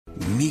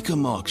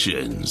Mecum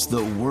Auctions,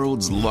 the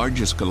world's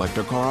largest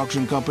collector car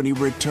auction company,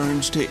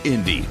 returns to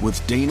Indy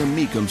with Dana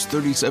Mecum's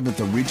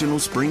 37th Original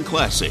Spring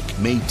Classic,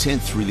 May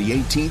 10th through the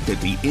 18th at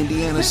the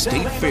Indiana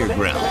State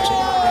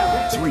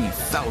Fairgrounds.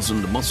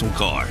 3,000 muscle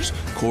cars,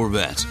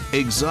 Corvettes,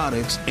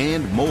 exotics,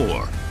 and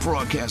more.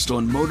 Broadcast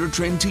on Motor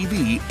Trend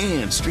TV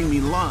and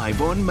streaming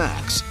live on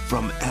Max.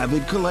 From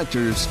avid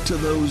collectors to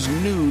those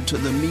new to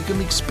the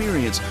Mecum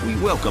experience, we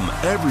welcome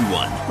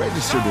everyone.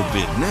 Register to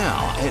bid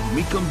now at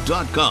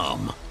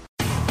Mecum.com.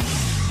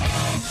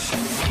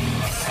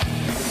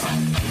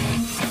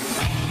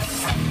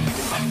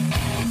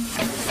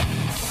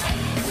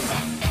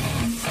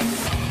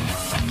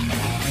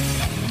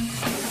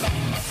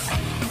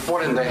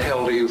 What in the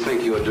hell do you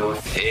think you're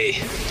doing?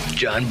 Hey,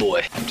 John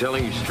Boy. I'm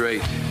telling you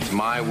straight, it's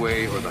my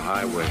way or the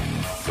highway.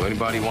 So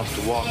anybody who wants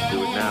to walk,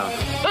 do it now.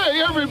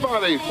 Hey,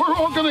 everybody, we're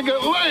all gonna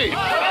get late.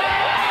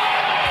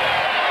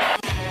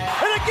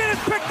 And again,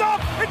 it's picked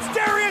off. It's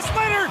Darius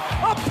Leonard.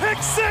 A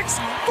pick six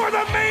for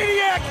the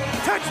Maniac.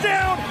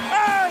 Touchdown,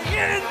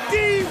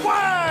 I-N-D-Y.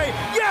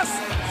 Yes,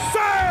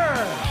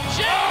 sir.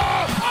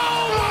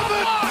 Oh,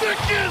 the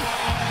chicken!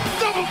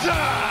 Double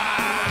time!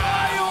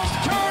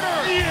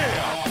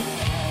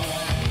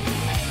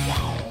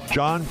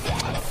 John,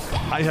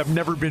 I have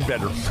never been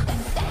better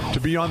to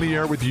be on the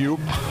air with you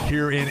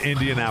here in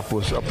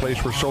Indianapolis, a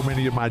place where so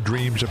many of my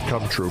dreams have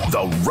come true.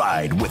 The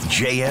Ride with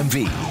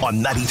JMV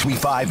on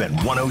 93.5 and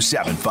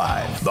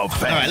 107.5. The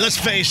Fan. All right, let's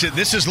face it.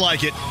 This is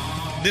like it.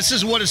 This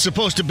is what it's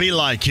supposed to be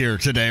like here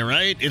today,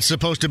 right? It's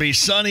supposed to be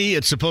sunny.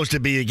 It's supposed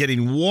to be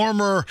getting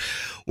warmer.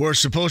 We're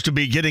supposed to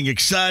be getting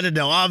excited.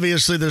 Now,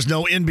 obviously, there's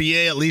no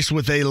NBA, at least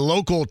with a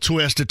local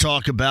twist to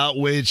talk about,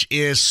 which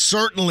is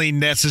certainly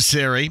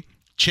necessary.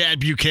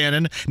 Chad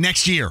Buchanan,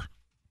 next year.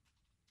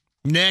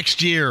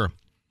 Next year.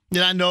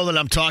 And I know that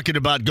I'm talking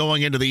about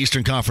going into the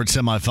Eastern Conference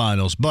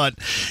semifinals, but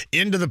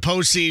into the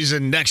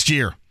postseason next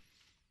year.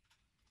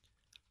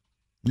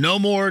 No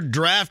more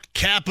draft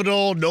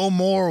capital, no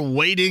more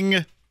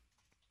waiting.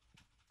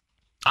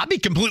 I'll be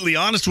completely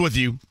honest with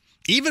you.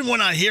 Even when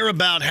I hear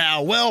about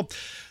how, well,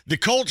 the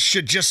Colts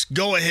should just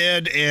go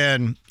ahead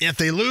and if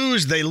they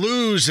lose, they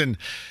lose and,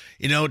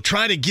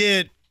 try to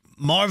get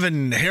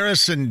Marvin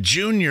Harrison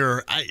Jr.,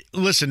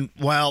 listen,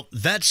 while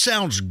that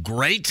sounds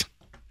great,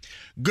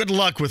 good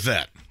luck with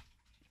that.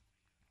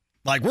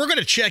 Like, we're going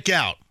to check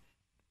out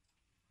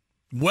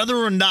whether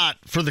or not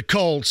for the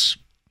Colts,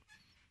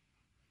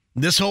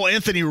 this whole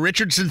Anthony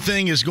Richardson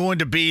thing is going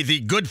to be the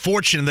good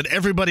fortune that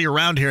everybody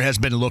around here has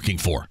been looking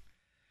for.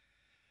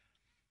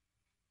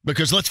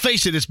 Because let's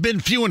face it, it's been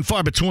few and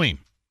far between.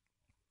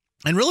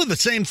 And really the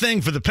same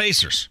thing for the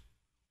Pacers.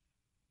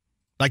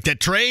 Like that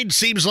trade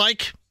seems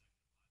like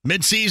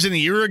mid-season a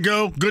year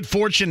ago, good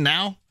fortune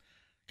now.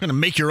 Going to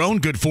make your own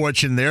good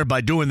fortune there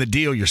by doing the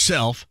deal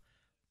yourself.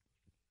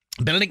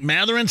 Benedict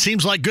Mathurin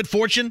seems like good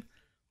fortune.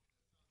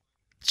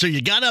 So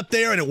you got up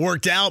there and it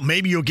worked out.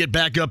 Maybe you'll get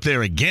back up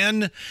there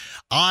again.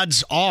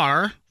 Odds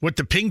are, with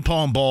the ping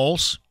pong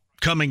balls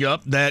coming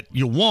up, that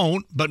you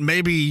won't, but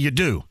maybe you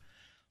do.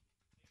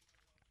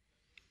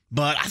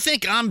 But I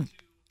think I'm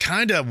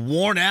kind of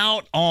worn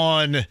out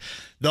on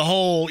the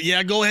whole,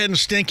 go ahead and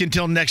stink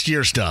until next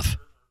year stuff.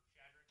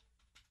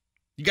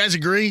 You guys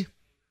agree?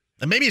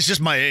 And maybe it's just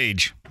my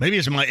age. Maybe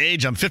it's my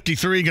age. I'm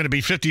 53, going to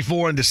be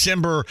 54 in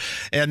December,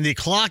 and the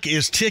clock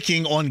is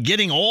ticking on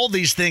getting all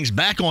these things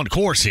back on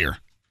course here.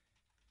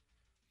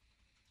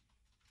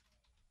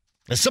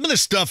 And some of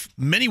this stuff,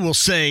 many will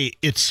say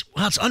it's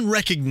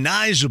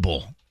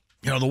unrecognizable.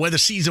 The way the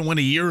season went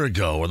a year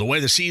ago or the way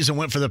the season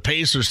went for the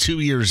Pacers 2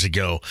 years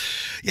ago.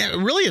 Yeah,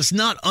 really, it's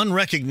not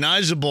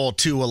unrecognizable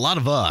to a lot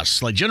of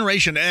us. Like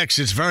Generation X,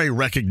 it's very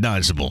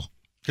recognizable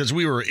because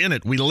we were in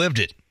it. We lived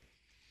it.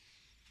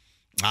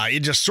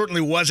 It just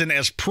certainly wasn't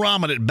as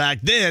prominent back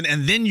then.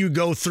 And then you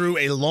go through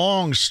a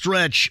long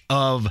stretch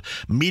of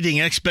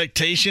meeting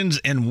expectations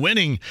and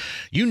winning.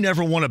 You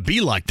never want to be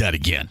like that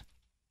again.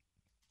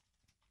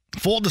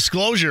 Full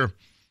disclosure,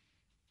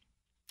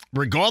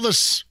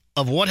 regardless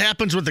of what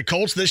happens with the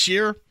Colts this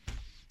year,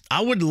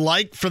 I would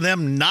like for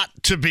them not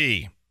to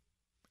be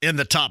in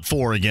the top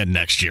four again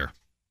next year.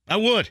 I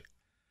would.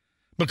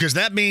 Because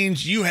that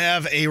means you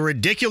have a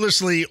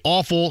ridiculously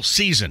awful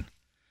season.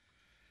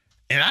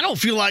 And I don't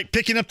feel like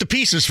picking up the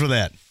pieces for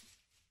that.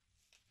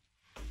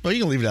 Well,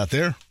 you can leave it out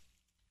there.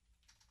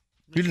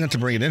 You didn't have to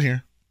bring it in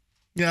here.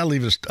 Yeah, I'll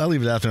leave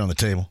it out there on the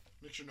table.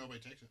 Make sure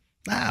nobody takes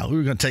it. We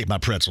were going to take my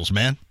pretzels,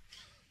 man.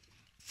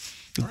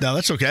 Right. No,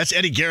 that's okay. That's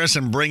Eddie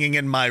Garrison bringing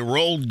in my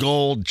rolled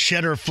gold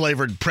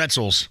cheddar-flavored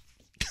pretzels.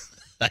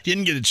 I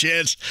didn't get a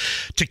chance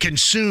to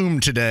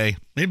consume today.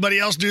 Anybody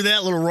else do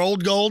that, little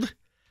rolled gold?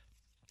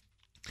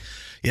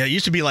 Yeah, it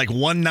used to be like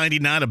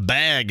 $1.99 a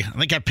bag. I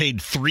think I paid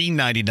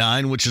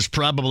 $3.99, which is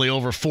probably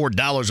over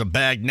 $4 a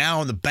bag.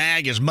 Now the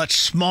bag is much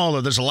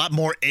smaller. There's a lot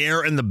more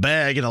air in the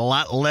bag and a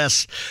lot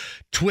less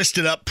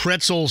twisted up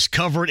pretzels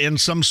covered in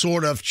some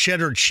sort of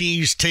cheddar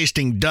cheese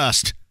tasting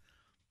dust.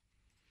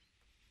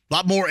 A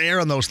lot more air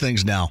on those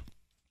things now.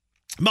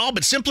 No,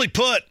 but simply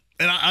put,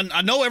 And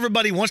I know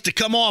everybody wants to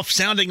come off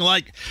sounding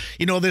like,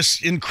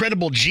 this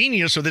incredible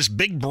genius or this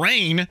big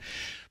brain.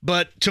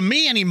 But to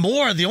me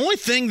anymore, the only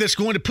thing that's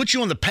going to put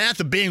you on the path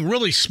of being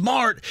really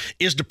smart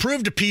is to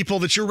prove to people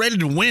that you're ready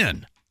to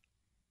win.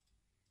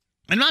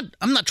 And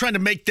I'm not trying to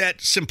make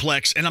that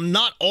simplex, and I'm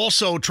not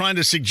also trying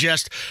to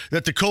suggest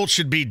that the Colts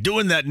should be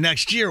doing that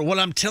next year. What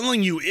I'm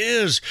telling you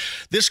is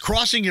this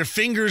crossing your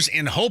fingers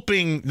and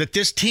hoping that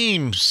this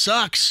team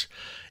sucks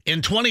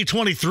in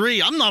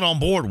 2023, I'm not on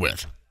board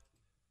with.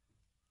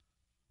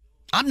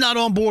 I'm not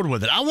on board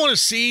with it. I want to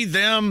see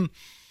them,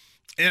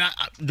 and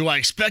do I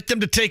expect them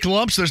to take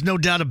lumps? There's no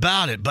doubt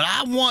about it. But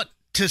I want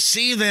to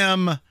see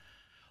them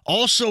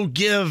also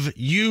give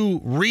you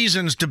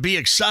reasons to be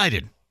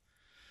excited.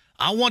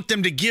 I want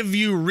them to give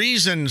you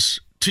reasons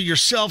to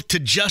yourself to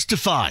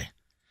justify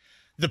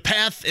the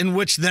path in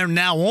which they're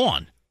now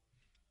on.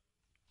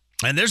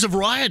 And there's a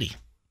variety.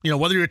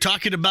 Whether you're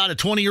talking about a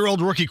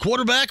 20-year-old rookie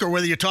quarterback or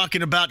whether you're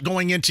talking about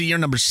going into year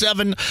number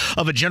 7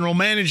 of a general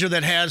manager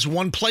that has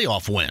one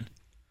playoff win.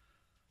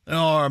 There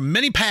are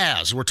many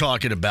paths we're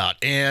talking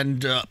about,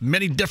 and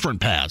many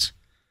different paths.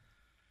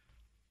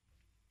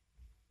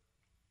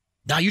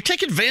 Now, you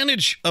take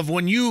advantage of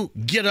when you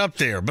get up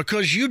there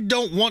because you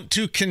don't want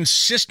to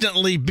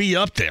consistently be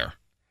up there.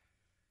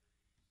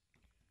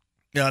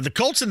 The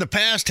Colts in the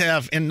past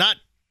have, and not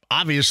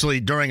obviously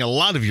during a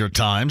lot of your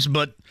times,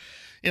 but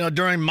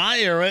during my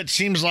era, it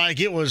seems like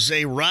it was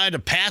a rite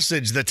of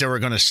passage that they were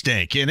going to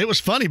stink. And it was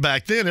funny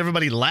back then.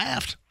 Everybody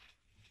laughed.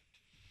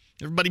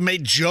 Everybody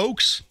made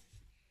jokes.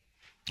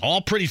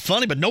 All pretty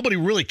funny, but nobody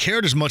really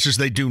cared as much as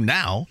they do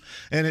now.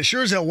 And it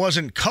sure as hell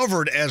wasn't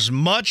covered as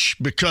much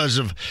because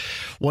of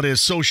what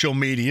is social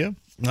media,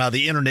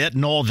 the internet,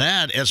 and all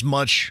that as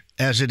much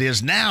as it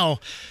is now.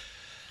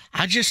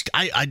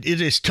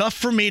 It is tough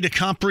for me to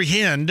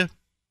comprehend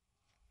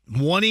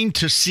wanting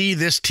to see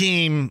this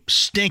team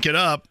stink it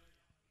up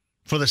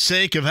for the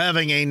sake of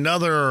having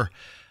another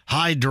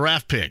high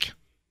draft pick.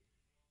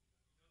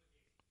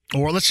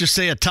 Or let's just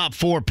say a top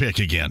 4 pick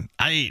again.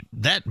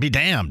 That be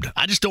damned.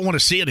 I just don't want to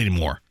see it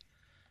anymore.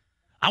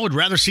 I would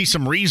rather see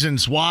some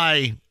reasons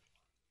why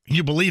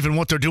you believe in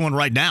what they're doing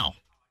right now.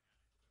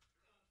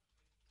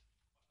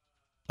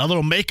 A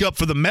little makeup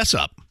for the mess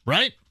up,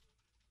 right?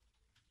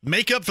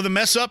 Makeup for the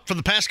mess up for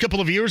the past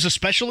couple of years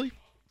especially.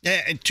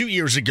 And 2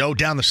 years ago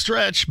down the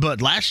stretch,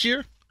 but last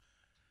year,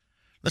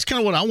 that's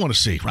kind of what I want to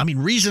see.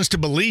 Reasons to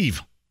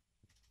believe.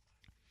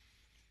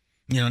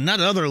 Not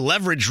other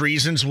leverage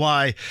reasons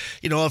why,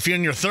 if you're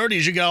in your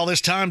 30s, you got all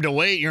this time to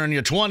wait. You're in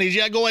your 20s.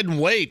 Yeah, go ahead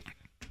and wait.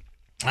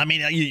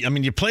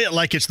 You play it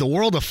like it's the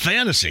world of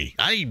fantasy.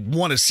 I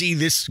want to see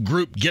this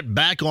group get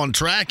back on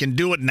track and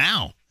do it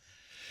now.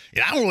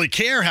 I don't really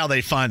care how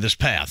they find this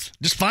path.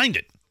 Just find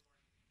it.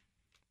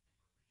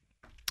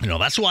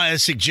 That's why I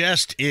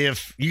suggest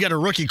if you got a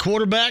rookie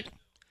quarterback,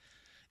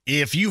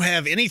 if you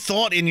have any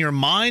thought in your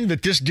mind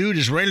that this dude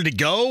is ready to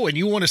go and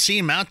you want to see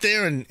him out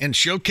there and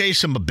showcase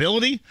some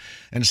ability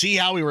and see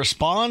how he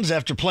responds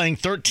after playing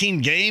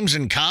 13 games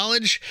in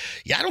college,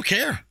 I don't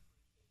care.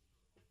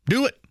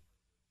 Do it.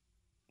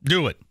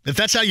 Do it. If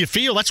that's how you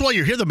feel, that's why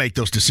you're here to make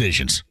those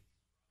decisions.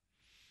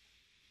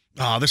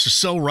 Oh, this is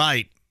so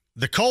right.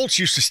 The Colts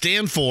used to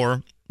stand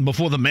for,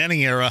 before the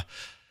Manning era,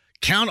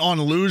 count on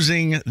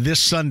losing this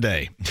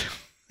Sunday.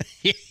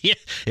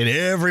 And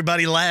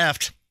everybody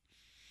laughed.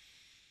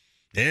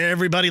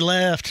 Everybody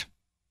laughed.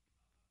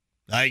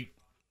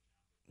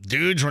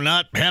 Dudes were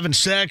not having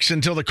sex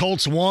until the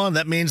Colts won.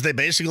 That means they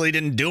basically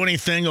didn't do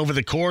anything over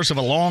the course of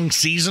a long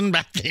season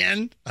back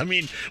then.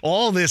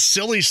 All this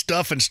silly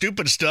stuff and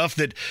stupid stuff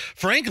that,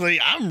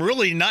 frankly, I'm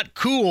really not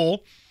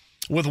cool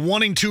with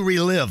wanting to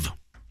relive.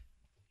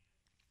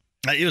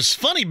 It was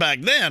funny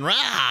back then.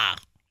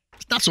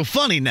 It's not so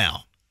funny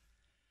now.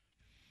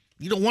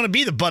 You don't want to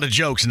be the butt of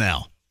jokes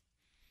now.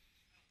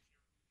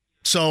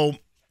 So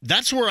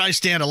that's where I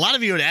stand. A lot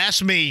of you had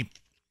asked me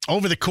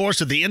over the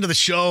course of the end of the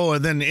show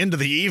and then into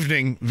the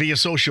evening via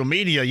social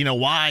media,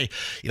 why,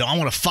 I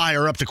want to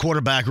fire up the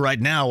quarterback right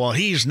now. Well,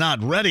 he's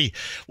not ready.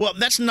 Well,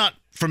 that's not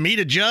for me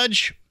to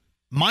judge.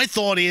 My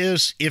thought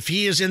is if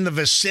he is in the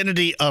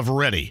vicinity of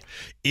ready,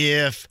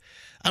 if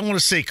I don't want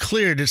to say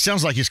cleared, it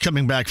sounds like he's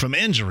coming back from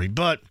injury,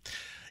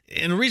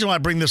 and the reason why I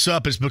bring this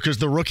up is because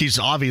the rookies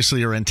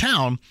obviously are in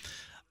town.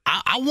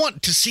 I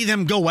want to see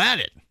them go at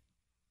it.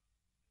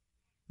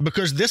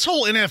 Because this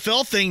whole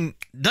NFL thing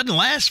doesn't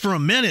last for a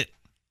minute.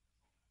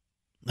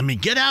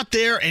 Get out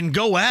there and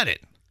go at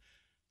it.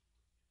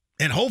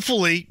 And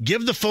hopefully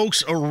give the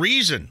folks a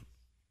reason.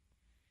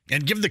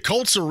 And give the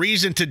Colts a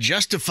reason to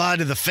justify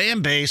to the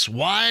fan base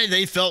why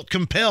they felt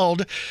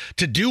compelled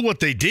to do what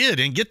they did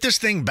and get this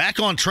thing back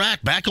on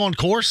track, back on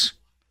course.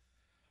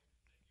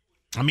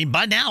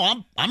 By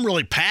now, I'm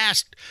really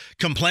past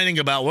complaining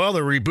about,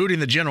 they're rebooting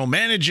the general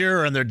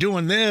manager and they're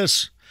doing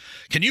this.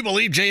 Can you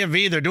believe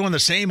JMV, they're doing the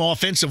same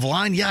offensive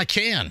line? Yeah, I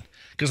can,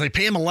 because they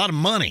pay him a lot of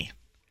money,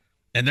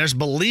 and there's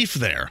belief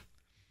there.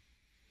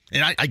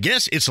 And I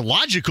guess it's a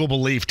logical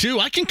belief, too.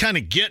 I can kind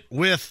of get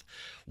with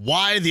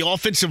why the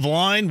offensive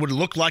line would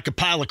look like a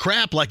pile of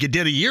crap like it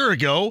did a year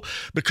ago,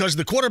 because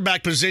the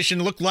quarterback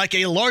position looked like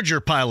a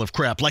larger pile of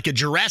crap, like a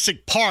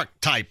Jurassic Park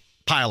type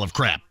pile of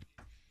crap.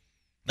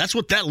 That's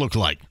what that looked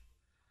like.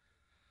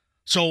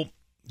 So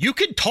you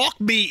could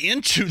talk me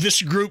into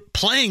this group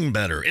playing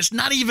better. It's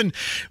not even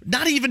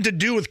to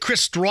do with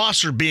Chris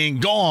Strasser being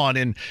gone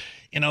and,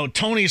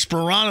 Tony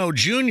Sperano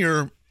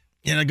Jr.,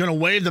 going to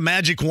wave the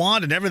magic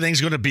wand and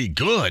everything's going to be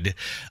good.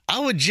 I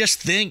would just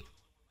think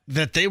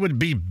that they would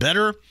be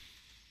better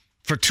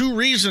for two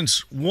reasons.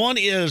 One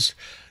is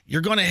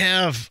you're going to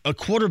have a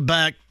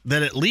quarterback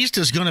that at least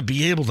is going to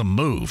be able to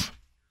move.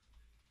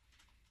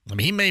 I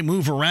mean, he may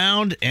move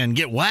around and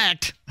get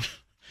whacked,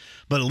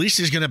 but at least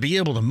he's going to be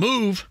able to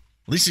move.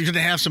 At least he's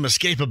going to have some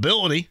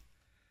escapability.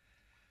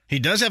 He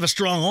does have a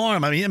strong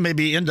arm. I mean, it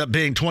maybe end up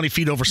being 20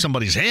 feet over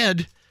somebody's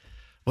head,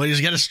 but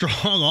he's got a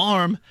strong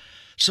arm.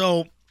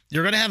 So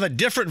you're going to have a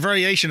different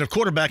variation of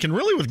quarterback. And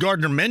really with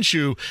Gardner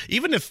Minshew,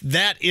 even if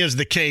that is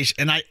the case,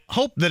 and I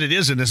hope that it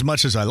isn't as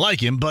much as I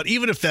like him, but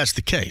even if that's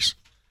the case,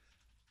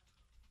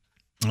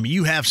 I mean,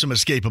 you have some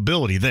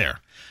escapability there,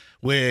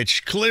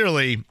 which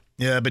clearly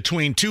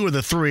between two of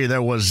the three,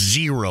 there was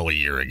zero a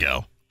year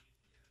ago.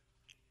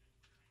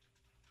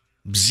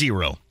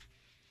 Zero.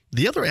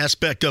 The other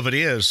aspect of it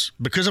is,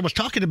 because I was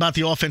talking about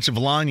the offensive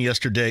line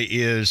yesterday,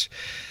 is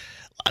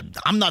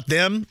I'm not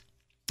them.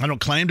 I don't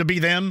claim to be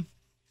them.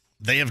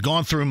 They have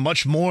gone through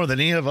much more than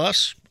any of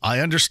us. I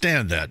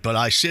understand that. But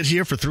I sit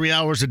here for 3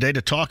 hours a day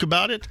to talk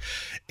about it,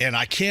 and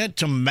I can't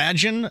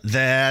imagine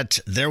that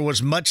there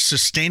was much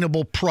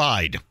sustainable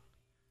pride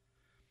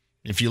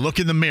if you look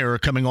in the mirror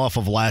coming off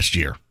of last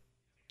year.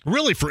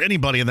 Really for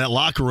anybody in that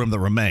locker room that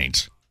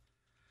remains.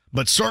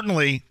 But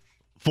certainly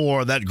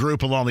for that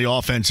group along the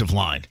offensive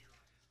line.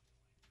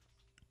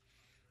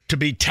 To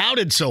be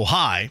touted so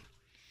high,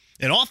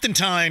 and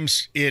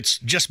oftentimes it's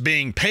just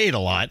being paid a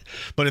lot,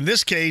 but in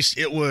this case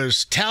it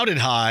was touted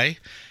high,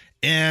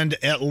 and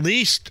at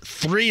least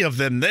three of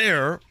them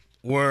there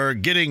were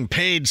getting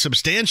paid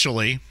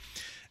substantially,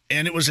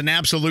 and it was an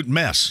absolute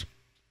mess.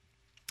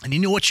 And you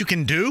know what you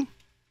can do?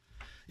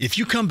 If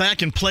you come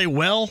back and play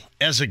well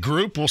as a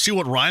group, we'll see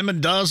what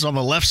Ryman does on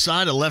the left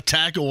side, a left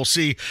tackle. We'll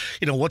see,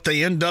 what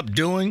they end up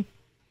doing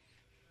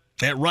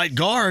at right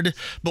guard.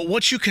 But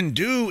what you can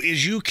do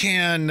is you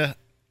can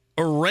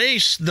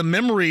erase the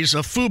memories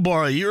of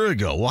Fubar a year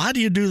ago. Well, how do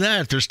you do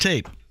that if there's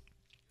tape?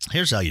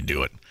 Here's how you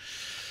do it.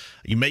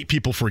 You make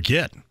people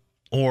forget,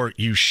 or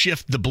you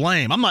shift the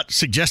blame. I'm not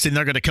suggesting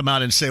they're going to come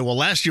out and say, well,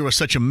 last year was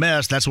such a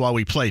mess, that's why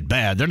we played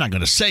bad. They're not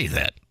going to say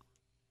that.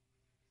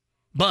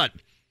 But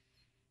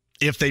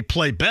if they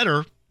play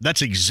better,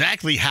 that's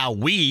exactly how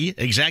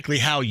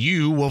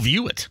you will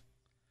view it.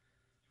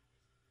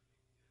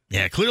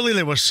 Yeah, clearly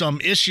there was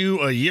some issue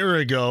a year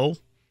ago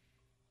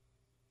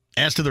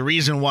as to the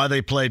reason why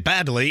they played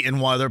badly and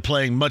why they're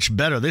playing much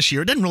better this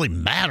year. It doesn't really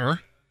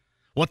matter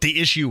what the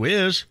issue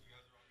is.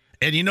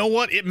 And you know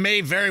what? It may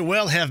very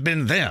well have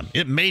been them.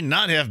 It may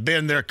not have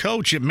been their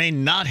coach. It may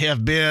not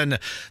have been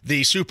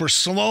the super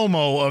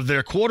slow-mo of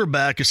their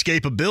quarterback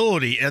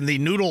escapability and the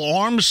noodle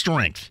arm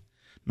strength.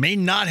 May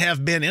not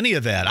have been any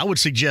of that. I would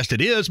suggest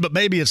it is, but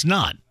maybe it's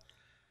not.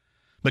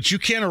 But you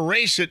can't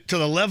erase it to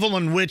the level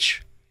in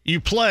which you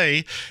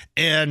play,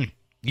 and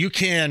you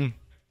can,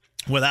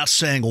 without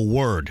saying a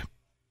word,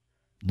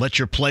 let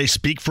your play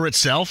speak for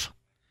itself,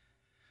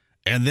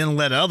 and then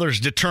let others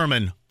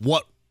determine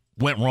what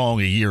went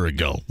wrong a year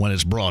ago when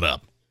it's brought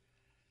up.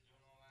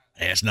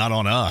 Hey, it's not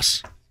on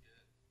us.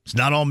 It's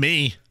not on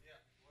me.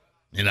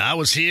 I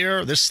was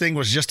here. This thing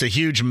was just a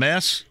huge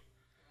mess.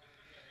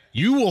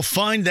 You will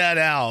find that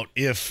out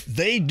if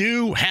they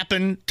do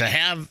happen to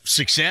have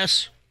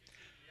success.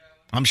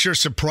 I'm sure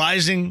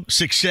surprising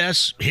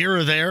success here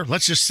or there.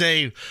 Let's just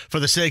say, for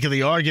the sake of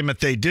the argument,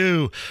 they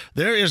do.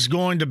 There is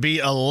going to be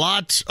a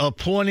lot of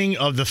pointing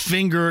of the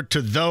finger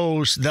to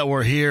those that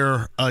were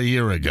here a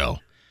year ago.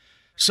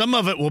 Some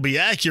of it will be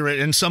accurate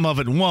and some of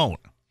it won't.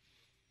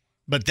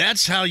 But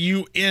that's how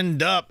you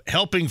end up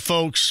helping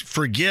folks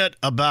forget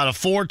about a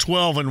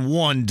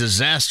 4-12-1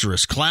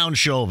 disastrous clown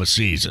show of a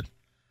season.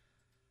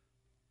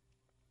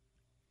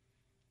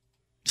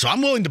 So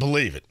I'm willing to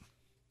believe it.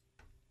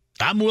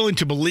 I'm willing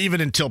to believe it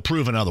until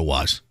proven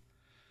otherwise.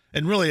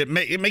 And really,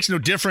 it makes no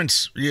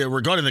difference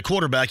regarding the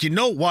quarterback. You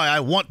know why I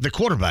want the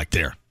quarterback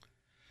there.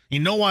 You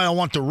know why I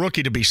want the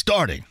rookie to be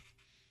starting.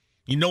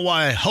 You know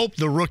why I hope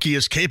the rookie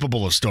is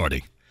capable of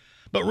starting.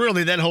 But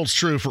really, that holds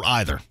true for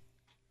either.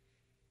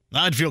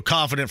 I'd feel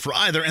confident for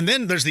either. And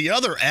then there's the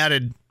other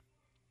added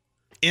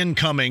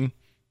incoming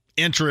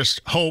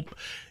interest, hope.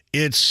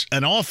 It's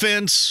an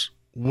offense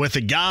with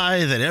a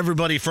guy that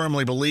everybody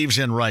firmly believes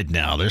in right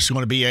now. There's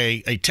going to be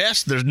a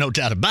test. There's no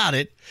doubt about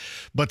it.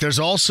 But there's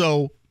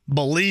also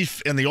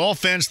belief in the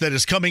offense that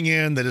is coming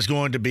in that is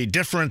going to be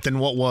different than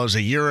what was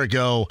a year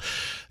ago,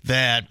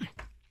 that,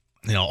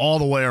 all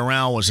the way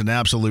around was an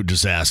absolute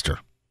disaster.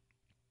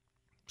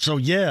 So,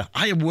 yeah,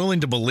 I am willing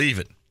to believe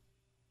it.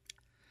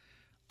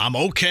 I'm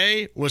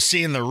okay with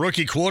seeing the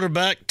rookie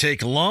quarterback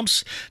take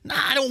lumps. Nah,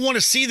 I don't want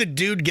to see the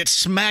dude get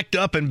smacked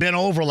up and bent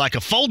over like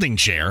a folding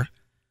chair.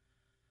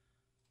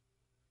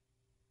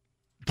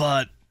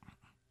 But,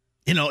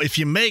 if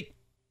you make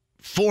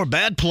 4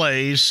 bad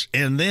plays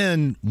and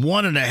then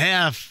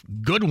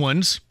 1.5 good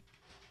ones,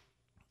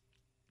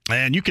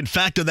 and you can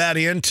factor that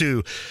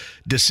into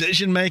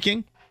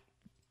decision-making,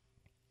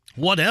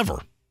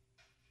 whatever.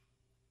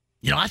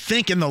 I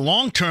think in the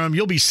long term,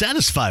 you'll be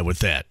satisfied with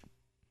that.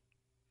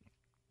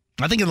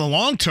 I think in the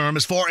long term,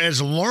 as far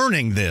as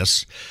learning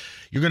this,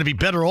 you're going to be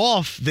better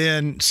off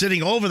than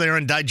sitting over there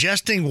and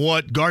digesting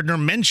what Gardner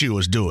Minshew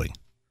is doing.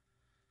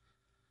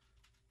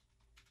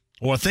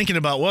 Or thinking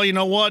about, well, you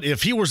know what?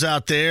 If he was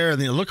out there,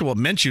 and look at what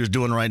Minshew is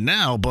doing right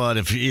now, but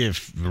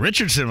if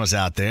Richardson was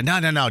out there,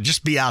 no,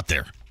 just be out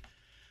there.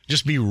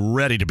 Just be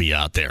ready to be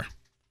out there.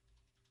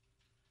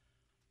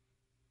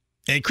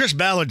 And Chris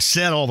Ballard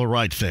said all the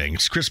right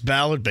things. Chris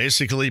Ballard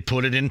basically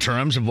put it in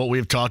terms of what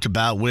we've talked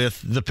about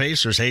with the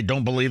Pacers. Hey,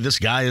 don't believe this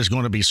guy is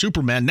going to be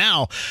Superman.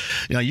 Now,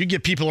 you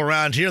get people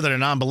around here that are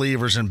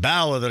non-believers in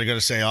Ballard that are going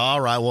to say, all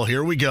right, well,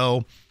 here we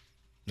go.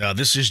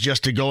 This is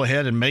just to go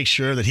ahead and make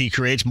sure that he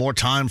creates more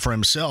time for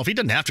himself. He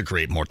doesn't have to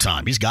create more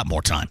time. He's got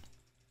more time.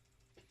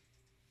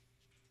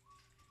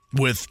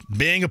 With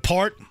being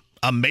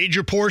a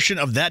major portion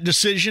of that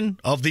decision,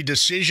 of the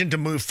decision to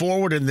move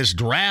forward in this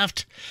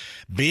draft,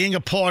 being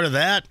a part of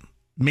that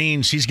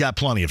means he's got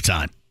plenty of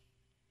time.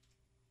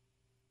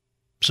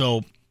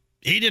 So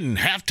he didn't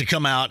have to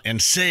come out and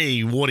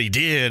say what he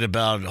did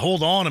about,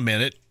 hold on a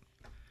minute,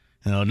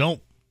 don't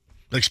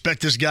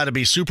expect this guy to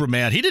be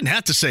Superman. He didn't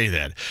have to say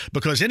that,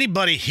 because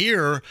anybody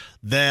here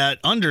that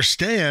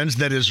understands,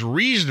 that is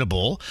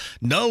reasonable,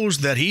 knows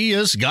that he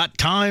has got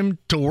time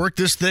to work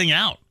this thing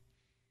out.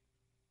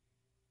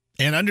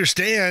 And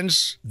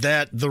understands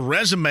that the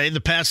resume the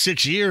past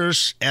 6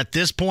 years at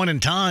this point in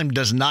time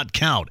does not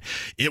count.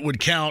 It would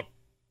count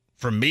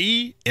for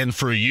me and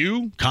for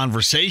you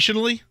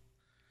conversationally,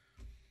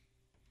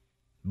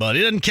 but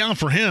it doesn't count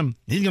for him.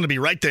 He's going to be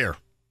right there.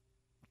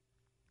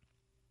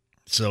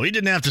 So he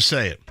didn't have to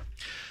say it.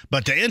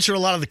 But to answer a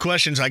lot of the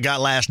questions I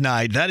got last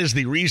night, that is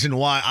the reason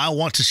why I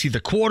want to see the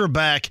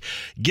quarterback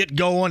get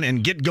going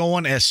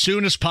as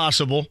soon as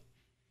possible.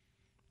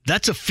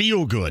 That's a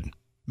feel good.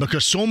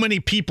 Because so many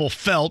people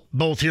felt,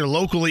 both here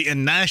locally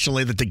and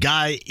nationally, that the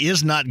guy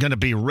is not going to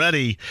be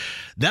ready.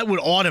 That would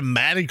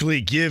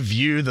automatically give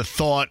you the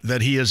thought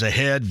that he is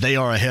ahead. They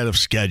are ahead of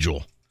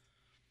schedule.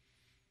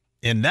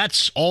 And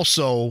that's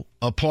also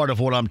a part of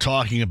what I'm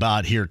talking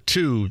about here,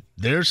 too.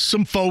 There's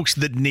some folks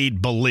that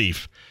need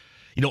belief.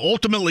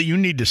 Ultimately, you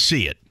need to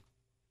see it.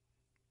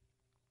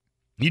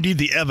 You need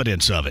the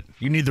evidence of it.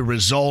 You need the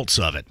results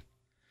of it.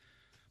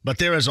 But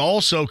there is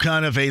also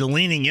kind of a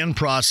leaning in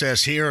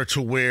process here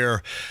to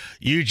where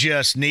you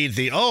just need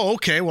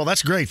okay, well,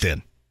 that's great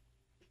then.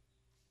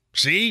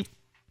 See,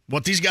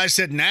 what these guys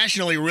said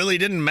nationally really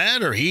didn't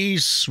matter.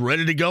 He's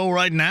ready to go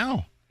right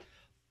now.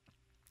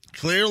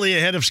 Clearly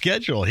ahead of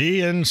schedule.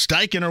 He and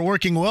Steichen are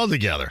working well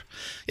together.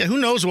 Yeah,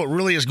 who knows what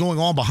really is going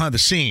on behind the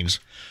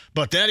scenes.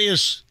 But that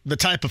is the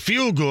type of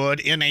feel-good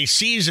in a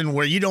season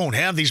where you don't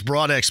have these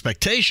broad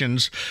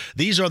expectations.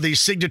 These are the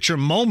signature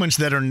moments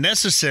that are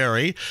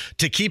necessary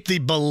to keep the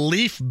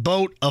belief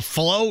boat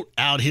afloat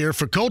out here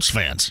for Colts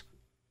fans.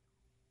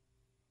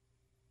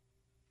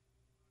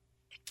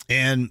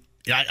 And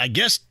I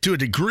guess to a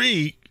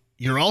degree,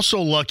 you're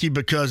also lucky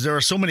because there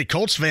are so many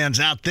Colts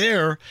fans out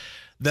there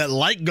that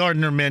like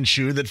Gardner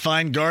Minshew, that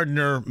find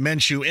Gardner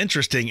Minshew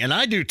interesting. And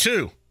I do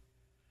too.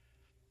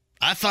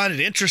 I find it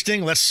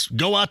interesting. Let's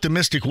go out to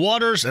Mystic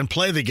Waters and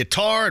play the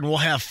guitar and we'll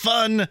have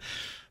fun.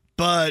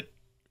 But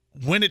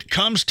when it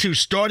comes to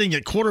starting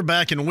at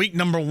quarterback in week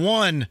number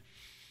 1,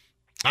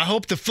 I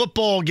hope the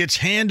football gets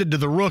handed to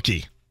the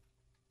rookie.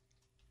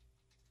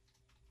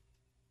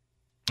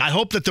 I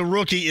hope that the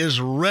rookie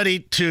is ready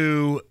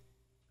to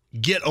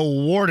get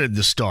awarded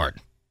the start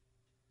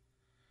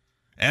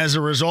as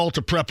a result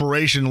of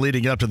preparation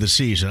leading up to the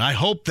season. I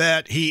hope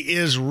that he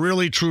is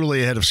really,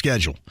 truly ahead of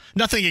schedule.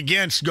 Nothing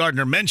against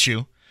Gardner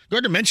Minshew.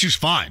 Gardner Minshew's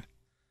fine.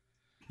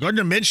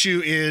 Gardner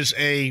Minshew is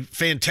a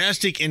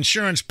fantastic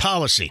insurance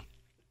policy.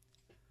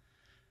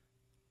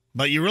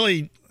 But you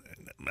really,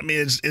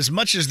 as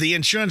much as the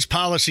insurance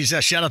policies,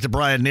 shout out to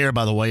Brian Neer,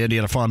 by the way,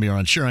 Indiana Farm Bureau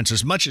Insurance,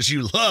 as much as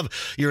you love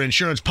your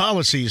insurance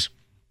policies,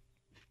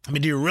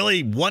 do you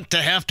really want to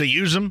have to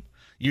use them?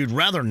 You'd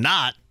rather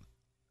not.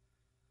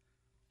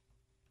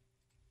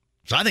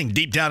 So I think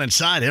deep down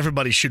inside,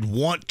 everybody should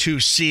want to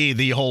see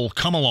the whole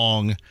come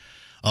along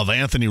of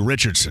Anthony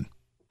Richardson.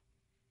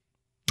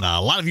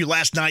 A lot of you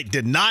last night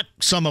did not.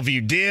 Some of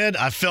you did.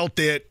 I felt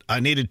that I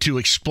needed to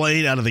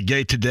explain out of the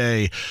gate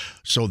today.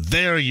 So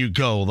there you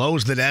go.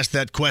 Those that asked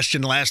that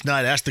question last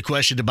night, asked the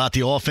question about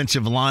the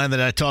offensive line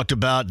that I talked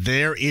about.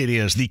 There it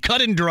is. The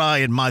cut and dry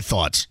in my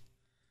thoughts.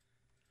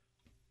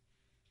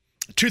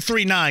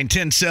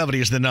 239-1070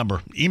 is the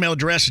number. Email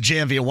address,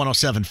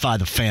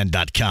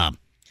 jamvia1075thefan.com.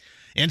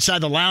 Inside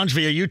the lounge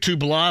via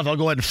YouTube Live, I'll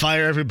go ahead and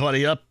fire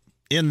everybody up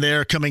in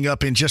there coming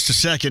up in just a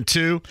second,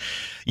 too.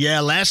 Yeah,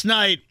 last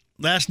night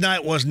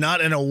was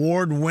not an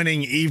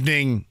award-winning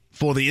evening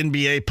for the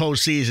NBA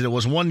postseason. It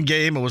was one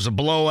game. It was a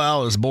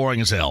blowout. It was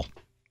boring as hell.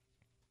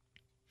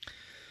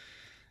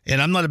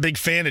 And I'm not a big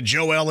fan of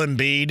Joel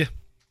Embiid.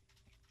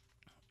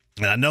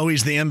 And I know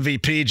he's the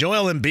MVP.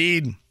 Joel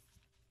Embiid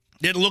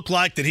didn't look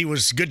like that he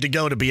was good to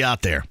go to be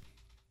out there.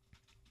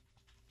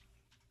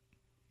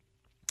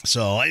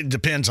 So it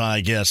depends on,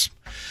 I guess,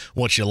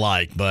 what you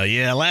like. But,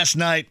 yeah, last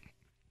night,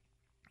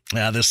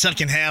 the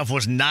second half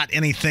was not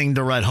anything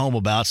to write home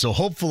about. So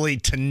hopefully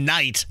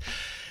tonight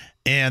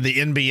and the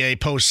NBA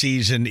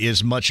postseason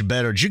is much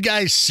better. Did you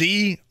guys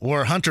see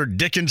where Hunter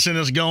Dickinson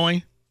is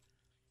going?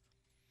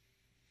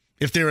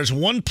 If there is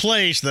one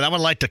place that I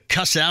would like to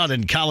cuss out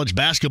in college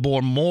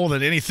basketball more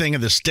than anything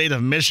in the state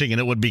of Michigan,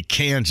 it would be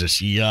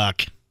Kansas.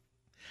 Yuck.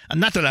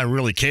 Not that I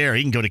really care.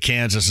 He can go to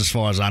Kansas as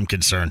far as I'm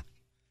concerned.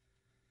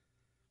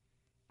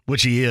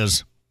 Which he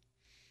is.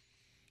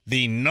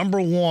 The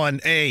number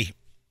one,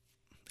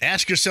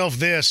 ask yourself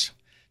this.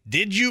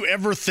 Did you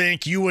ever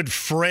think you would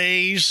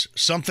phrase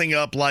something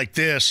up like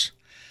this?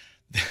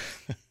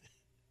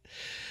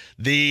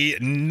 The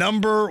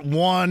number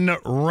one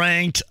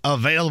ranked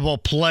available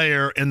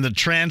player in the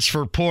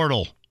transfer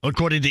portal,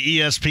 according to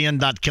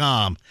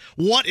ESPN.com.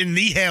 What in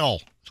the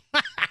hell?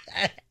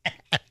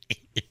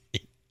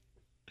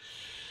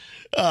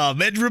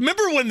 Man,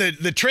 remember when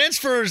the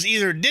transfers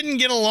either didn't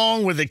get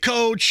along with the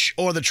coach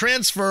or the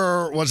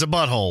transfer was a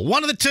butthole?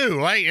 One of the two,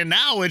 right? And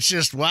now it's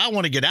just, well, I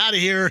want to get out of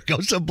here, go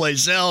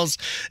someplace else.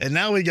 And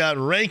now we got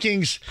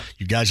rankings.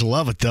 You guys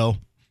love it, though.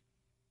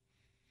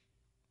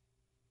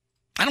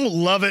 I don't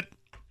love it,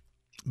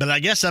 but I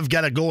guess I've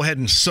got to go ahead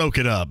and soak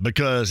it up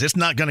because it's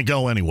not going to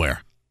go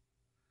anywhere.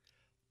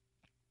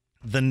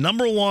 The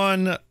number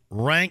one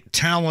ranked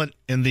talent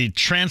in the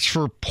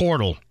transfer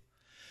portal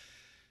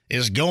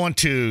is going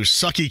to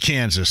sucky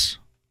Kansas.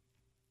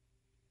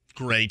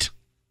 Great.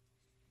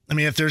 I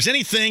mean, if there's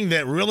anything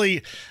that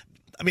really,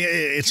 I mean,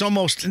 it's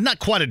almost not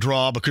quite a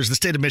draw because the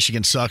state of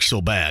Michigan sucks so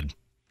bad.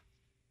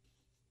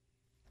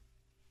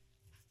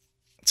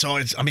 So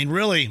it's, I mean,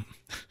 really,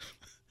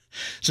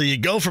 so you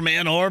go from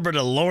Ann Arbor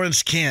to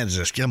Lawrence,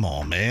 Kansas. Come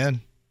on,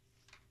 man.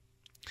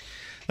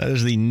 That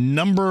is the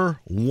number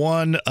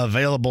one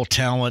available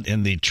talent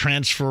in the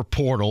transfer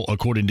portal,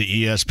 according to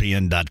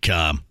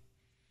ESPN.com.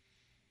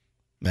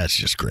 That's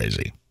just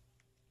crazy.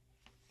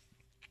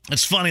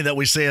 It's funny that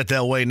we say it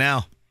that way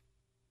now.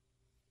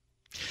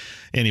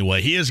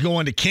 Anyway, he is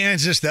going to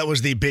Kansas. That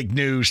was the big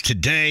news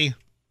today.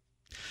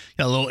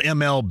 Got a little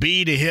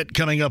MLB to hit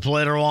coming up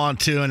later on,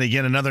 too. And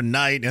again, another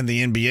night in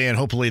the NBA. And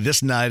hopefully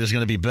this night is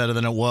going to be better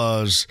than it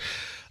was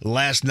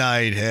last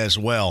night as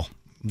well.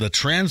 The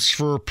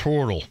transfer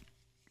portal.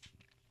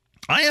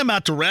 I am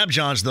out to Rab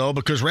Johns, though,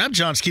 because Rab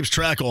Johns keeps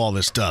track of all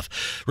this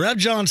stuff. Rab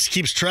Johns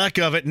keeps track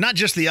of it, not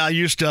just the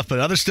IU stuff, but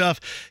other stuff.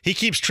 He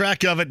keeps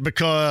track of it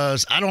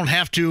because I don't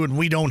have to and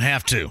we don't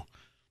have to.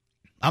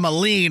 I'm a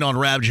lean on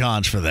Rab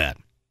Johns for that.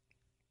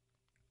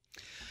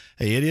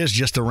 Hey, it is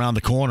just around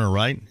the corner,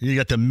 right? You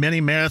got the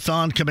mini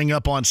marathon coming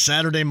up on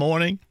Saturday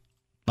morning.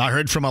 I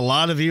heard from a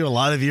lot of you. A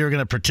lot of you are going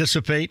to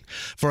participate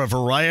for a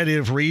variety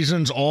of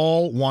reasons,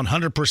 all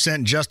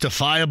 100%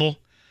 justifiable.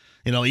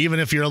 You know, even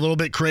if you're a little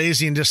bit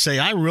crazy and just say,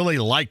 I really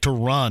like to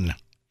run.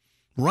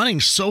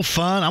 Running's so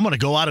fun. I'm going to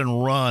go out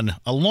and run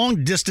a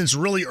long distance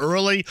really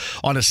early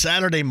on a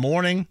Saturday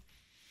morning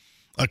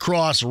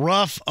across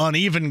rough,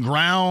 uneven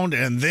ground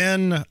and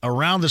then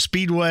around the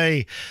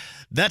speedway.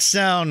 That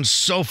sounds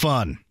so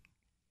fun.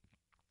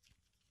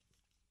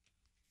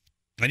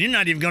 And you're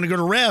not even going to go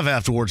to Rev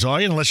afterwards,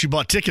 are you? Unless you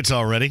bought tickets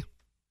already.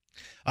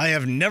 I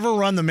have never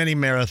run the mini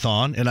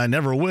marathon, and I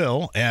never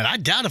will. And I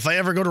doubt if I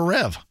ever go to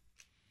Rev.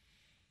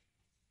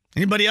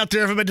 Anybody out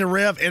there ever been to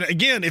Rev? And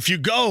again, if you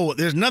go,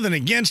 there's nothing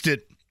against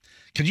it.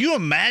 Can you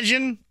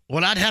imagine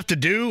what I'd have to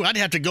do? I'd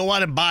have to go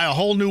out and buy a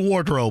whole new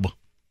wardrobe.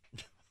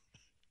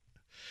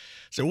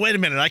 So wait a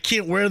minute, I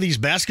can't wear these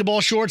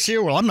basketball shorts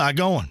here? Well, I'm not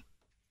going.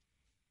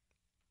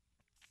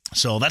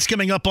 So that's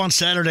coming up on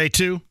Saturday,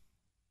 too.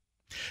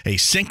 A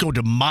Cinco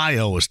de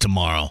Mayo is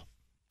tomorrow.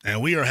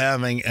 And we are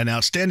having an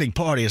outstanding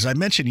party, as I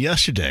mentioned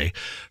yesterday,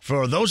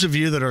 for those of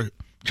you that are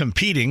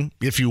competing,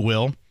 if you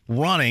will,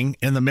 running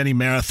in the mini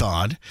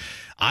marathon.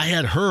 I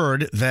had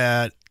heard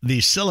that the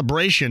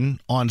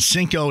celebration on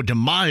Cinco de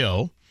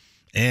Mayo,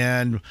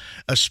 and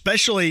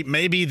especially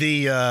maybe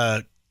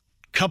the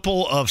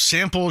couple of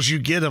samples you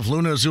get of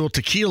Luna Azul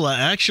tequila,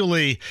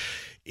 actually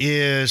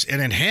is an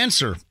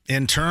enhancer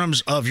in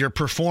terms of your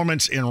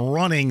performance in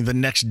running the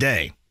next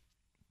day.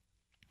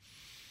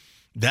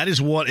 That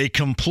is what a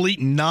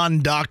complete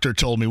non-doctor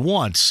told me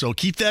once. So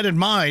keep that in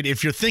mind.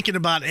 If you're thinking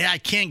about, hey, I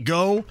can't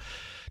go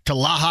to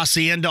La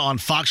Hacienda on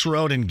Fox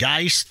Road in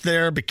Geist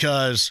there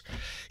because,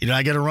 you know,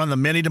 I got to run the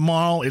mini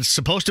tomorrow. It's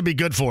supposed to be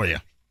good for you.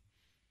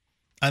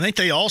 I think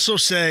they also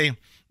say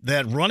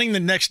that running the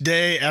next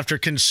day after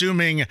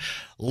consuming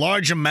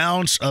large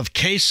amounts of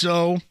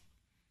queso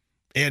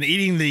and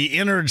eating the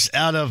innards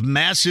out of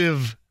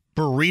massive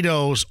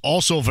burritos,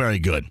 also very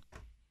good.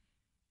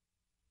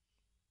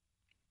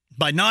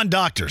 by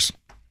non-doctors.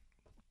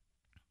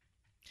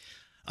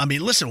 I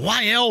mean, listen,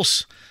 why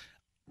else?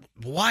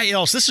 Why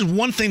else? This is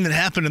one thing that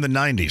happened in the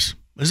 90s.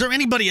 Is there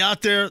anybody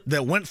out there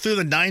that went through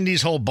the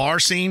 90s whole bar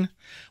scene,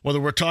 whether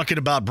we're talking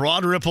about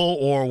Broad Ripple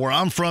or where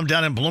I'm from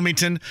down in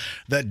Bloomington,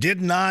 that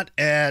did not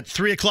at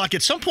 3 o'clock?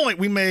 At some point,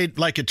 we made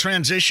like a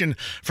transition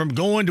from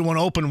going to an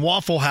open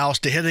Waffle House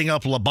to hitting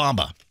up La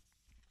Bamba.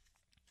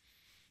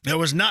 There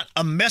was not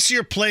a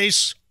messier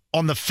place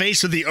on the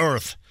face of the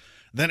earth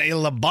than a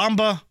La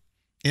Bamba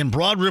in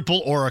Broad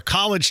Ripple or a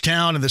college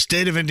town in the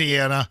state of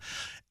Indiana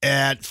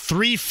at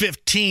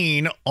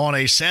 3:15 on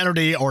a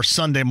Saturday or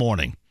Sunday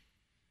morning.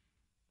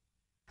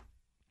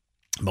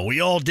 But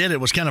we all did. It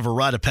was kind of a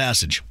rite of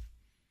passage.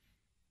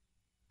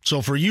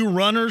 So for you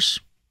runners,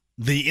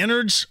 the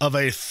innards of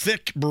a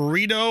thick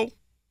burrito,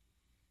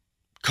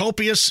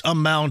 copious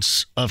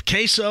amounts of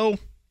queso,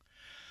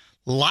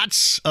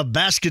 lots of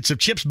baskets of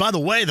chips. By the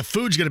way, the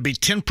food's going to be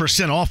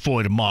 10% off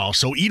for you tomorrow,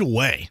 so eat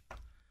away.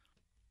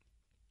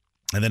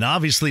 And then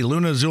obviously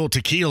Luna Azul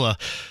tequila.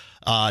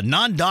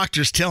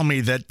 Non-doctors tell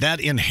me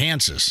that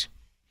enhances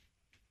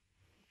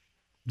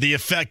the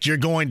effect you're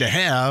going to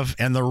have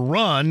and the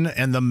run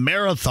and the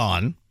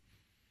marathon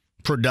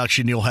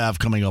production you'll have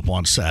coming up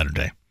on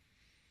Saturday.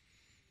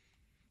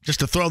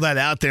 Just to throw that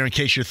out there in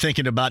case you're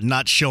thinking about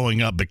not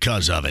showing up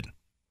because of it.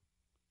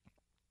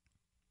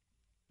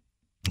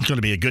 It's going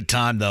to be a good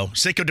time, though.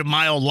 Cinco de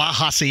Mayo, La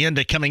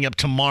Hacienda coming up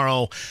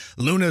tomorrow.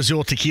 Luna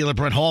Azul Tequila.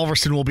 Brent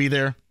Halverson will be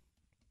there.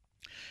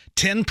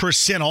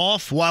 10%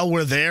 off while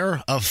we're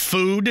there of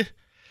food.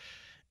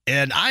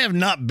 And I have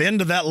not been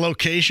to that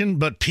location,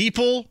 but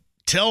people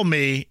tell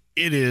me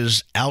it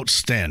is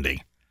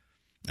outstanding.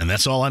 And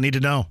that's all I need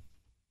to know.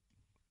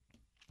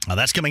 Now,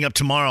 that's coming up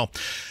tomorrow.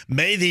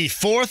 May the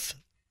 4th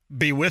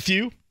be with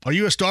you. Are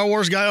you a Star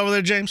Wars guy over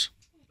there, James?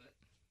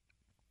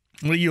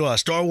 What are you, a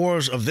Star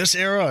Wars of this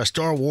era or a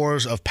Star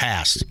Wars of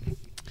past?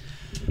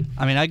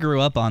 I mean, I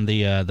grew up on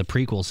the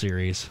prequel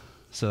series,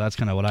 so that's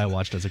kind of what I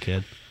watched as a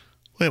kid.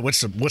 Wait,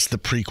 what's the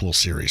prequel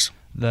series?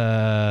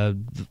 The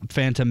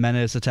Phantom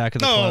Menace, Attack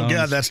of the Clones. Oh,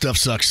 God, that stuff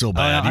sucks so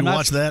bad. You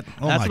watch that?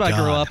 Oh, that's my what God.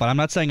 I grew up on. I'm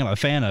not saying I'm a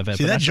fan of it.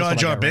 See, but that Jar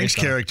Jar Binks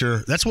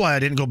character, that's why I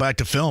didn't go back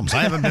to films.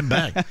 I haven't been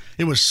back.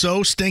 It was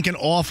so stinking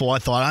awful. I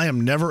thought, I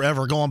am never,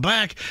 ever going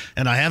back.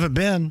 And I haven't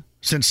been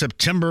since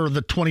September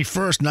the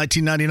 21st,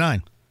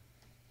 1999.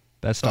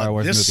 That Star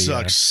Wars movie. This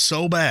sucks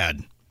so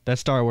bad. That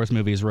Star Wars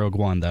movie is Rogue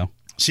One, though.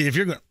 See, if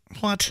you're going to...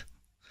 What?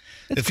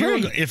 It's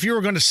if you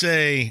were going to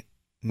say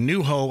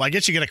New Hope, I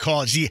guess you got to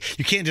call it... You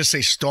can't just say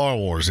Star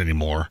Wars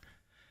anymore.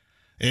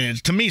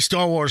 And to me,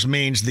 Star Wars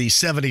means the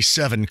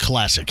 77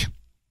 classic.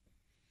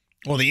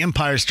 Or the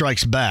Empire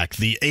Strikes Back,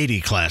 the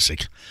 80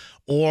 classic.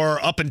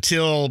 Or up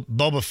until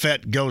Boba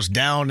Fett goes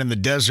down in the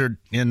desert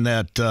in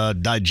that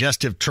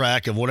digestive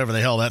tract of whatever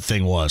the hell that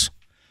thing was.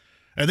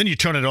 And then you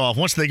turn it off.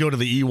 Once they go to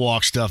the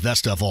Ewok stuff, that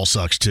stuff all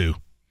sucks too.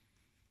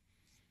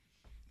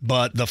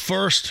 But the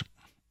first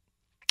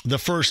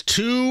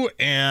 2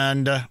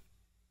 and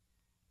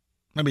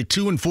maybe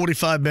 2 and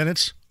 45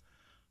 minutes,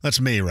 that's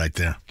me right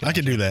there. Gotcha. I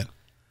can do that.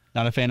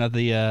 Not a fan of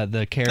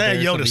the Care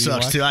Bears. Yoda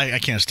sucks too. I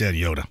can't stand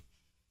Yoda.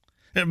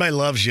 Everybody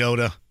loves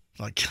Yoda.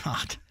 Like,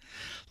 God,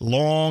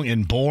 long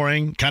and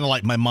boring, kind of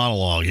like my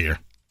monologue here.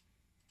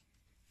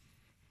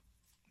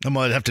 I'm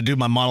going to have to do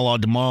my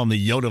monologue tomorrow in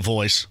the Yoda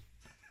voice.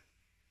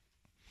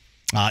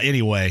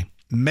 Anyway,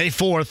 May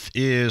 4th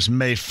is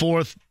May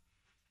 4th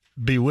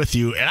be with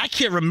you. And I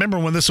can't remember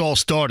when this all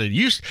started. It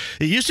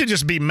used to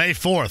just be May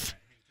 4th.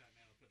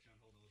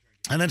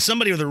 And then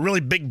somebody with a really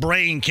big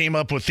brain came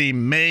up with the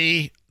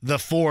May the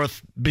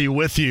 4th be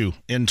with you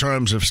in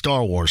terms of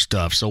Star Wars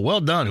stuff. So well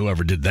done,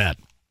 whoever did that.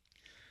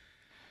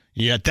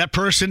 You got that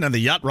person and the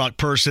Yacht Rock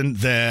person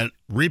that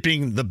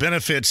reaping the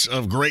benefits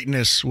of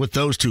greatness with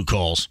those two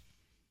calls.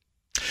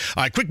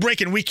 All right, quick break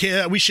and we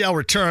shall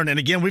return. And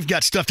again, we've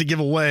got stuff to give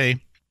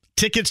away.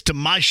 Tickets to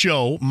my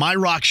show, My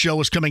Rock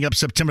Show, is coming up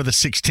September the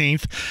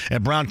 16th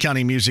at Brown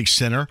County Music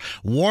Center.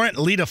 Warrant,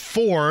 Lita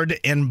Ford,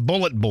 and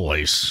Bullet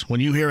Boys. When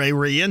you hear a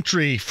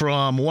re-entry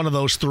from one of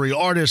those three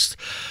artists,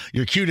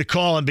 you're cue to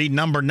call and be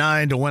number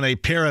 9 to win a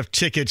pair of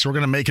tickets. We're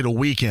going to make it a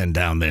weekend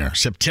down there.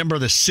 September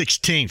the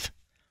 16th.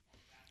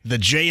 The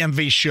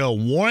JMV Show.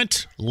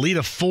 Warrant,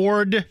 Lita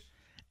Ford,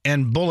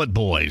 and Bullet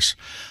Boys.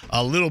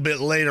 A little bit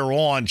later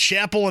on,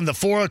 Chappell in the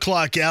 4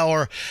 o'clock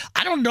hour.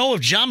 I don't know if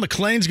John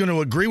McClain's going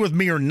to agree with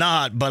me or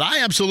not, but I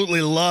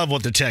absolutely love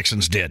what the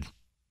Texans did.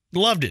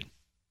 Loved it.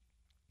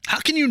 How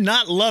can you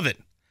not love it?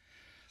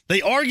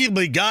 They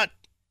arguably got,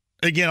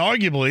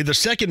 the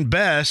second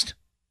best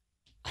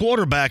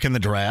quarterback in the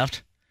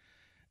draft,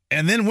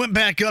 and then went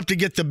back up to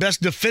get the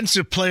best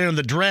defensive player in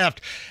the draft.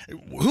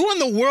 Who in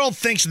the world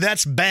thinks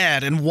that's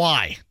bad and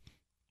why?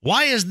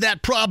 Why is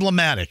that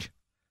problematic?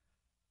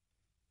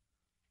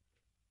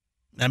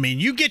 I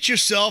mean, you get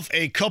yourself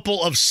a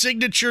couple of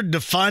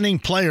signature-defining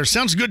players.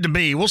 Sounds good to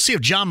me. We'll see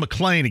if John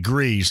McClain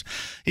agrees.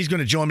 He's going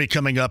to join me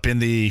coming up in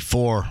the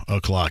 4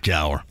 o'clock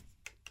hour.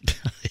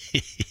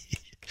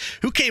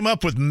 Who came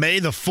up with May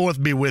the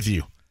 4th be with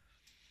you?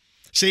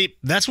 See,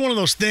 that's one of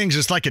those things.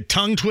 It's like a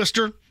tongue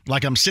twister.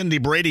 like I'm Cindy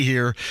Brady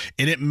here,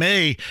 and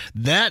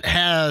that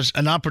has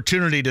an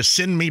opportunity to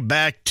send me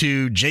back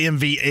to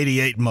JMV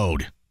 88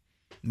 mode.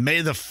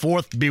 May the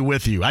 4th be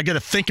with you. I got to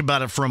think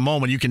about it for a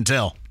moment. You can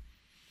tell.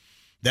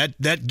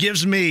 That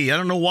gives me, I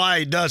don't know why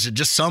he does it,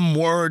 just some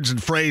words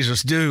and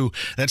phrases do.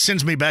 That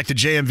sends me back to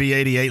JMV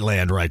 88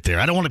 land right there.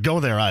 I don't want to go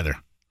there either.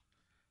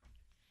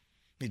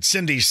 Need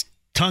Cindy's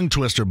tongue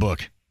twister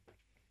book.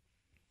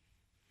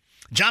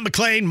 John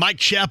McClain, Mike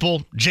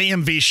Chappell,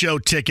 JMV show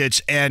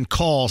tickets and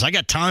calls. I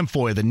got time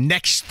for you. The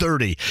next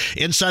 30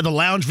 inside the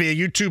lounge via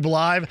YouTube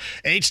Live,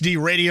 HD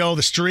Radio,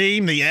 the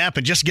stream, the app,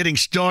 and just getting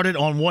started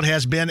on what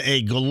has been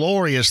a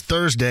glorious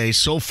Thursday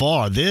so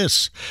far.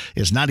 This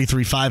is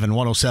 93.5 and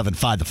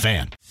 107.5 The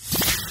Fan.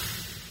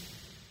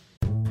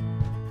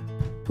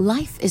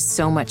 Life is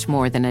so much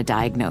more than a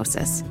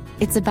diagnosis.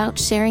 It's about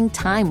sharing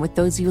time with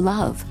those you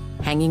love,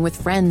 hanging with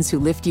friends who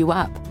lift you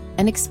up,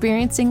 and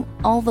experiencing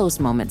all those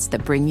moments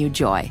that bring you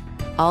joy.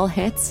 All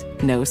hits,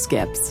 no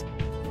skips.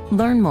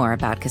 Learn more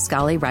about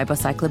Kisqali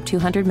Ribociclib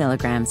 200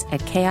 milligrams at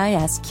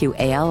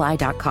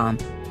KISQALI.com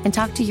and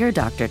talk to your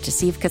doctor to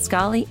see if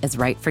Kisqali is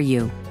right for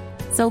you.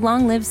 So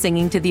long live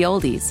singing to the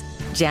oldies,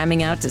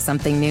 jamming out to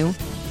something new,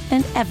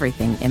 and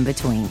everything in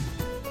between.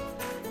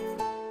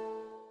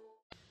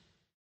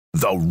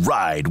 The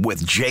Ride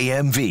with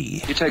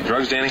JMV. You take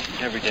drugs, Danny?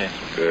 Every day.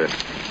 Good.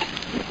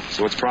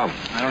 So what's the problem?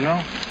 I don't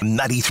know.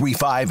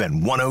 93.5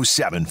 and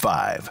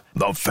 107.5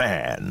 The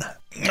Fan.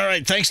 All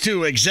right, thanks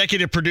to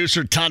executive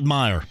producer Todd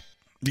Meyer.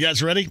 You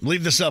guys ready?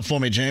 Leave this up for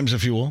me, James,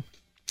 if you will.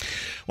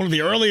 One of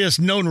the earliest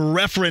known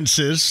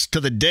references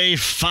to the day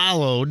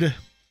followed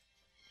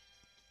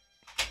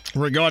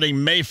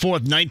regarding May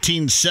 4th,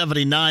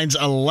 1979's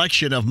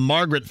election of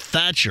Margaret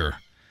Thatcher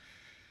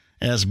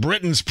as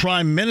Britain's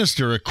prime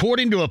minister.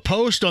 According to a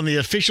post on the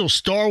official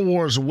Star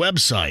Wars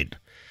website,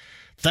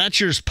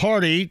 Thatcher's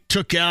party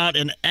took out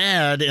an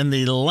ad in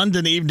the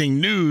London Evening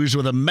News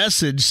with a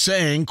message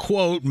saying,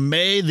 quote,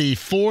 "May the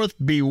 4th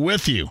be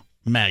with you,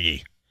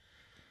 Maggie."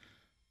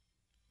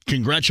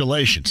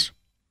 Congratulations.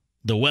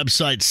 The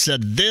website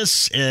said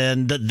this,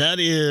 and that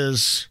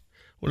is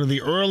one of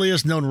the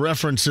earliest known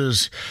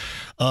references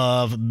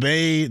of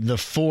May the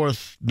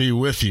 4th be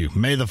with you.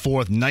 May the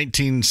 4th,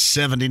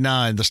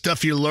 1979. The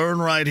stuff you learn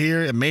right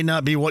here, it may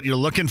not be what you're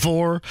looking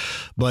for,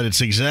 but it's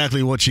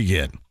exactly what you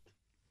get.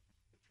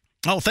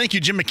 Oh, thank you.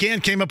 Jim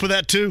McCann came up with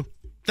that, too.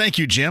 Thank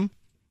you, Jim.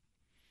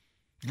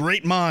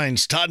 Great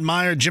minds. Todd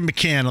Meyer, Jim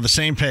McCann on the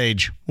same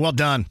page. Well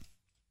done.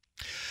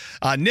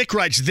 Nick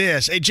writes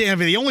this. Hey,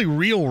 JMV, the only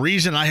real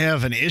reason I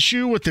have an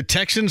issue with the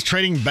Texans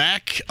trading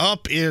back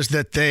up is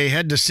that they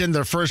had to send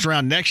their first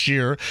round next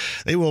year.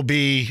 They will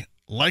be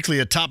likely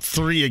a top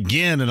 3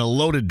 again in a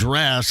loaded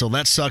draft, so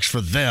that sucks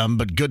for them,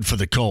 but good for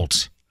the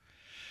Colts.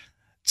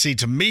 See,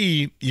 to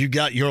me, you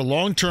got your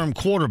long-term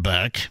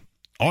quarterback,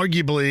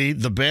 arguably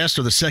the best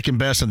or the second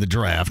best in the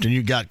draft, and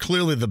you got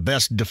clearly the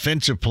best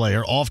defensive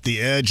player off the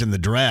edge in the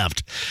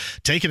draft.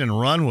 Take it and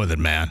run with it,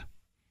 man.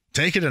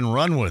 Take it and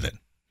run with it.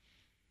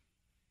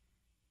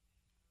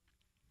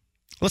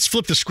 Let's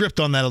flip the script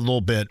on that a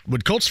little bit.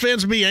 Would Colts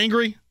fans be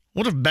angry?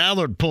 What if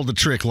Ballard pulled a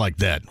trick like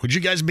that? Would you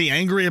guys be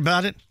angry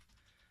about it?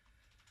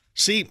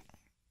 See,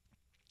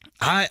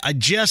 I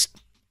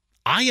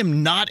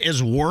am not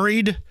as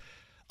worried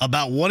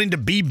about wanting to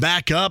be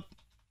back up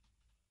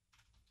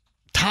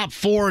top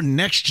 4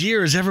 next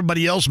year as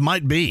everybody else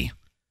might be.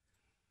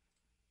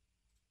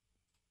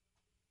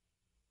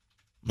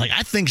 Like,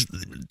 I think,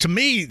 to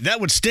me, that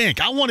would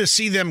stink. I want to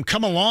see them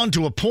come along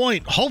to a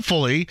point,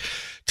 hopefully,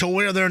 to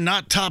where they're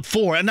not top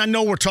 4. And I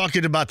know we're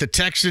talking about the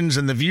Texans,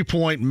 and the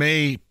viewpoint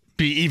may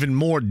be even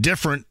more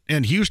different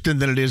in Houston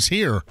than it is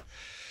here.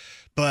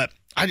 But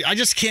I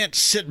just can't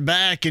sit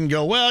back and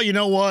go, well, you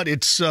know what?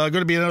 It's going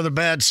to be another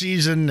bad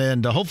season,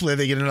 and hopefully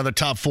they get another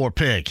top 4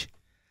 pick.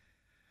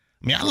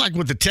 I mean, I like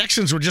what the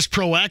Texans were just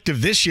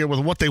proactive this year with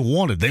what they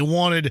wanted. They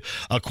wanted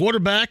a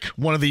quarterback,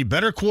 one of the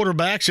better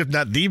quarterbacks, if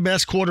not the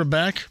best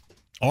quarterback,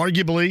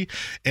 arguably,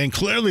 and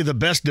clearly the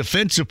best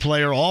defensive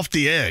player off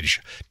the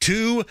edge.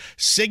 2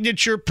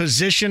 signature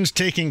positions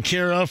taken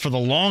care of for the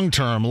long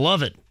term.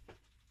 Love it.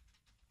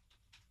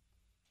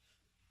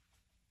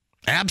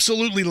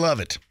 Absolutely love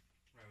it.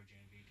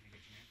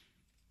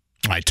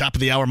 All right, top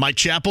of the hour, Mike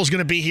Chappell's going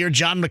to be here.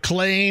 John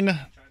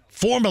McClain,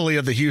 formerly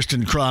of the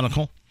Houston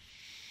Chronicle.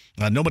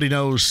 Nobody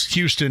knows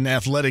Houston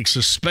athletics,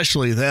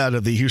 especially that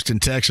of the Houston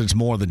Texans,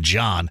 more than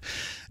John.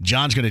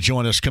 John's going to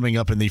join us coming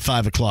up in the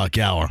 5 o'clock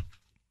hour.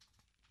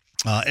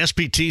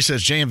 SPT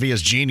says JMV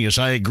is genius.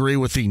 I agree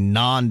with the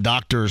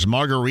non-doctors.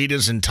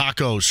 Margaritas and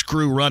tacos,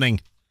 screw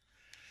running.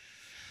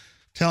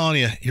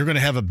 Telling you, you're going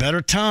to have a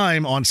better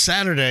time on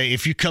Saturday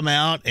if you come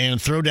out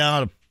and throw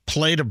down a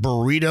plate of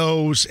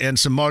burritos and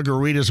some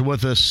margaritas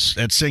with us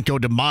at Cinco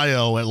de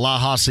Mayo at La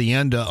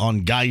Hacienda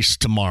on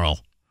Geist tomorrow,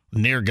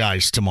 near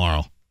Geist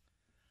tomorrow.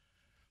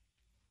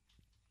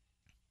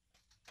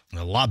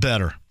 A lot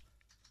better.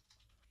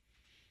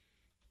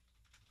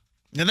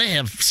 And they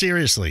have,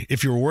 seriously,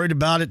 if you're worried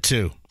about it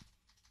too,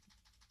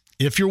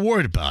 if you're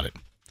worried about it,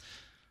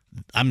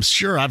 I'm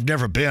sure I've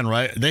never been,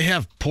 right? They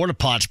have porta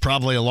pots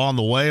probably along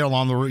the way,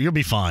 along the route. You'll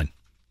be fine.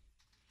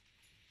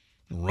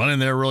 Run in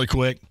there really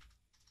quick.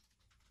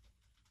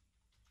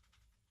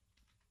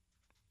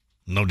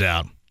 No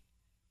doubt.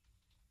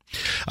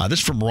 This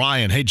is from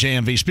Ryan. Hey,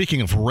 JMV,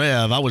 speaking of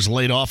Rev, I was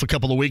laid off a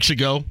couple of weeks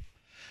ago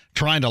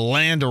trying to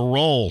land a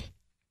role.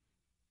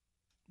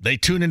 They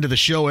tune into the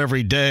show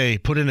every day,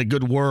 put in a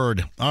good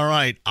word. All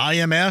right,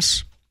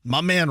 IMS,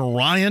 my man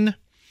Ryan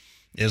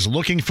is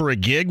looking for a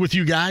gig with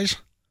you guys.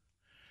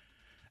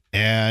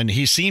 And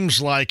he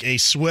seems like a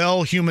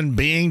swell human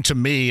being to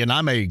me, and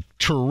I'm a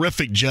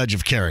terrific judge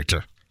of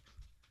character.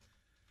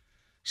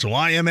 So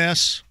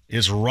IMS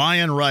is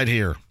Ryan right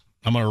here.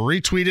 I'm going to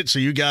retweet it so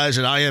you guys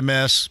at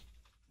IMS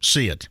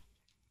see it.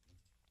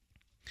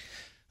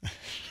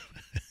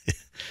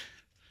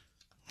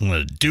 I'm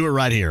going to do it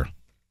right here.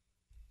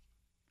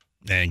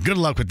 And good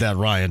luck with that,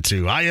 Ryan,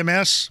 too.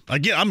 IMS,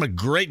 again, I'm a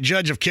great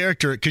judge of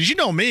character because you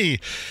know me.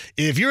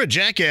 If you're a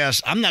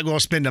jackass, I'm not going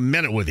to spend a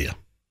minute with you.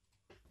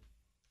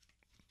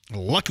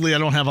 Luckily, I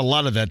don't have a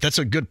lot of that. That's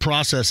a good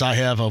process I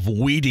have of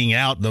weeding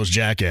out those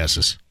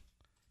jackasses.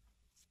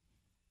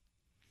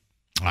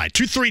 All right,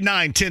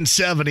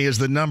 239-1070 is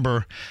the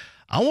number.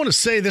 I want to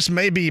say this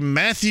may be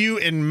Matthew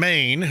in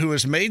Maine, who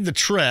has made the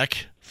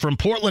trek from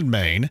Portland,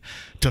 Maine,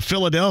 to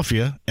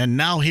Philadelphia, and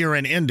now here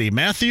in Indy.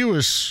 Matthew,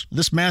 is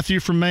this Matthew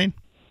from Maine?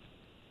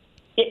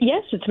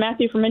 Yes, it's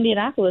Matthew from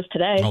Indianapolis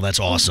today. Oh, that's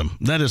awesome.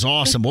 That is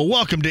awesome. Well,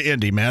 welcome to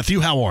Indy, Matthew.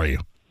 How are you?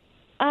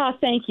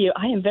 Thank you.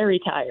 I am very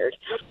tired,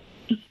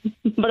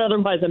 but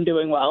otherwise I'm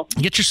doing well.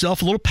 Get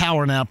yourself a little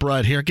power nap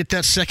right here. Get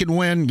that second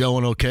wind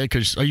going, okay?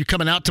 Because are you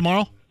coming out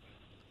tomorrow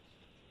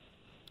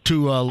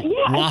to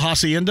La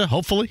Hacienda,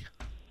 hopefully?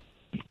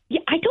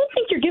 Yeah, I don't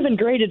think you're giving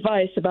great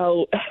advice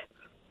about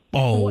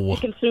what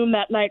to consume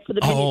that night for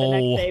the mini the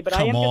next day, but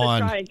I am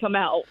going to try and come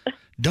out.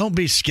 Don't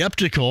be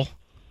skeptical.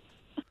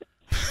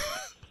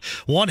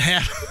 One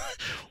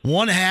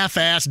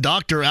half-ass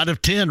doctor out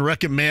of 10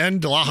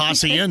 recommend La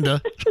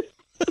Hacienda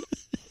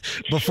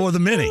before the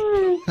mini.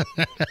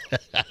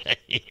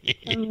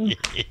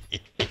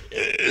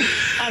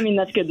 I mean,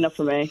 that's good enough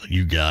for me.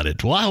 You got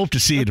it. Well, I hope to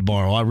see you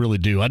tomorrow. I really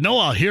do. I know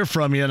I'll hear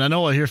from you, and I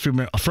know I'll hear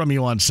from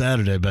you on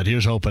Saturday, but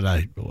here's hoping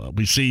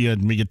we see you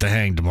and we get to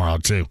hang tomorrow,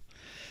 too,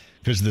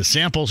 because the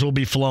samples will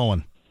be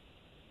flowing.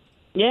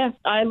 Yeah,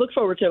 I look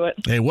forward to it.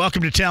 Hey,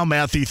 welcome to town,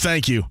 Matthew.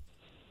 Thank you.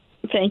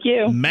 Thank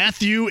you.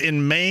 Matthew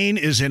in Maine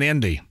is in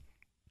Indy.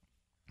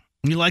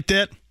 You like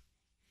that?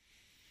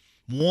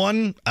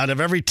 1 out of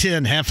every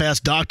 10 half-ass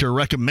doctor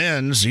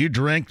recommends you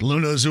drink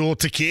Luna Azul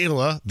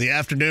tequila the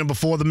afternoon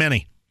before the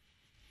mini.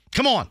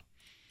 Come on.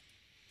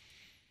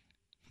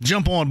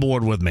 Jump on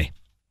board with me.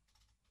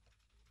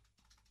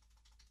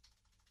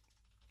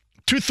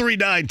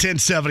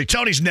 239-1070.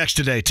 Tony's next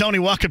today. Tony,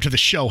 welcome to the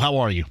show. How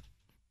are you?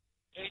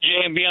 Hey,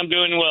 JMB, I'm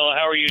doing well.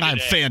 How are you today? I'm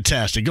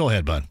fantastic. Go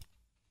ahead, bud.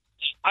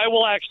 I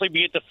will actually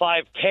be at the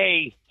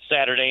 5K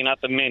Saturday,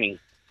 not the mini.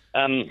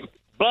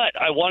 But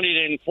I wanted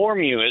to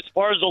inform you, as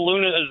far as the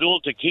Luna Azul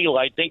tequila,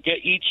 I think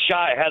each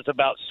shot has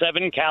about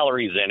 7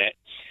 calories in it.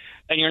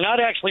 And you're not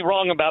actually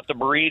wrong about the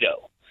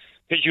burrito,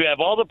 because you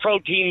have all the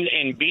protein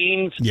and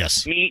beans,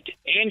 meat,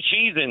 and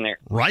cheese in there.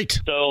 Right.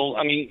 So,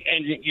 I mean,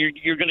 and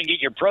you're going to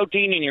get your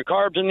protein and your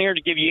carbs in there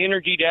to give you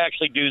energy to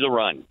actually do the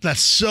run.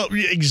 That's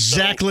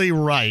exactly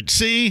right.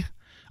 See?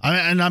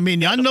 I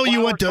know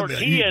you went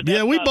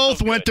to we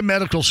both went to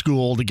medical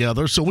school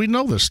together, so we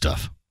know this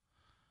stuff.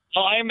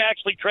 Well, I'm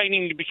actually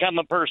training to become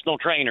a personal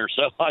trainer.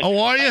 So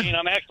are you?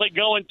 I'm actually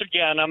going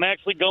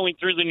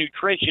through the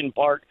nutrition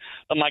part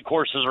of my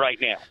courses right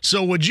now.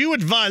 So would you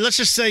advise, let's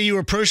just say you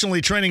were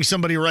personally training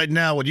somebody right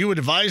now, would you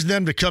advise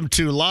them to come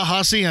to La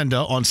Hacienda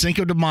on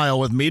Cinco de Mayo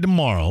with me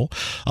tomorrow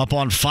up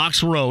on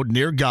Fox Road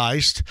near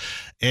Geist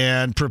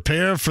and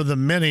prepare for the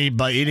mini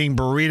by eating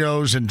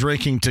burritos and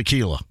drinking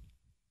tequila?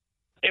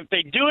 If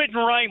they do it in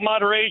right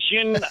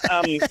moderation,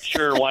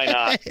 sure, why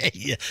not?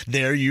 Yeah,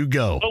 there you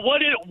go. But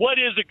what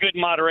is a good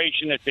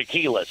moderation of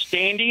tequila?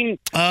 Standing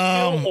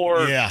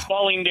or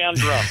falling down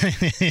drunk?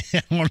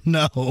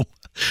 No.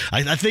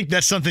 I think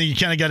that's something you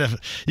kind of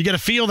got to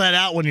feel that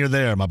out when you're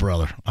there, my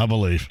brother, I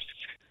believe.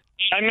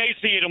 I may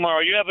see you tomorrow.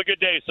 You have a good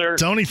day, sir.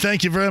 Tony,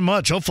 thank you very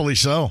much. Hopefully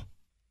so.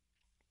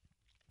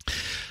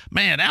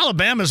 Man,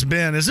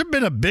 has there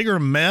been a bigger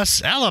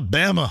mess?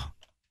 Alabama.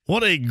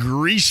 What a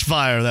grease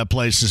fire that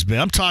place has been.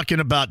 I'm talking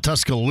about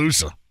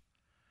Tuscaloosa.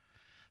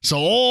 So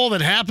all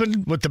that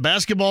happened with the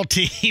basketball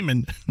team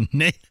and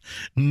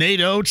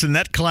Nate Oates and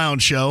that clown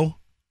show.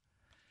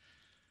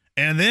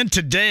 And then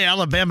today,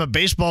 Alabama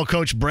baseball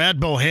coach Brad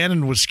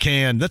Bohannon was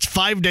canned. That's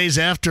 5 days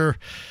after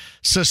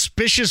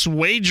suspicious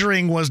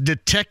wagering was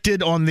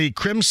detected on the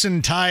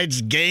Crimson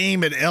Tide's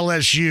game at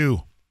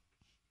LSU.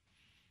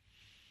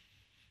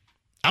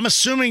 I'm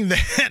assuming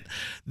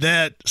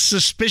that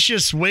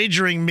suspicious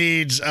wagering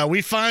means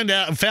we found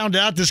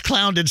out this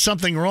clown did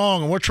something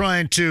wrong, and we're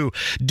trying to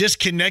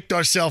disconnect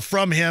ourselves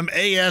from him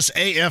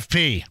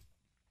ASAP.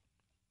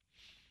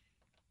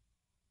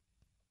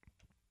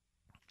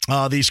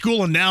 The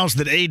school announced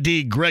that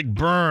AD Greg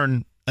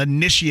Byrne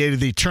initiated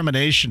the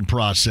termination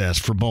process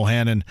for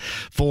Bohannon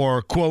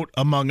for, quote,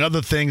 among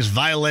other things,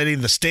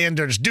 violating the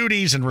standards,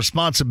 duties, and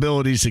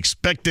responsibilities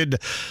expected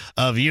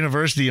of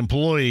university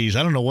employees.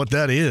 I don't know what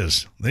that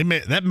is.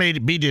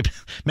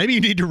 Maybe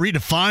you need to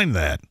redefine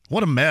that.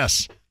 What a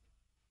mess.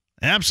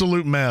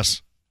 Absolute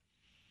mess.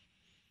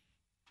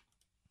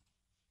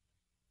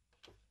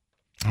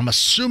 I'm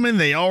assuming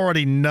they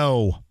already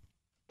know.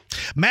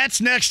 Matt's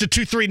next at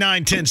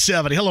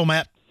 239-1070. Hello,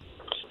 Matt.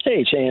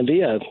 Hey,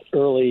 JMV.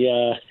 Early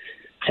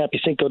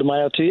happy Cinco de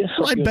Mayo to you.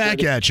 Right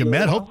back at you,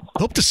 Matt.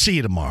 Hope to see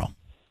you tomorrow.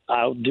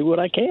 I'll do what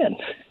I can.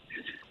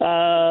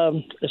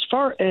 As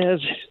far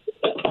as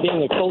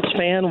being a Colts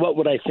fan, what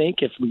would I think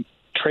if we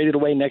traded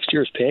away next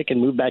year's pick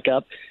and moved back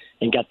up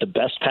and got the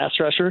best pass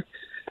rusher?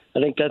 I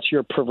think that's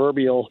your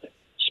proverbial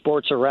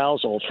sports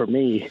arousal for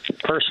me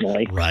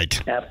personally.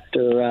 Right.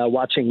 After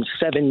watching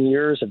 7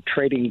 years of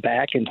trading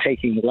back and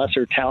taking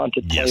lesser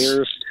talented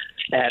players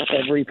at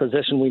every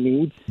position we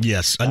need.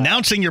 Yes.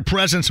 Announcing your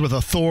presence with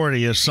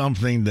authority is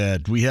something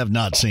that we have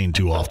not seen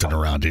too often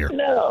around here.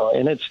 No,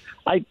 and it's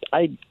I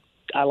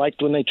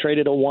liked when they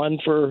traded a 1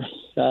 for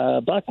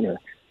Buckner.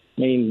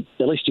 I mean,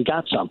 at least you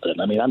got something.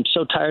 I mean, I'm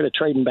so tired of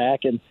trading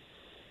back, and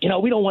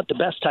we don't want the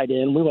best tight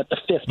end. We want the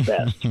 5th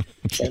best,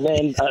 and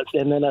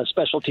then a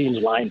special teams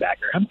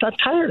linebacker. I'm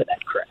tired of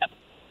that crap.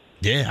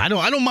 Yeah, I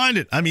don't mind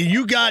it. I mean,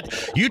 you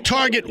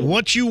target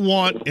what you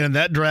want in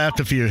that draft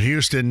if you're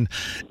Houston,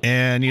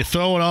 and you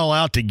throw it all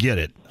out to get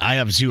it. I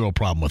have zero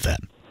problem with that.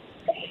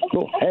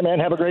 Cool. Hey, man,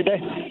 have a great day.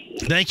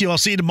 Thank you. I'll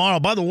see you tomorrow.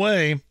 By the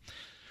way,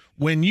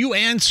 when you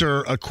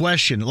answer a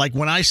question, like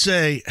when I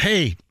say,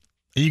 hey,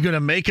 are you going to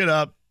make it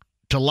up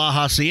to La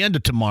Hacienda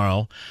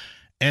tomorrow?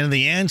 And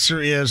the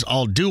answer is,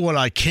 I'll do what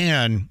I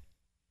can.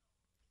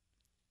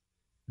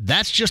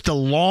 That's just a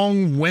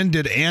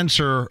long-winded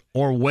answer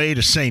or way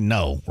to say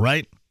no,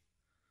 right?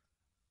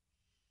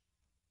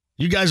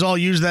 You guys all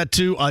use that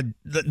too?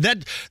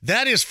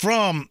 That is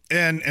from,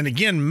 and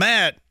again,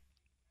 Matt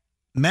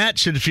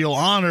should feel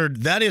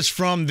honored. That is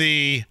from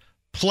the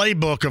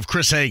playbook of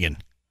Chris Hagan.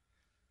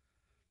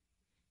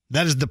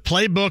 That is the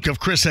playbook of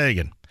Chris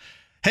Hagan.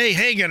 Hey,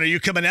 Hagan, are you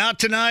coming out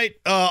tonight?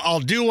 I'll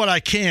do what I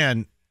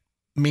can.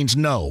 Means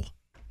no.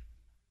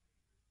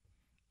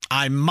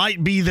 I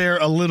might be there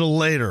a little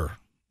later.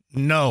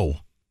 No.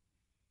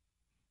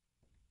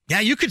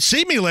 Yeah, you could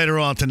see me later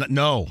on tonight.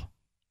 No.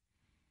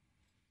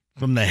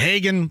 From the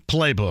Hagan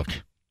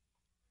playbook.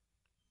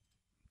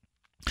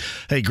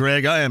 Hey,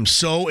 Greg, I am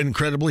so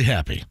incredibly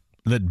happy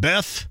that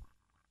Beth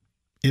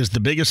is the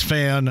biggest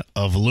fan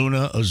of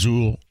Luna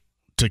Azul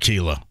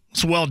tequila.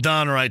 It's well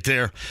done right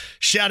there.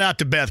 Shout out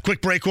to Beth.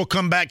 Quick break. We'll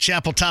come back.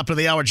 Chappell, top of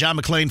the hour. John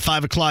McClain,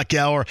 5 o'clock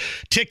hour.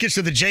 Tickets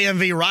to the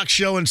JMV Rock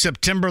Show in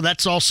September.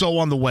 That's also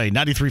on the way.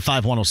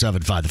 93.5,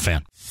 107.5 The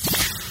Fan.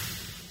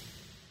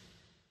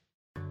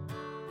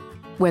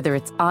 Whether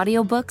it's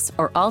audiobooks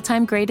or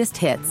all-time greatest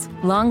hits,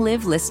 long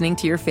live listening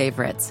to your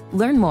favorites.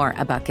 Learn more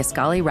about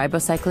Kisqali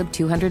Ribociclib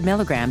 200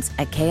 milligrams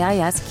at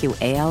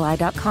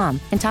KISQALI.com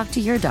and talk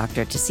to your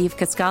doctor to see if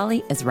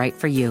Kisqali is right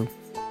for you.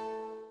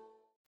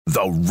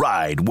 The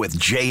Ride with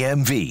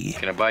JMV.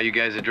 Can I buy you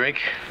guys a drink?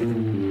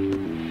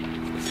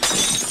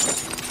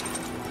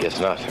 Guess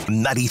not.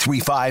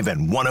 93.5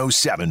 and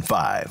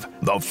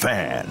 107.5 The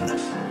Fan.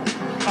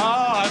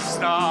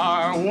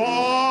 Star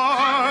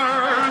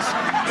Wars,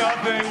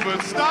 nothing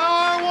but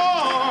Star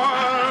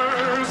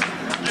Wars.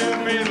 Give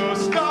me the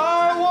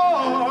Star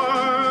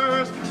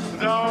Wars.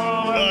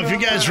 If you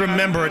guys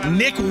remember it,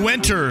 Nick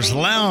Winters,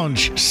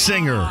 lounge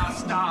singer,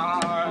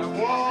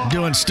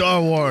 doing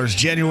Star Wars,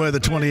 January the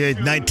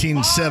 28th,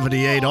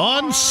 1978,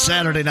 on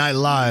Saturday Night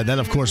Live. That,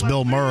 of course,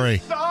 Bill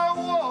Murray.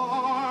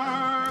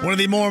 One of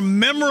the more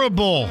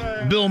memorable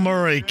Bill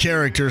Murray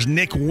characters,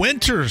 Nick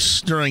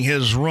Winters, during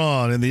his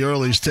run in the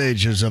early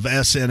stages of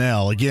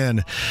SNL.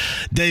 Again,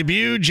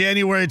 debut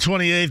January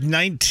 28th,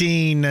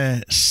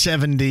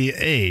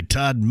 1978.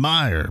 Todd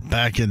Meyer,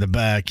 back in the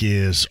back,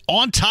 is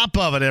on top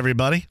of it,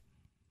 everybody.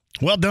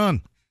 Well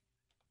done.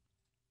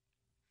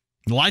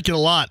 Like it a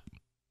lot.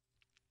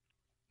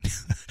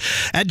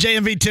 At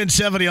JMV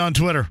 1070 on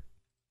Twitter.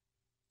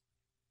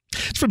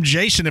 It's from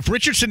Jason. If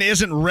Richardson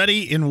isn't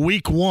ready in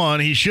week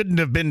 1, he shouldn't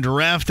have been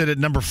drafted at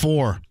number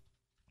 4.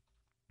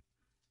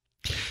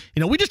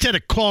 We just had a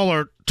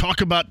caller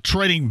talk about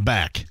trading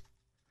back.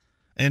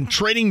 And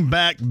trading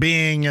back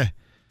being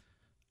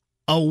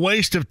a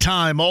waste of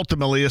time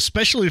ultimately,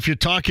 especially if you're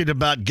talking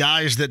about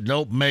guys that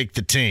don't make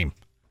the team.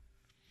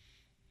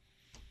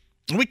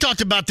 We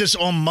talked about this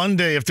on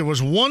Monday. If there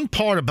was one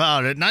part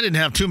about it, and I didn't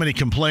have too many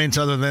complaints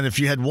other than if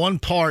you had one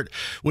part,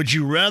 would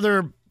you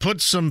rather put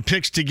some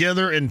picks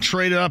together and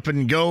trade up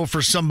and go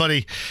for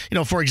somebody,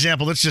 for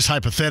example, that's just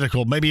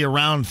hypothetical, maybe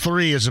around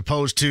 3 as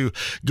opposed to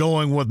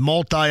going with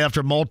multi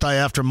after multi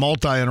after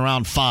multi in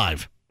round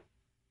 5?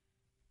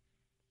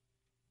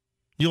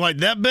 You like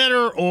that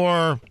better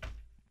or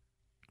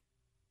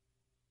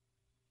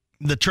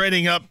the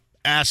trading up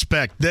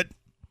aspect that,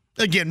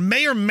 again,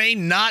 may or may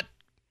not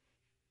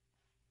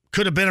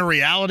could have been a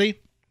reality,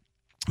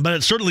 but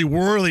it's certainly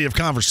worthy of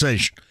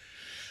conversation.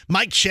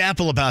 Mike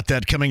Chappell about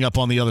that coming up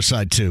on the other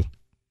side, too.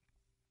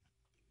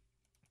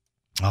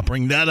 I'll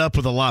bring that up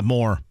with a lot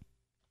more.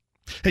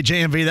 Hey,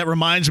 JMV, that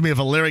reminds me of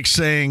a lyric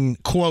saying,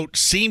 quote,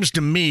 seems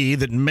to me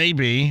that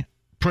maybe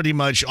pretty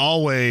much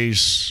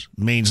always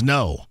means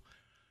no.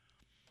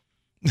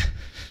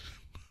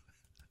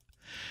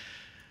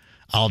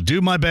 I'll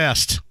do my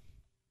best.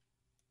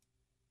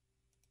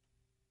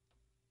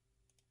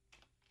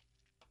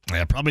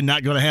 Yeah, probably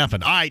not going to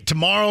happen. All right,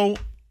 tomorrow,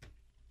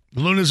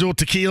 Luna Azul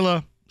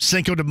Tequila,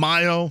 Cinco de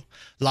Mayo,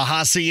 La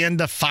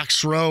Hacienda,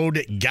 Fox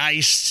Road,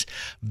 Geist,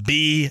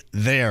 be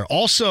there.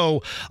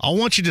 Also, I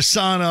want you to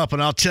sign up,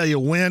 and I'll tell you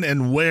when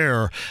and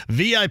where.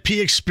 VIP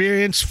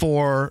experience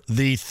for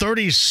the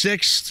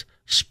 36th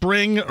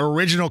Spring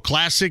Original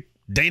Classic,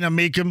 Dana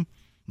Meekum.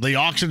 The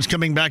auction's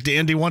coming back to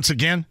Indy once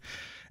again,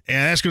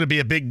 and that's going to be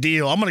a big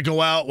deal. I'm going to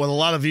go out with a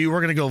lot of you. We're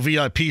going to go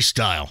VIP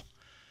style.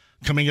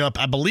 Coming up,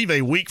 I believe,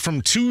 a week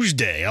from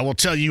Tuesday. I will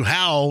tell you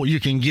how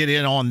you can get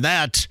in on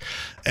that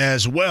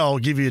as well.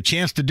 Give you a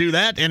chance to do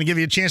that and give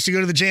you a chance to go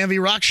to the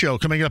JMV Rock Show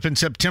coming up in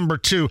September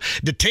 2.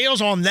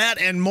 Details on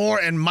that and more,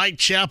 and Mike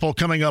Chappell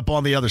coming up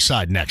on the other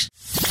side next.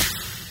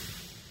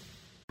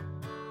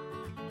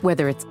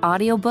 Whether it's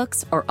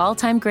audiobooks or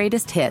all-time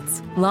greatest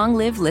hits, long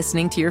live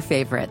listening to your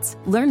favorites.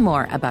 Learn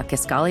more about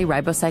Kisqali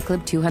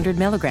Ribociclib 200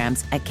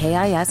 milligrams at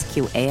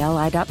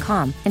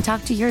KISQALI.com and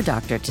talk to your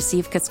doctor to see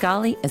if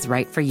Kisqali is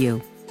right for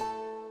you.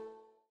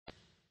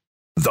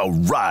 The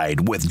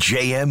Ride with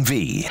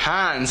JMV.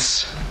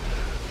 Hans,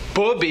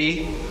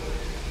 Bobby,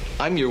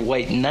 I'm your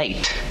white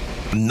knight.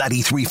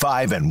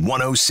 93.5 and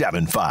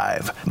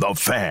 107.5. The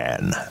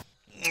Fan.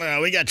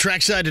 We got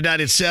trackside tonight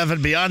at 7,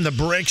 Beyond the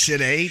Bricks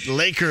at 8,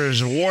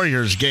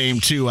 Lakers-Warriors game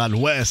 2 out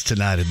west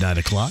tonight at 9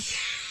 o'clock.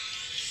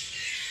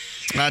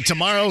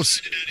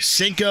 Tomorrow's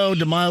Cinco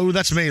de Mayo. Ooh,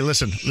 that's me.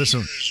 Listen. Warriors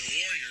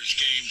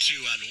game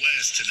 2 out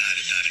west tonight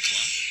at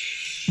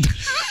 9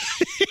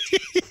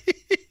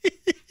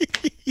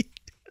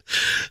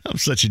 o'clock. I'm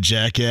such a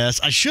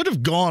jackass. I should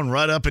have gone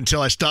right up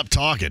until I stopped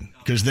talking,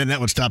 because then that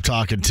would stop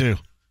talking too.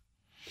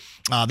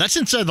 That's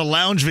inside the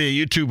lounge via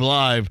YouTube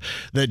Live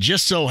that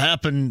just so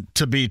happened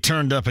to be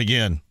turned up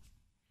again.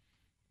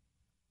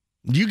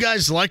 You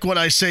guys like what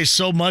I say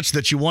so much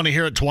that you want to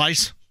hear it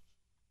twice?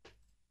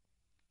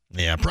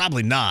 Yeah,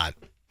 probably not.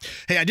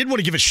 Hey, I did want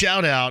to give a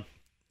shout out.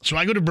 So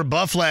I go to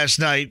Brebeuf last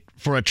night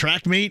for a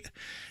track meet,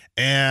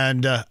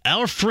 and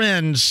our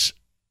friends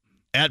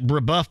at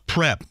Brebeuf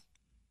Prep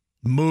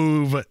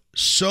move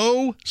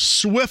so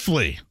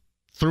swiftly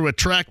through a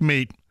track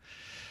meet.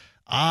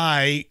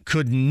 I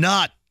could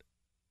not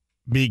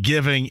be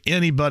giving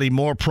anybody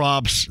more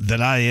props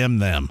than I am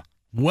them.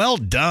 Well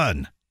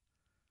done.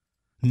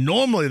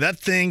 Normally that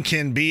thing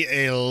can be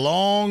a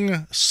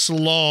long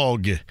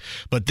slog,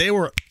 but they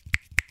were,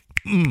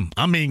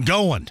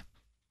 going.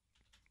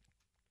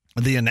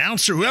 The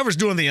announcer, whoever's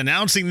doing the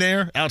announcing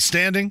there,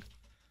 outstanding.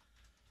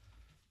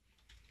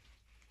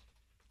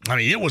 I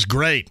mean, it was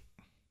great.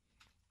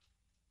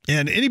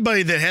 And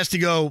anybody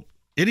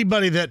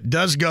that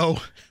does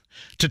go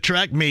to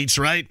track meets,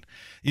 right?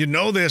 You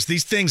know this,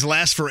 these things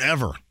last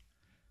forever.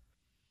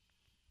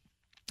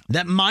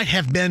 That might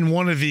have been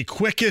one of the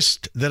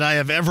quickest that I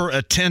have ever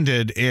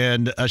attended,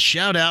 and a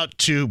shout out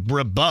to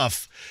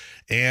Brebeuf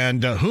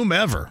and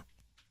whomever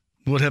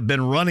would have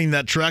been running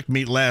that track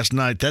meet last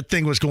night. That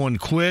thing was going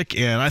quick,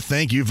 and I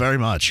thank you very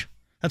much.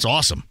 That's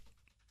awesome.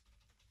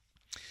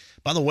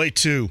 By the way,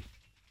 too,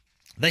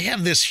 they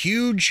have this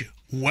huge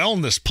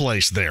wellness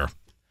place there.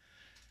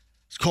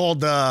 It's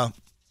called, I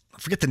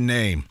forget the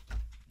name.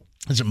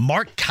 Is it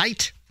Mark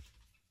Kite?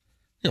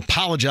 I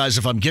apologize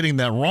if I'm getting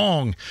that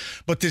wrong,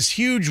 but this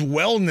huge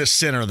wellness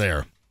center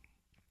there.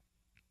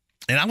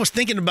 And I was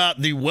thinking about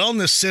the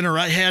wellness center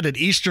I had at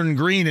Eastern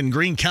Green in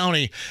Greene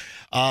County.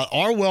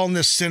 Our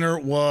wellness center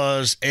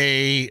was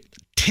a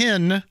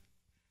tin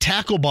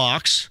tackle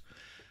box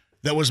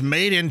that was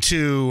made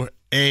into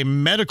a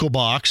medical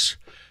box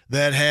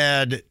that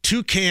had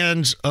 2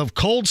 cans of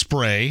cold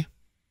spray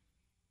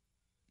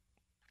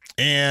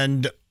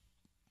and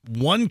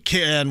one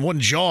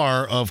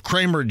jar of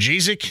Kramer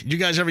Jezik. You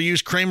guys ever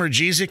use Kramer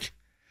Jezik?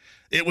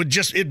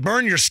 It'd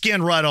burn your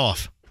skin right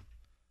off.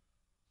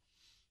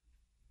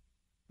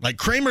 Like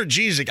Kramer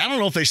Jezik, I don't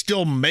know if they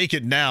still make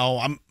it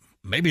now.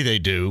 Maybe they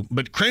do,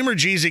 but Kramer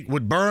Jezik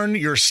would burn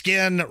your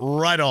skin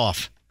right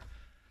off.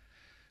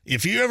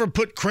 If you ever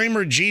put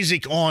Kramer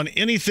Jezik on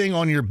anything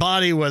on your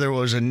body, whether it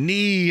was a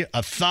knee,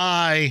 a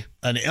thigh,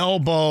 an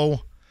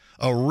elbow,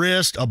 a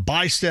wrist, a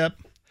bicep,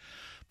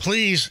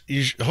 please,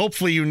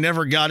 hopefully you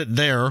never got it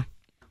there.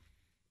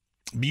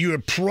 You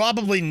would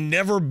probably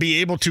never be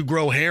able to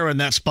grow hair in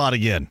that spot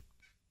again.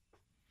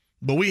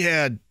 But we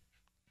had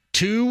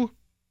 2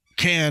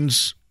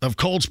 cans of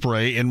cold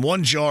spray and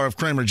 1 jar of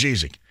Kramer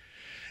Jezik.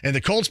 And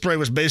the cold spray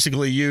was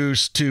basically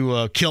used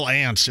to kill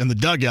ants in the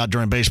dugout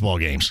during baseball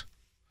games.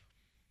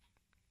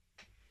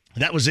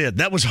 That was it.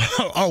 That was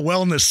our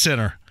wellness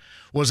center,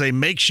 was a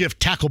makeshift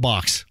tackle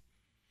box.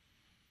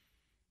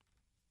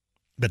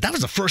 But that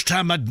was the first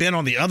time I'd been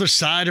on the other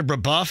side of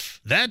Brebeuf.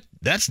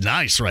 That's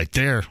nice right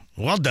there.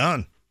 Well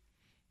done.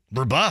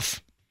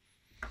 rebuff.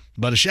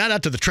 But a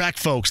shout-out to the track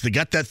folks that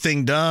got that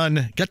thing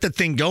done, got that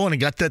thing going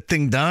and got that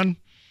thing done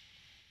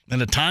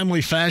in a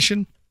timely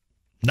fashion.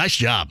 Nice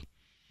job.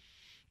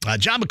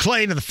 John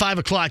McClain in the 5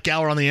 o'clock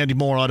hour on the Andy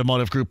Moore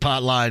Automotive Group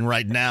hotline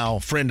right now.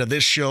 Friend of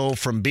this show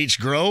from Beech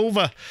Grove.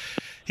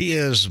 He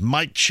is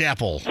Mike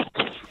Chappell.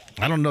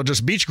 I don't know, does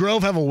Beech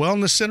Grove have a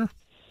wellness center?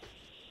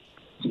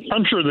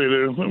 I'm sure they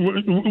do.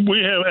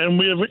 We have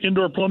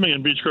indoor plumbing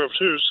in Beech Grove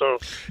too. So,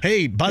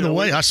 hey, by the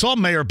way, I saw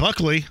Mayor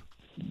Buckley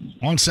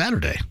on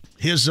Saturday.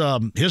 His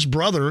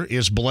brother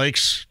is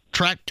Blake's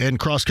track and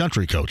cross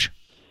country coach.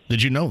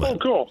 Did you know that? Oh,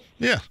 cool.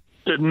 Yeah,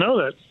 didn't know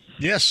that.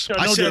 Yes, Yeah,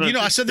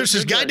 I said there's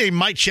this guy named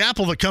Mike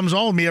Chappell that comes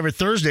on with me every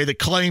Thursday that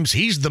claims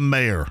he's the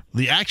mayor,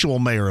 the actual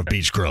mayor of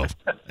Beech Grove,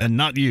 and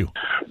not you.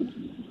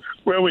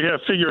 Well, we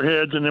have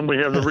figureheads, and then we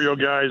have the real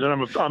guys, and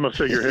I'm a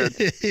figurehead.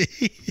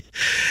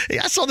 Hey,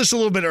 I saw this a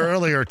little bit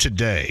earlier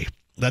today.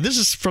 Now, this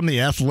is from The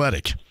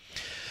Athletic.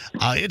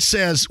 It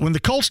says, when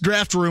the Colts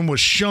draft room was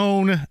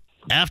shown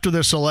after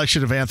their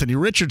selection of Anthony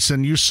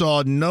Richardson, you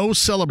saw no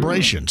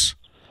celebrations.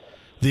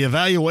 The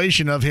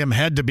evaluation of him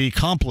had to be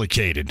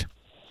complicated.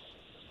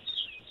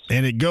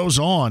 And it goes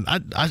on.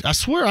 I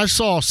swear I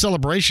saw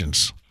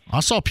celebrations. I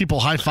saw people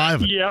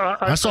high-fiving. Yeah,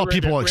 I saw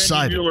people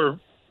excited. Mueller,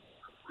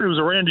 it was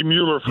a Randy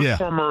Mueller,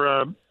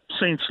 former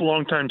Saints,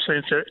 longtime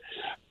Saints.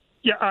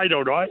 Yeah, I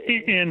don't know.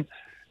 And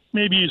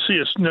maybe you see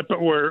a snippet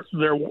where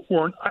there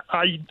weren't.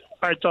 I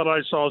thought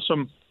I saw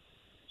some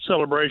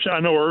celebration.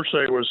 I know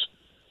Irsay was,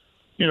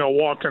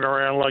 walking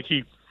around like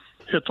he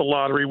hit the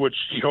lottery, which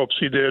he hopes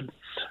he did.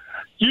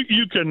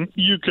 You can.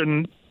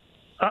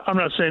 I'm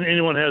not saying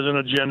anyone has an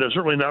agenda.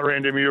 Certainly not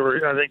Randy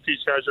Mueller. I think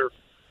these guys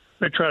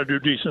they try to do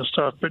decent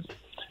stuff, but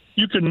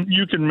you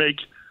can make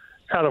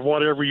out of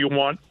whatever you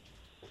want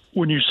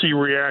when you see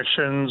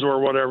reactions or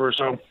whatever.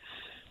 So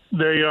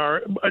they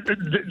are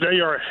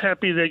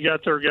happy they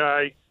got their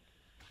guy,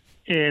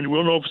 and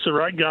we'll know if it's the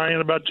right guy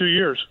in about 2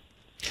 years.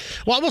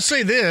 Well, I will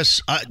say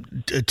this.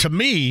 To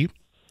me,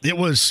 it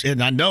was,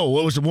 and I know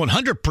it was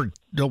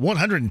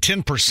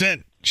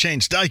 110%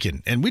 Shane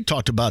Steichen, and we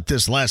talked about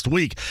this last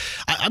week.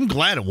 I'm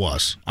glad it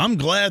was. I'm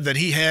glad that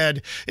he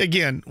had,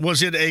 again,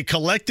 was it a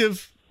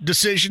collective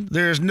decision?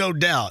 There's no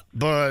doubt.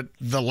 But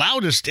the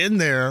loudest in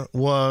there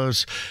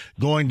was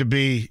going to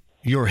be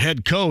your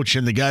head coach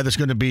and the guy that's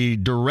going to be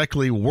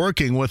directly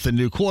working with the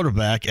new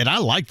quarterback, and I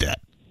like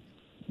that.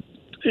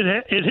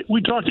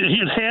 We talked.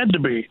 It had to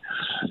be.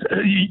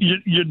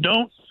 You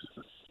don't,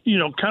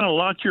 kind of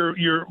lock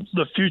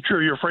the future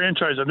of your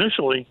franchise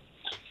initially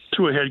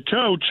to a head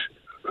coach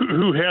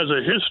who has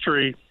a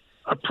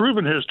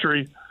proven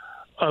history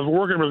of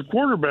working with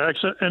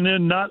quarterbacks, and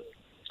then not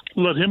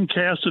let him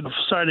cast a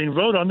deciding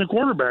vote on the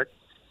quarterback.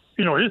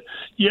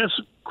 Yes,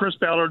 Chris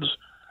Ballard's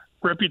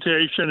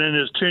reputation and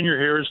his tenure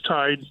here is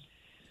tied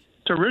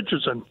to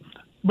Richardson,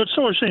 but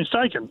so is Shane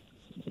Steichen.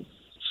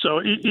 So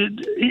I get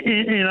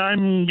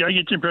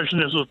the impression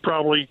this was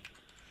probably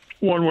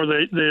one where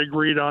they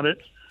agreed on it.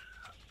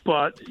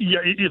 But yeah,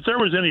 if there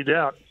was any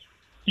doubt,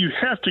 you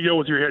have to go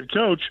with your head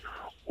coach,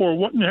 or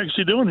what in the heck is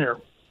he doing here?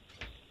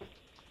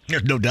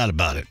 There's no doubt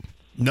about it.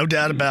 No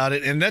doubt about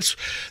it. And that's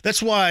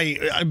why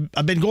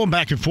I've been going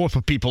back and forth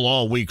with people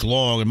all week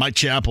long. And Mike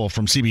Chappell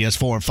from CBS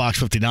 4 and Fox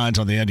 59 is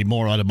on the Andy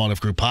Moore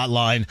Automotive Group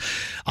hotline.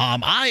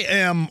 I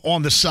am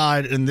on the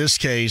side in this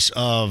case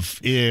of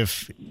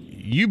if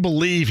you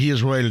believe he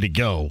is ready to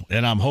go,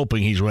 and I'm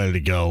hoping he's ready to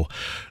go,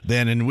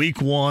 then in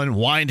week one,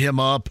 wind him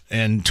up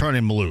and turn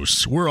him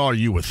loose. Where are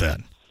you with that?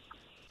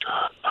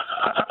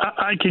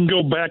 I can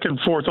go back and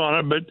forth on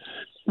it, but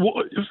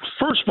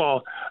first of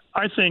all,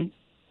 I think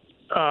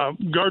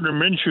Gardner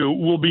Minshew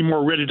will be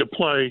more ready to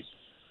play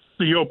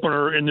the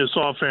opener in this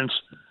offense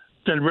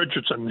than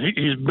Richardson.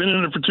 He's been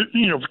in it for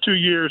 2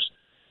 years.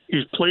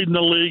 He's played in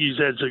the league. He's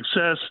had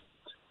success.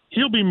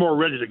 He'll be more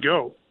ready to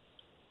go.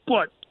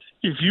 But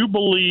if you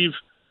believe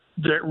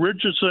that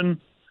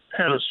Richardson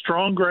had a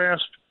strong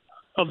grasp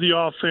of the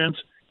offense,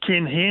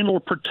 can handle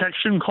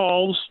protection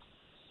calls,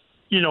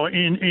 and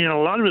a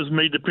lot of it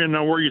may depend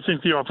on where you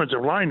think the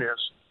offensive line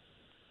is.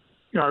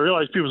 I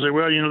realize people say,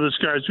 well, this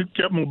guy's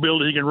got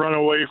mobility, he can run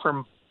away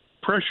from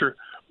pressure.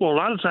 Well, a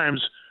lot of times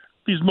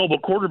these mobile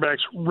quarterbacks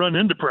run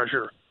into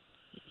pressure.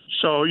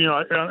 So,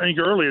 I think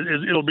early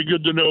it'll be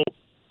good to know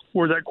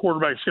where that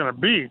quarterback's going to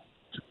be.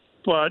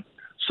 But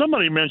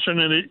somebody mentioned,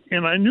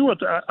 and I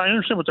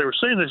understand what they were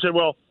saying. They said,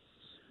 well,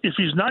 if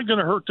he's not going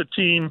to hurt the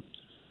team,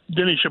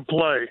 then he should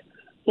play.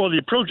 Well, the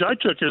approach I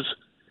took is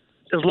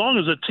as long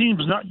as the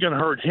team's not going to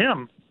hurt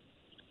him,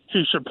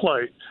 he should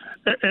play.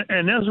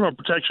 And that's from a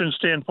protection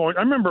standpoint.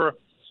 I remember,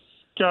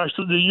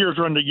 the years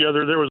run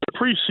together. There was a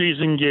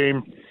preseason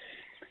game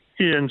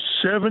in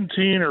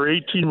 17 or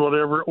 18,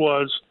 whatever it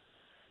was,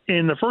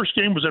 and the first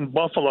game was in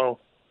Buffalo,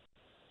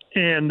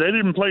 and they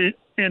didn't play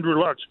Andrew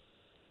Luck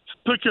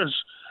because,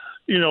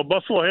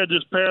 Buffalo had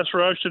this pass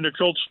rush, and the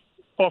Colts'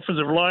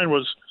 offensive line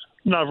was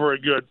not very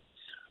good.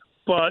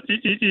 But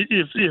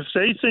if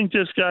they think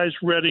this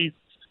guy's ready,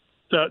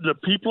 the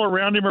people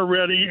around him are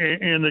ready,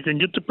 and they can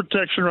get the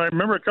protection right. I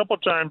remember a couple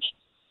of times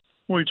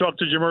when we talked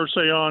to Jim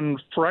Irsay on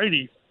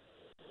Friday,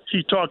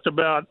 he talked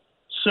about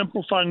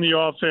simplifying the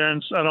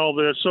offense and all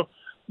this. So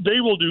they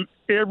will do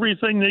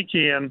everything they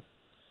can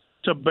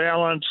to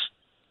balance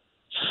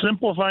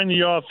simplifying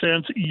the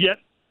offense, yet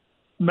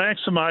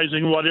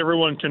maximizing what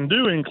everyone can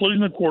do,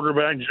 including the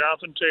quarterback,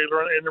 Jonathan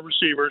Taylor, and the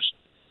receivers,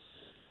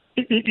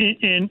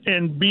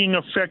 and being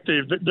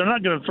effective. They're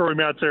not going to throw him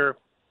out there,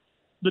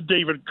 the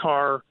David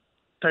Carr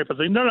type of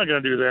thing. They're not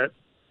going to do that.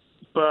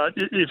 But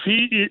if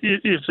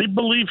they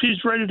believe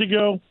he's ready to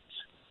go,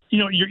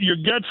 your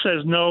gut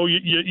says no.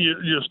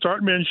 You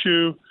start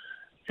Minshew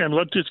and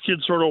let this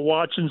kid sort of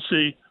watch and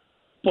see.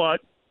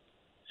 But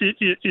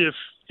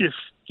if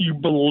you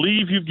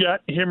believe you've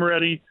got him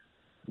ready,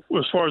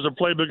 as far as the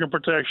playbook and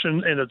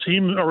protection, and the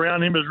team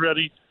around him is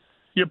ready,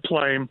 you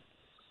play him.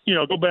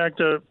 Go back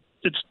to,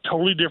 it's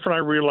totally different, I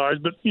realize,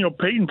 but,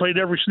 Peyton played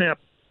every snap,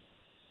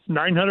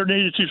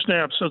 982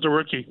 snaps as a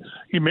rookie.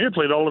 He may have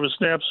played all of his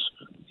snaps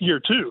year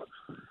two,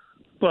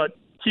 but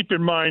keep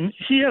in mind,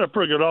 he had a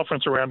pretty good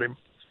offense around him.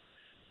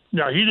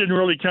 Now, he didn't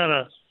really kind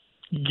of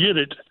get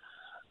it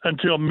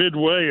until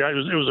midway.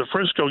 It was a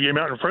Frisco game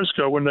out in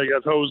Frisco when they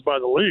got hosed by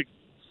the league.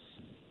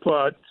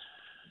 But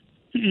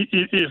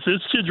if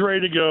this kid's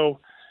ready to go,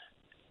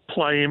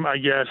 play him, I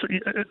guess.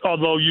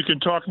 Although you can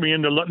talk me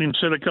into letting him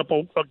sit a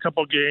couple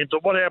games.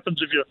 But what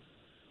happens if you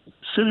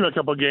sit him a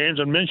couple games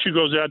and Minshew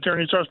goes out there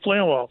and he starts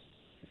playing well,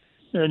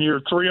 and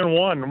you're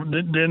 3-1?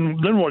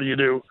 Then what do you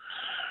do?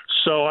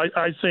 So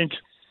I think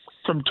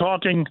from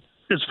talking,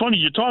 it's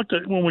funny.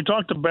 When we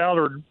talked to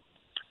Ballard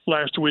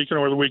last week and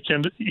over the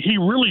weekend, he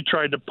really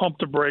tried to pump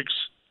the brakes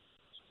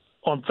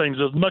on things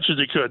as much as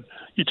he could.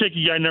 You take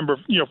a guy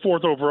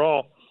fourth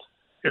overall,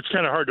 it's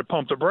kind of hard to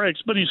pump the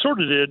brakes, but he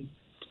sort of did.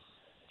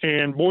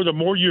 And, boy, the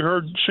more you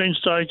heard Shane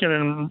Steichen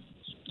and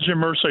Jim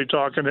Irsay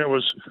talking, it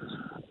was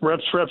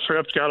reps,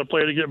 got to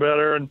play to get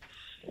better. And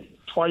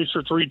twice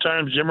or three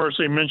times Jim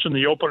Irsay mentioned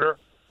the opener.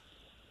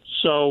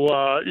 So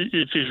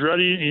if he's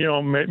ready,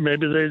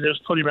 maybe they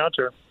just put him out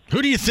there.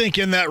 Who do you think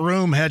in that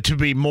room had to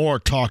be more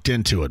talked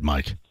into it,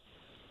 Mike?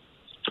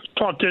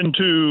 Talked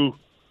into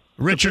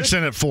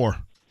Richardson at 4.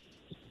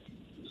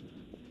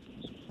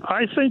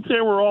 I think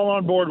they were all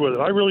on board with it.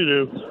 I really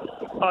do.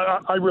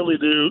 I really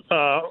do.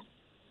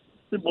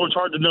 It was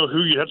hard to know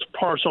who you had to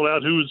parcel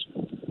out who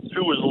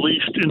was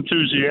least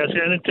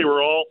enthusiastic. I think they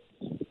were all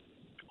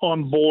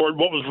on board.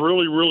 What was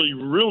really, really,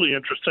 really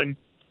interesting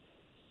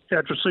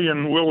after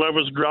seeing Will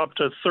Levis drop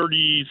to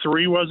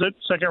 33, was it,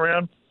 second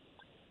round,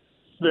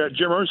 that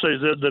Jim Irsay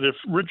said that if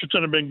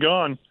Richardson had been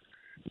gone,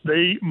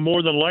 they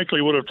more than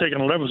likely would have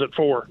taken Levis at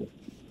 4.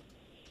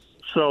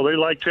 So they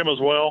liked him as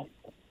well.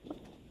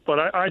 But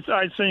I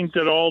think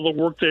that all the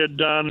work they had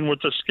done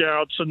with the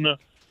scouts and the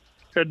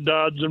Ed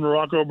Dodds and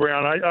Morocco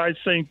Brown, I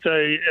think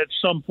they, at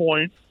some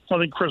point, I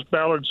think Chris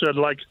Ballard said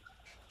like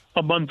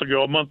a month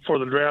before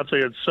the draft, they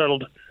had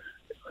settled.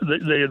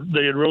 They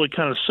had really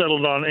kind of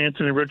settled on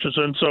Anthony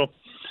Richardson. So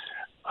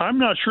I'm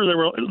not sure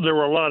there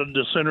were a lot of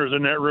dissenters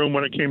in that room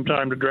when it came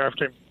time to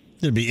draft him.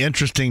 It'd be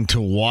interesting to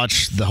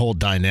watch the whole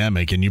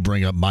dynamic, and you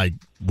bring up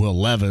Will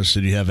Levis,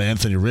 and you have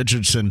Anthony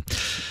Richardson.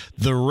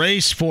 The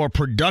race for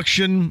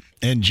production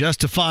and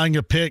justifying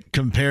a pick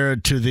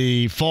compared to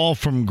the fall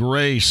from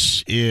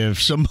grace if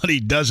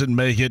somebody doesn't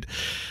make it.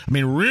 I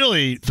mean,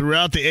 really,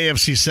 throughout the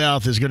AFC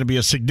South is going to be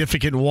a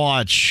significant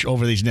watch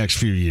over these next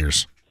few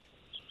years.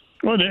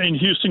 Well, and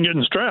Houston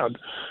getting Stroud.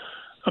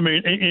 I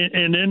mean,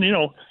 and then,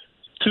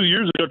 2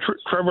 years ago,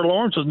 Trevor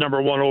Lawrence was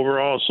number 1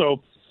 overall,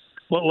 so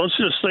let's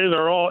just say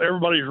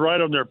everybody's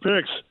right on their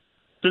picks.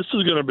 This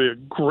is going to be a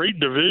great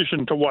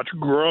division to watch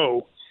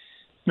grow.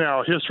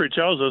 Now, history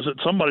tells us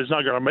that somebody's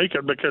not going to make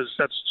it because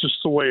that's just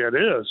the way it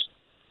is.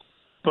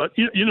 But,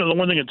 the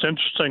one thing that's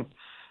interesting,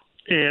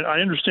 and I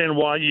understand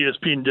why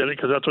ESPN did it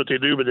because that's what they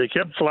do, but they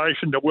kept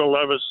flashing to Will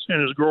Levis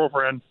and his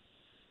girlfriend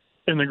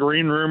in the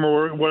green room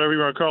or whatever you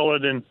want to call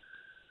it, and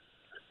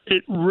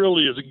it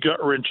really is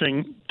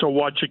gut-wrenching to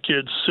watch a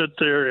kid sit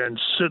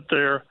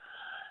there.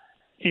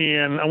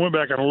 And I went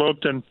back and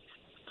looked, and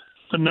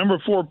the number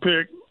 4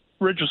 pick,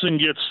 Richardson,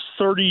 gets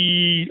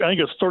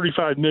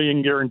 $35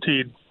 million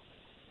guaranteed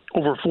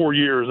over 4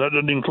 years. That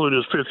doesn't include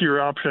his 5th-year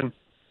option.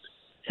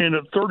 And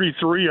at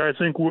 33, I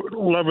think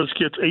Levis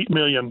gets $8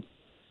 million,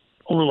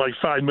 only like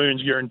 $5 million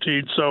is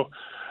guaranteed. So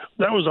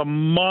that was a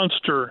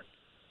monster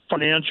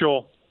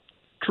financial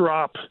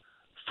drop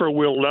for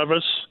Will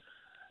Levis.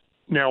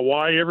 Now,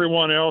 why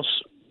everyone else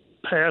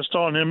passed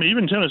on him,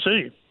 even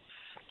Tennessee,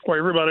 why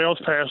everybody else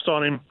passed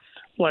on him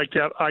like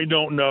that, I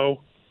don't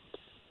know.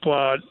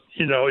 But,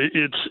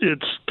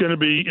 it's going to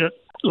be,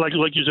 like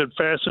you said,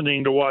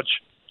 fascinating to watch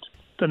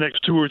the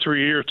next 2 or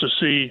 3 years to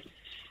see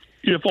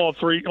if all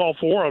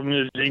 4 of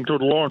them,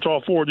 including Lawrence,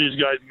 all 4 of these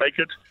guys make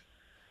it.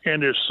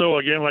 And if so,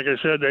 again, like I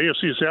said, the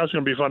AFC South is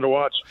going to be fun to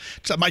watch.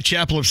 It's Mike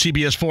Chappell of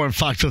CBS 4 and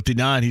Fox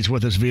 59. He's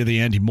with us via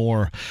the Andy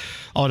Moore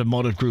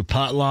Automotive Group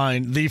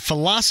hotline. The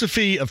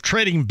philosophy of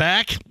trading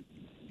back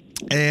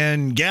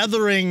and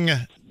gathering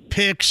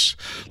picks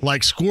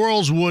like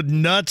squirrels would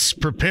nuts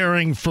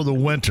preparing for the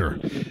winter.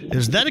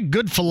 Is that a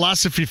good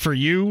philosophy for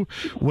you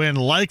when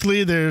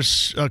likely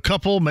there's a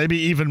couple, maybe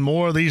even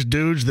more of these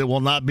dudes that will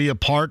not be a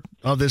part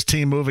of this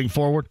team moving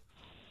forward?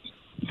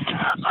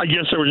 I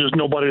guess there was just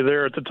nobody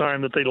there at the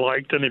time that they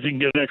liked, and if you can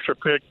get an extra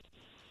pick,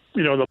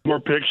 the more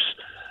picks,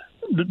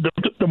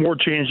 the more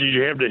chances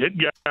you have to hit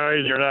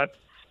guys.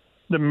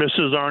 The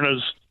misses aren't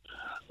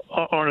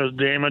as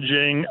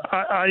damaging.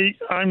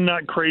 I'm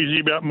not crazy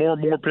about more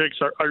picks.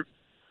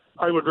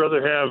 I would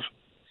rather have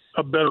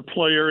a better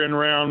player in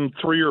round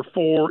 3 or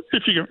 4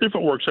 if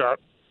it works out,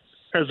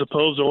 as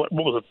opposed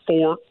to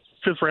 4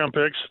 fifth-round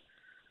picks.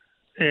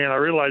 And I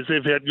realize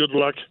they've had good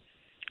luck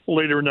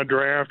later in the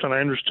draft, and I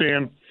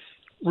understand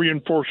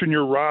reinforcing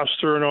your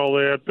roster and all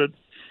that, but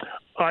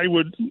I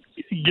would,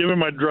 given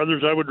my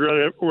druthers, I would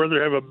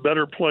rather have a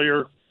better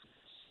player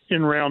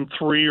in round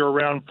 3 or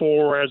round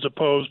 4 as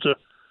opposed to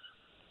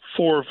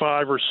 4 or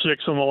 5 or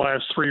 6 in the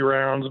last 3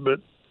 rounds. But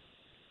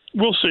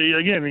we'll see.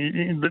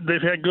 Again,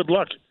 they've had good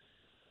luck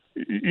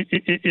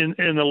in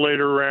the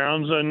later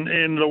rounds,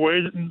 and the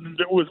way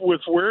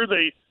with where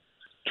they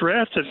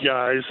drafted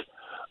guys,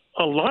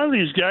 a lot of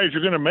these guys are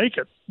going to make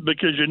it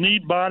because you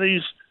need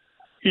bodies,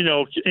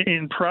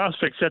 in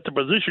prospects at the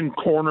position,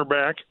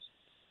 cornerback,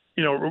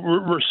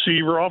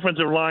 receiver,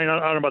 offensive line. I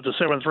don't know about the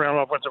 7th round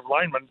offensive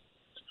lineman,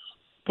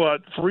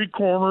 but 3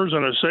 corners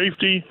and a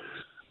safety,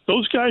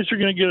 those guys are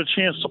going to get a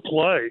chance to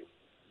play.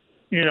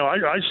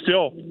 I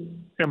still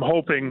am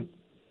hoping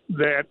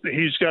that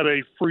he's got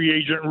a free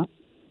agent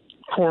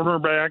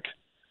cornerback,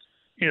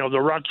 the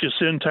Rock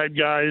Ya-Sin type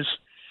guys,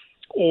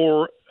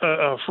 or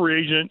a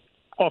free agent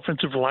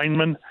offensive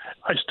lineman.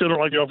 I still don't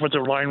like the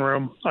offensive line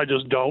room. I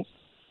just don't.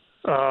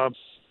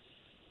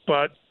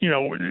 But,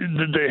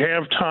 they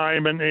have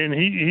time, and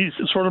he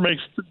sort of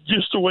makes,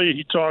 just the way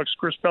he talks,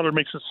 Chris Ballard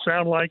makes it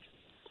sound like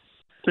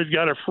they've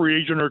got a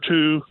free agent or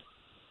 2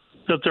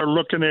 that they're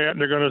looking at,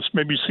 and they're going to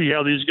maybe see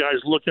how these guys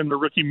look in the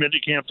rookie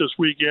minicamp this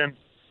weekend.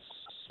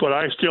 But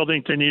I still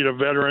think they need a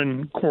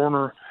veteran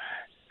corner,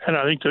 and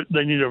I think that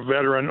they need a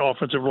veteran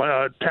offensive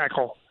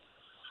tackle,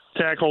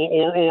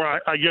 or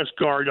I guess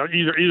guard,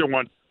 either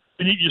one.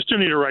 You still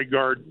need a right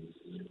guard.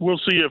 We'll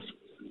see if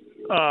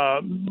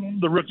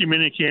the rookie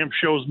minicamp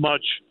shows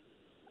much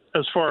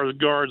as far as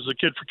guards. The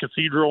kid for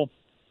Cathedral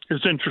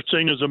is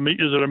interesting. Is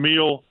it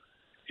Emil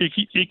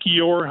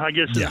Ikior? I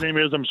guess his name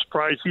is. I'm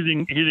surprised he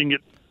didn't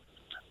get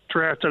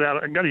drafted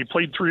out. God, he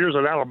played 3 years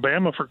at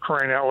Alabama, for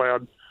crying out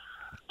loud.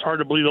 It's hard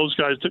to believe those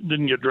guys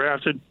didn't get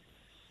drafted.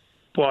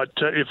 But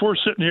if we're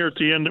sitting here at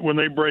the end when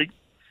they break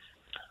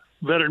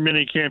veteran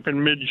minicamp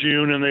in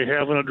mid-June and they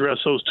haven't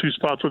addressed those 2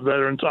 spots with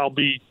veterans, I'll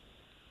be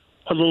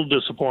a little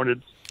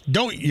disappointed.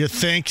 Don't you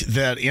think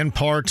that in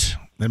part,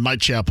 and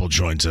Mike Chappell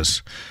joins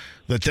us,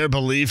 that their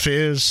belief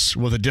is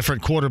with a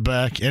different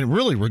quarterback, and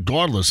really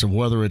regardless of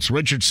whether it's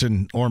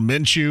Richardson or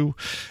Minshew,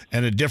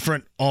 and a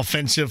different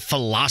offensive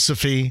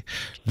philosophy,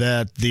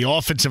 that the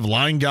offensive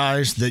line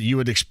guys that you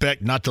would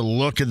expect not to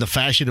look in the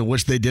fashion in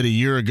which they did a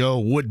year ago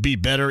would be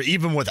better,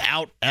 even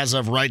without, as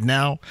of right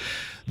now,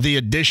 the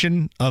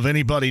addition of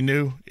anybody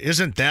new?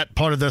 Isn't that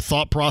part of their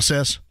thought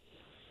process?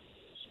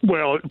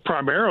 Well,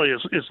 primarily,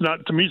 it's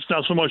not, to me, it's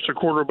not so much the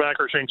quarterback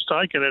or Shane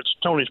Steichen, it's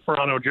Tony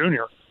Sperano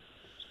Jr.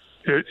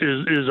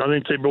 I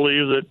think they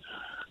believe that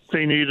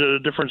they need a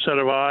different set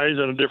of eyes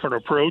and a different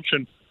approach.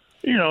 And,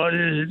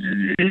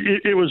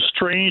 it was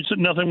strange that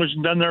nothing was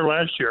done there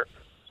last year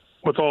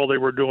with all they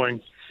were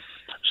doing.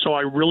 So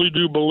I really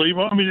do believe,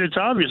 it's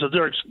obvious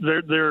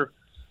that they're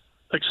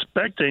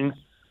expecting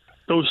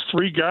those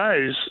 3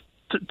 guys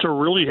to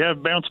really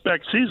have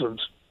bounce-back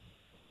seasons.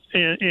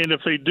 And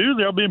if they do,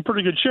 they'll be in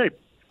pretty good shape.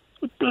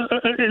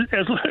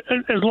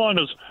 As long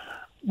as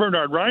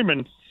Bernhard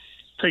Raimann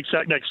takes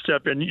that next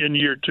step in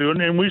year 2,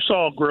 and we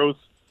saw growth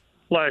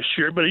last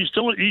year, but he's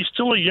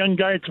still a young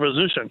guy at the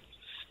position.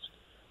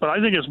 But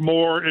I think it's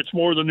more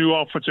the new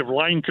offensive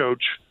line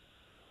coach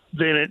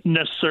than it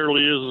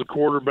necessarily is the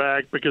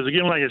quarterback, because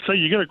again, like I say,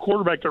 you get a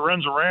quarterback that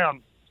runs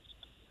around.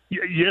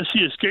 Yes,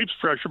 he escapes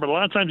pressure, but a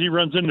lot of times he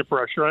runs into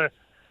pressure.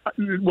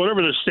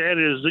 Whatever the stat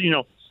is,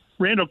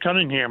 Randall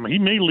Cunningham, he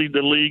may lead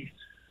the league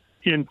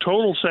in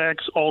total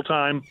sacks all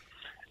time,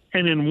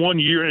 and in 1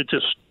 year, it's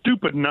a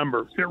stupid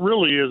number. It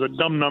really is a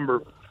dumb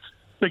number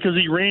because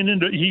he ran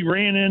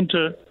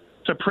into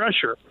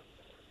pressure.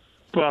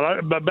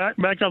 But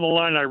back on the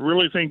line, I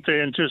really think they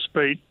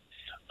anticipate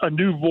a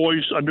new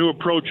voice, a new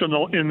approach in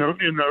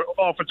the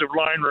offensive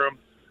line room,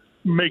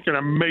 making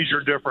a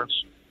major difference.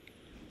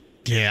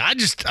 Yeah,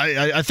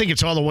 I think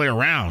it's all the way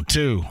around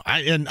too.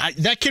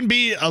 That can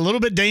be a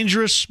little bit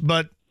dangerous,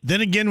 but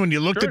then again, when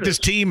you looked at this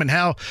team and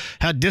how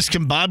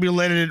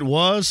discombobulated it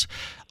was,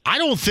 I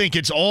don't think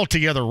it's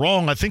altogether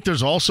wrong. I think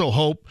there's also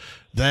hope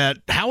that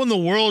how in the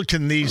world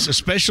can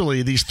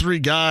especially these 3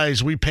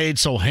 guys we paid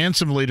so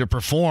handsomely to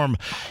perform,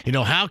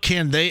 how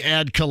can they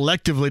add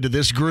collectively to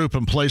this group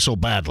and play so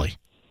badly?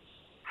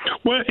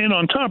 Well, and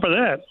on top of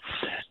that,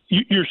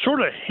 you're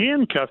sort of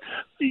handcuffed.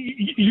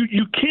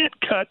 You can't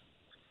cut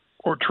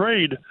or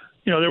trade.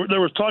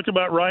 There was talk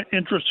about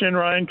interest in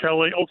Ryan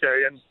Kelly.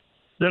 Okay, and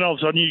then all of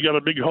a sudden you got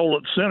a big hole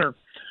at center.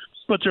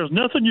 But there's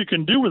nothing you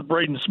can do with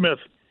Braden Smith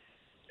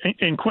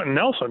and Quentin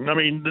Nelson. I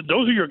mean,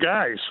 those are your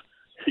guys.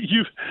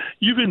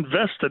 You've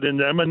invested in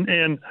them,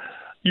 and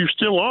you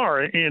still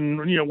are.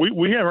 And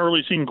we haven't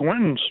really seen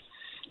Quentin's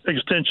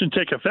extension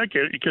take effect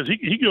because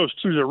he goes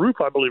through the roof,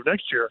 I believe,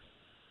 next year,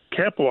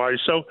 cap-wise.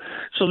 So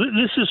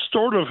this is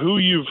sort of who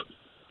you've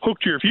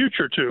hooked your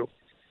future to.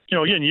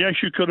 Again, yes,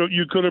 you could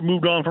have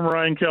moved on from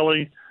Ryan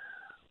Kelly,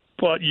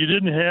 but you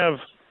didn't have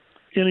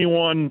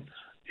anyone.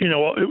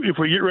 If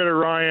we get rid of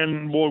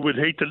Ryan, boy, we'd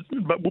hate to.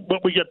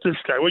 But we get this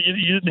guy. Well,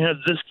 you didn't have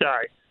this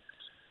guy,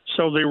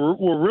 so they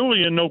were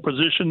really in no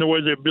position the way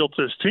they built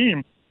this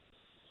team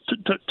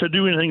to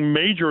do anything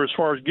major as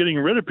far as getting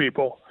rid of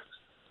people.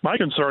 My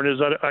concern is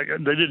that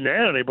they didn't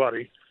add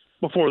anybody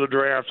before the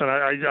draft, and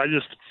I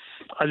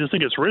just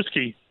think it's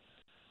risky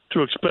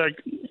to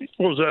expect.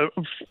 What was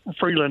that?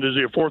 Freeland, is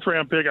he a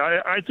 4th-round pick?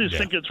 I just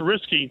think it's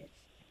risky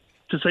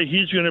to say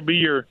he's going to be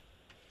your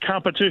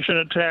competition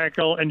at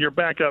tackle and your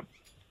backup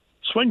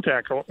swing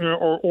tackle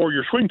or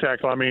your swing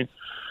tackle. I mean,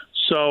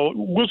 so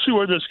we'll see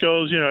where this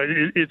goes.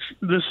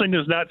 This thing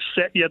is not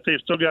set yet. They've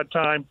still got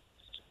time.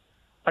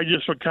 I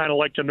just would kind of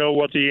like to know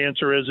what the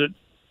answer is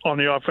on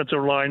the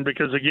offensive line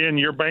because, again,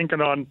 you're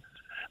banking on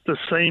the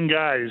same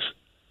guys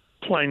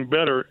playing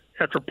better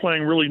after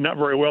playing really not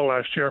very well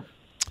last year.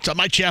 So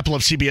Mike Chappell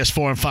of CBS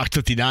 4 and Fox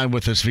 59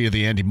 with us via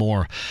the Andy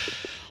Moore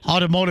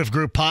Automotive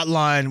Group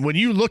hotline. When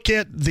you look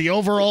at the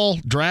overall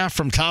draft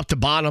from top to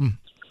bottom,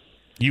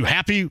 you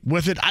happy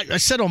with it? I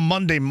said on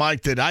Monday,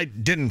 Mike, that I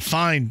didn't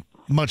find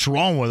much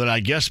wrong with it, I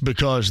guess,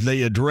 because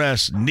they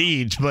address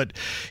needs. But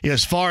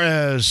as far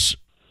as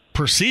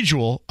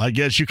procedural, I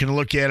guess you can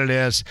look at it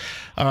as,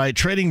 all right,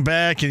 trading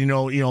back and,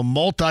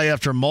 multi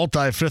after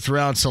multi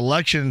fifth-round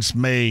selections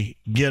may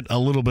get a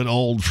little bit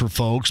old for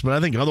folks. But I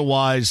think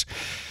otherwise,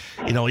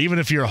 even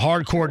if you're a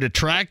hardcore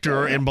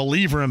detractor and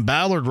believer in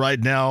Ballard right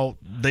now,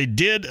 they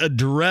did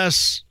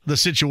address the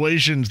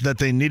situations that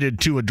they needed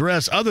to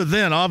address, other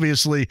than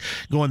obviously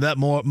going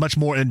much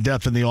more in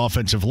depth in the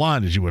offensive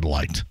line as you would have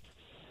liked.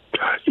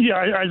 Yeah,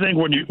 I think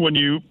when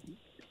you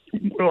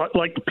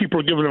like people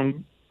are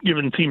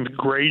giving teams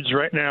grades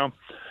right now.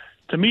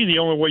 To me, the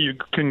only way you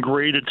can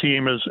grade a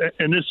team is,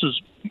 and this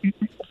is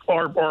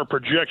our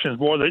projections.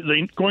 Boy,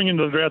 they going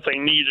into the draft, they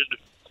needed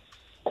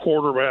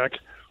quarterback,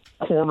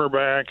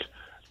 cornerback,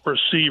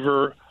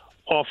 receiver,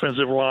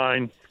 offensive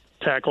line,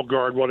 tackle,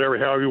 guard, whatever,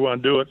 however you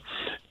want to do it,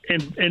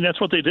 and that's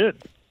what they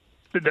did.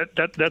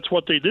 That's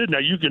what they did. Now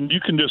you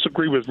can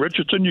disagree with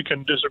Richardson, you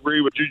can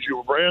disagree with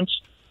Juju Brents,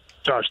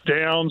 Josh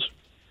Downs,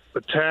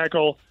 the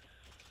tackle,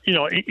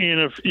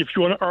 and if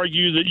you want to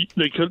argue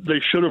that they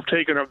should have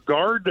taken a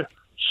guard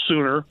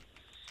sooner,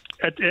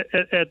 at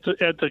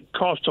the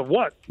cost of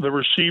what, the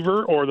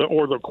receiver or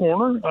the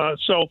corner.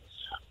 So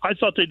I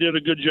thought they did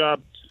a good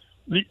job.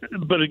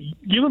 But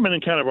give them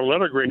in kind of a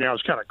letter grade now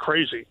is kind of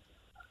crazy.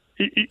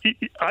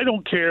 I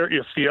don't care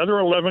if the other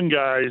 11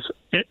 guys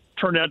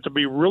turn out to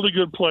be really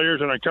good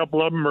players and a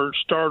couple of them are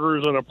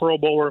starters and a Pro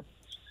Bowler.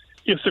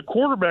 If the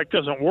quarterback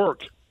doesn't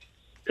work,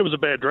 it was a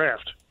bad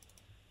draft.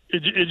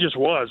 It just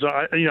was.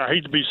 I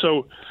hate to be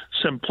so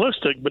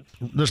simplistic, but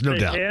there's no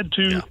doubt.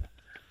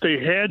 They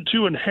had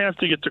to and have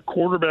to get the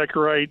quarterback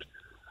right.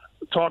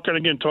 Talking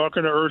to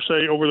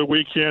Irsay over the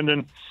weekend,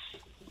 and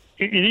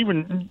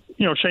even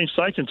Shane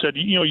Steichen said,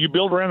 you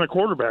build around the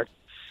quarterback,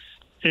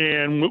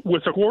 and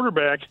with the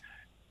quarterback,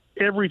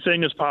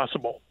 everything is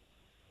possible.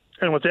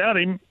 And without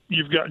him,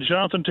 you've got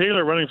Jonathan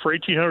Taylor running for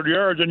 1,800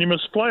 yards, and you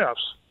miss the playoffs.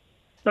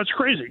 That's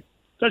crazy.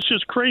 That's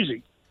just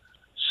crazy.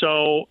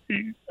 So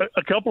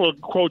a couple of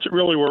quotes that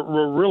really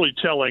were really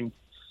telling,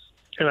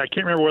 and I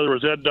can't remember whether it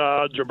was Ed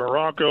Dodge or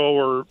Morocco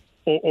or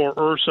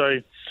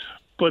Irsay,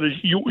 but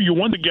you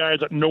want the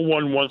guys that no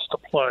one wants to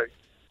play.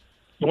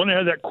 You want to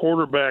have that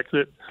quarterback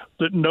that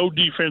no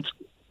defense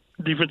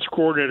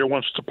coordinator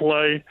wants to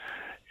play,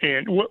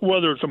 and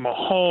whether it's a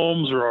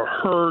Mahomes or a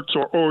Hurts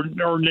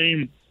or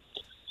name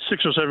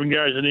 6 or 7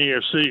 guys in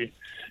the AFC,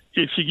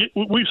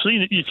 we've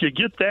seen it. If you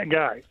get that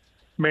guy,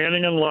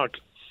 Manning and Luck,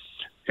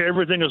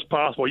 everything is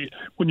possible.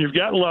 When you've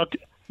got Luck,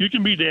 you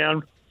can be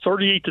down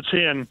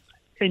 38-10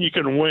 and you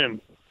can win.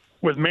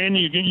 With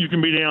Manning, you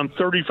can be down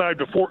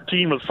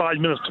 35-14 with 5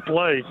 minutes to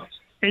play,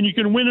 and you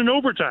can win in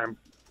overtime.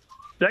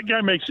 That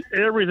guy makes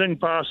everything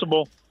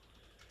possible.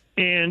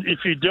 And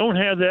if you don't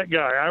have that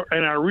guy,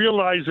 I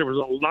realize there was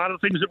a lot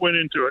of things that went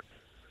into it.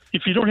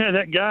 If you don't have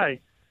that guy,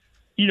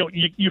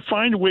 you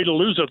find a way to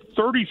lose a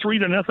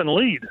 33-0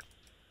 lead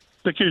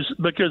because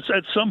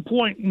at some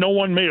point no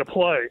one made a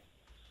play.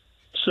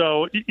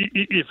 So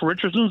if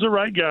Richardson's the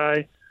right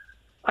guy,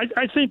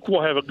 I think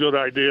we'll have a good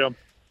idea.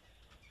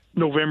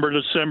 November,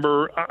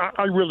 December,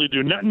 I really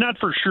do. Not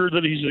for sure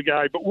that he's the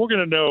guy, but we're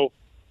going to know.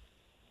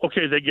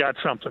 Okay, they got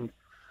something.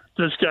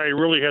 This guy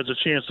really has a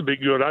chance to be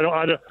good. I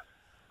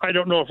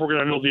don't know if we're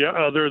going to know the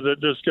other that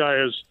this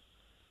guy is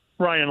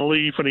Ryan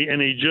Leaf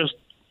and he just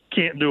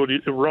can't do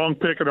it. The wrong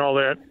pick and all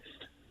that.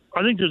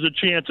 I think there's a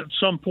chance at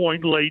some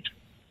point late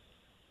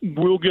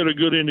we'll get a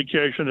good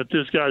indication that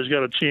this guy's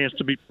got a chance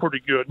to be pretty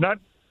good. Not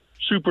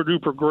super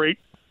duper great,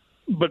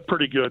 but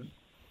pretty good.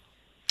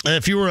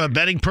 If you were a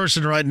betting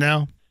person right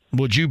now,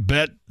 would you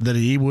bet that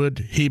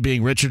he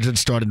being Richardson,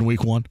 start in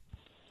week 1?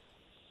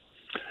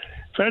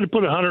 If I had to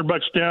put $100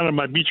 down on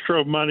my Beach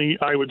Grove money,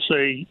 I would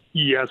say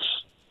yes.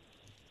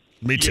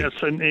 Me too. Yes,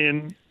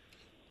 and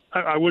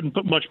I wouldn't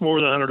put much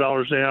more than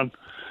 $100 down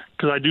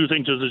because I do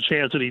think there's a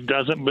chance that he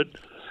doesn't. But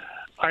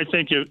I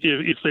think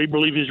if they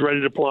believe he's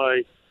ready to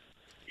play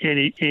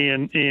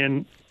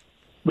and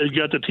they've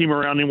got the team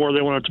around him where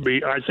they want it to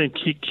be, I think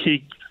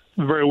he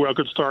very well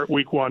could start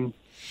week 1.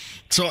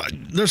 So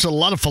there's a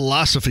lot of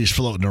philosophies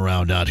floating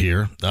around out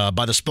here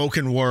by the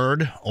spoken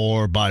word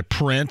or by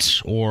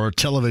print or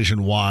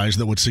television-wise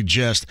that would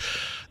suggest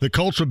the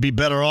Colts would be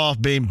better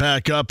off being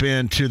back up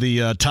into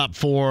the top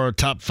 4,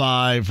 top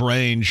 5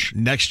 range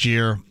next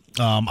year.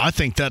 I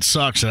think that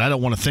sucks, and I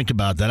don't want to think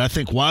about that. I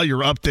think while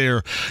you're up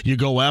there, you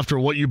go after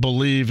what you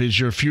believe is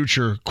your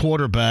future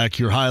quarterback,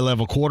 your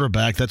high-level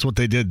quarterback. That's what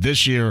they did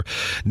this year.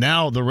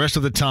 Now the rest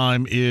of the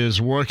time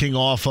is working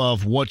off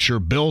of what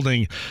you're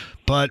building.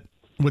 But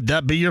would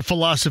that be your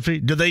philosophy?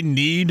 Do they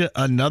need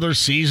another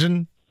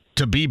season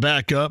to be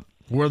back up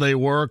where they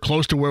were,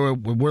 close to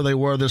where they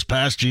were this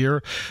past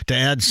year, to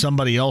add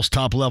somebody else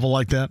top level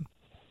like that?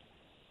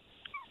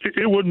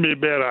 It wouldn't be a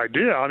bad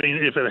idea. I mean,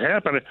 if it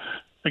happened,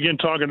 again,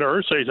 talking to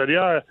Irsay, he said,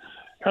 I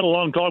had a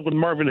long talk with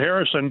Marvin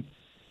Harrison,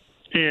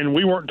 and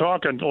we weren't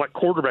talking like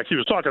quarterbacks. He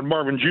was talking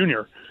Marvin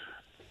Jr.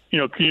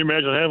 Can you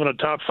imagine having a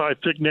top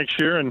 5 pick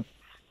next year and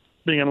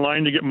being in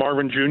line to get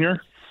Marvin Jr.?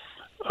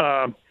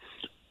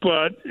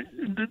 But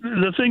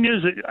the thing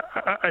is,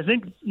 I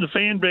think the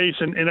fan base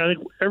and I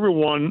think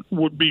everyone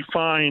would be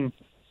fine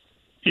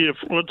if,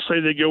 let's say,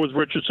 they go with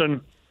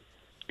Richardson,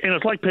 and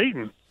it's like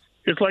Peyton.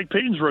 It's like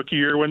Peyton's rookie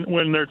year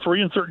when they're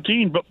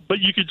 3-13, but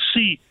you could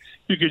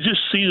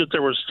just see that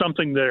there was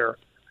something there.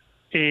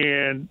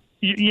 And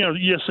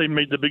yes, they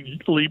made the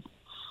big leap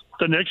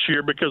the next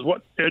year because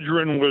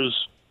Edgerrin was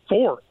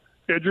 4.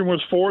 Edgerrin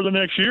was 4 the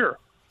next year,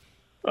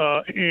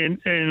 and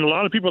a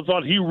lot of people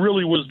thought he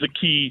really was the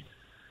key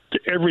to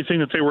everything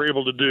that they were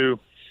able to do,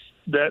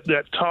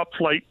 that top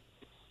flight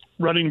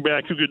running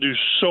back who could do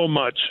so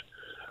much.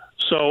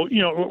 So,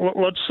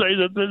 let's say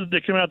that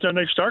they come out there and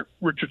they start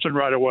Richardson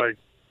right away,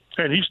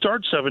 and he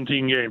starts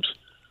 17 games.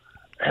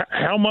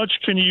 How much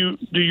do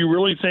you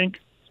really think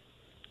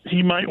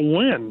he might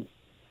win?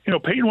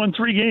 Peyton won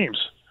 3 games.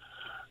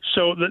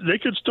 So they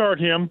could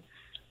start him,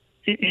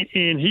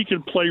 and he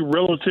could play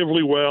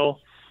relatively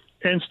well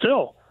and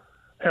still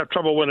have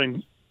trouble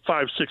winning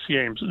 5-6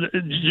 games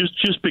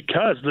just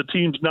because the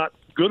team's not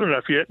good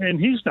enough yet and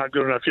he's not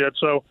good enough yet.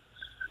 So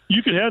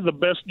you could have the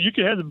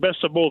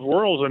best of both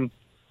worlds and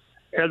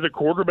have the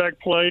quarterback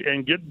play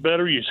and get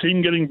better. You see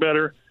him getting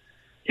better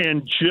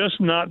and just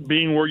not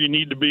being where you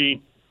need to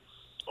be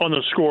on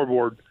the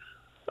scoreboard.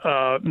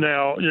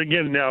 Now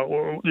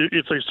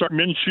if they start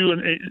Minshew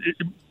and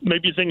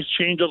maybe things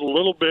change a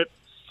little bit,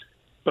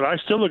 but I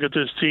still look at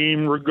this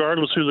team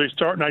regardless who they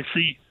start and I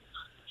see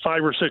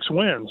 5 or 6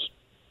 wins.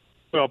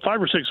 Well,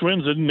 5 or 6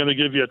 wins isn't going to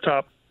give you a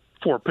top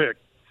 4 pick.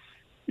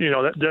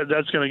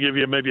 That's going to give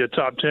you maybe a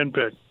top 10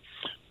 pick.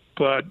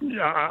 But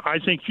I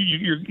think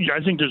I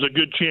think there's a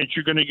good chance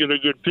you're going to get a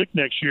good pick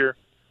next year,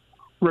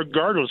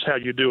 regardless how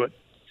you do it.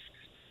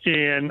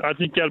 And I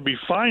think that'll be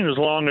fine as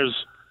long as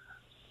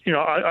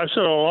I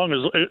said all along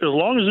as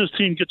long as this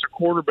team gets a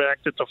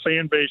quarterback that the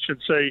fan base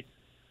should say,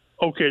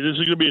 okay, this is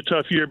going to be a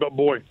tough year, but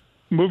boy,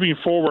 moving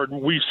forward,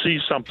 we see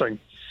something.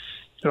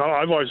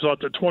 I've always thought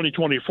that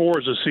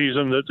 2024 is a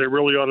season that they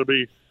really ought to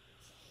be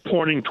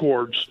pointing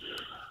towards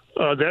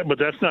that. But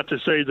that's not to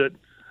say that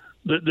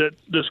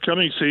this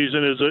coming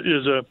season is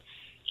a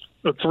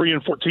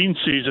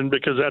 3-14 season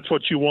because that's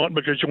what you want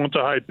because you want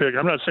the high pick.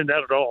 I'm not saying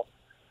that at all.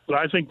 But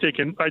I think they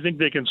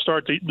can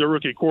start the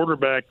rookie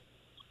quarterback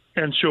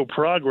and show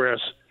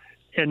progress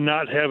and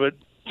not have it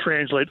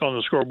translate on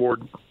the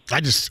scoreboard.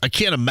 I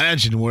can't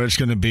imagine where it's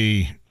going to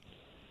be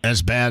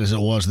as bad as it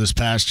was this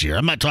past year.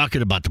 I'm not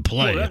talking about the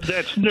play. Well,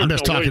 I'm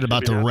just talking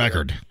about the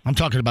record. I'm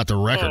talking about the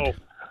record. Oh.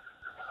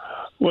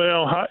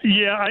 Well,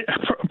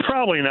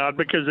 probably not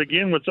because,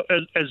 again, with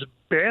as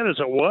bad as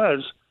it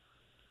was,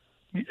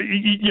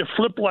 you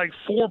flip like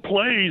 4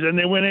 plays and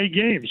they win 8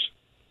 games.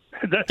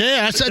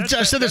 I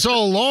said this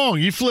all along.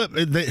 You flip,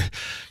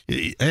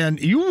 and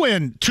you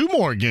win 2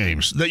 more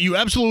games that you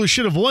absolutely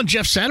should have won.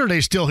 Jeff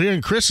Saturday's still here,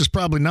 and Chris is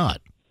probably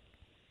not.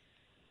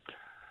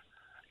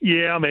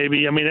 Yeah,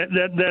 maybe. I mean,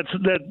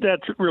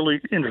 that's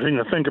really interesting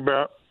to think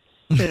about.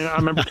 And I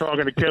remember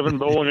talking to Kevin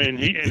Bowen, and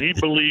he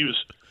believes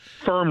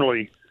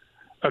firmly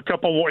a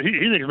couple more. He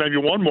thinks maybe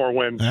 1 more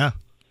win. Yeah.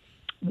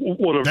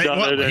 Would have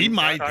done it. He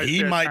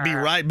might be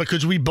right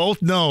because we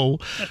both know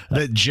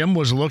that Jim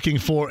was looking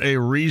for a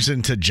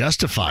reason to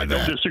justify that.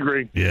 I don't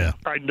disagree. Yeah.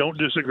 I don't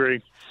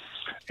disagree.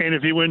 And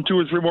if you win 2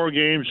 or 3 more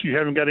games, you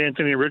haven't got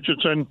Anthony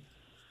Richardson.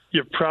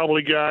 You've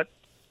probably got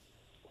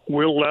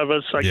Will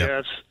Levis, I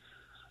guess.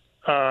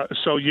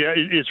 So,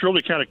 it's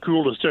really kind of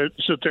cool to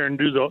sit there and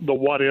do the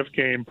what-if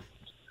game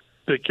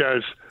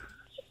because,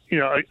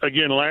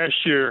 again, last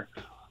year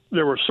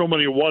there were so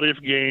many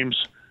what-if games,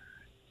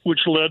 which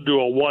led to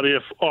a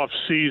what-if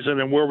off-season,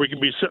 and where we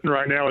could be sitting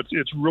right now,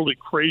 it's really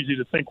crazy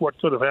to think what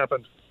could have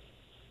happened.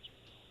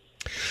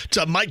 It's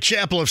Mike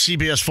Chappell of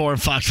CBS 4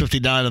 and Fox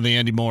 59 on the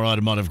Andy Moore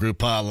Automotive Group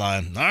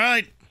hotline. All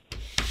right.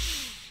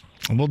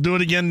 We'll do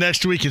it again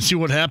next week and see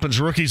what happens.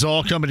 Rookies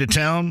all coming to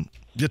town.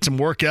 Get some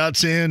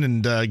workouts in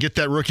and get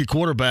that rookie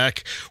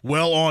quarterback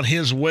well on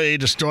his way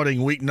to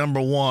starting week number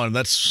 1.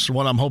 That's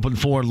what I'm hoping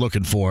for and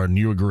looking for, and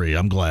you agree.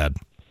 I'm glad.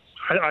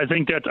 I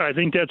think that's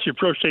the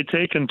approach they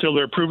take until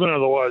they're proven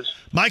otherwise.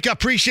 Mike, I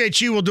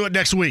appreciate you. We'll do it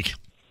next week.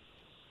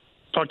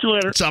 Talk to you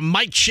later. It's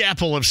Mike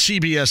Chappell of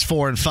CBS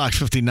 4 and Fox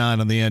 59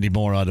 on the Andy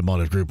Moore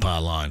Automotive Group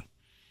hotline.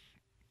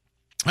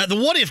 The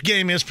what-if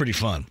game is pretty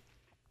fun.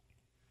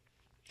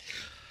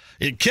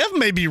 Kev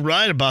may be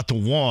right about the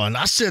 1.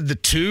 I said the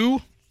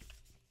 2.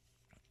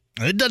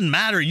 It doesn't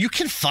matter. You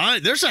can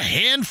find – there's a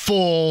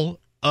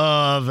handful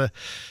of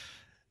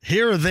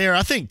here or there.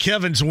 I think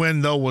Kevin's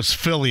win, though, was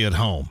Philly at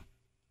home.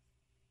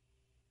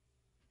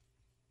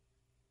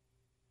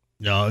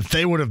 If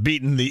they would have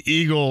beaten the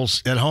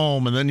Eagles at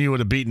home, and then you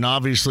would have beaten,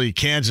 obviously,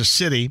 Kansas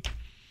City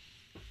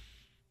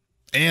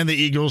and the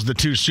Eagles, the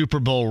 2 Super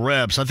Bowl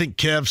reps, I think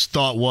Kev's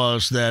thought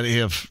was that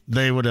if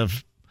they would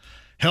have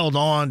held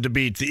on to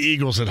beat the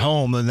Eagles at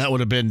home, then that would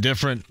have been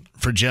different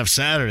for Jeff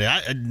Saturday.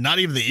 Not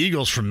even the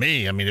Eagles for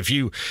me. I mean, if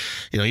you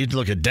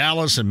look at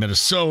Dallas and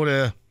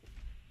Minnesota,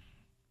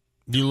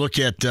 you look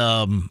at,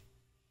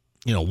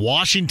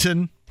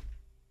 Washington,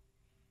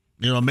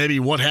 maybe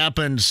what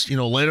happens,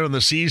 later in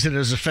the season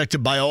is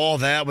affected by all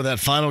that with that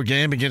final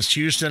game against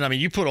Houston. I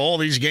mean, you put all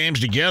these games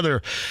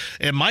together,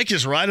 and Mike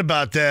is right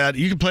about that.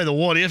 You can play the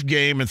what-if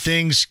game, and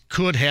things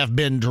could have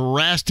been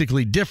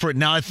drastically different.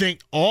 Now, I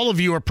think all of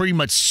you are pretty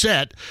much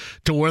set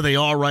to where they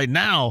are right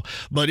now,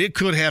 but it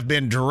could have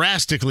been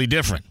drastically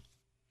different.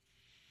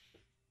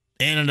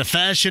 And in a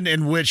fashion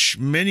in which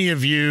many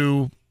of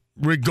you,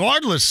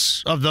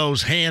 regardless of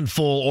those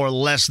handful or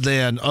less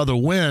than other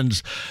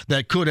wins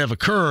that could have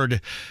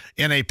occurred,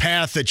 in a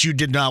path that you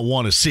did not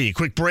want to see.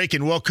 Quick break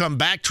and we'll come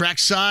back.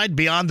 Trackside,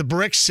 Beyond the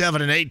Bricks, 7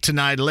 and 8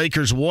 tonight.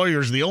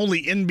 Lakers-Warriors, the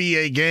only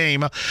NBA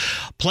game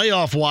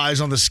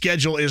playoff-wise on the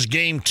schedule is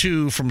Game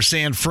 2 from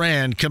San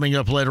Fran coming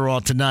up later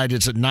on tonight.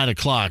 It's at 9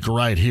 o'clock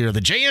right here.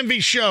 The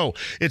JMV Show.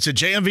 It's a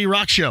JMV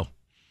Rock Show.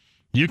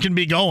 You can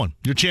be going.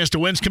 Your chance to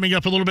win's coming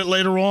up a little bit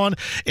later on.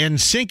 And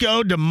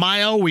Cinco de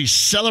Mayo, we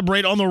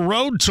celebrate on the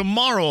road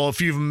tomorrow. If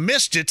you've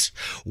missed it,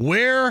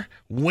 where,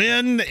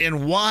 when,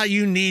 and why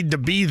you need to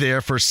be there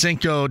for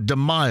Cinco de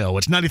Mayo.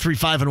 It's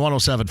 93.5 and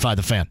 107.5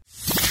 The Fan.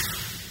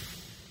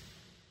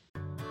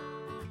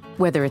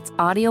 Whether it's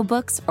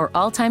audiobooks or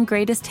all-time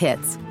greatest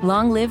hits,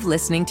 long live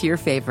listening to your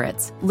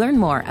favorites. Learn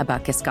more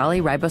about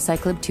Kisqali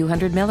Ribociclib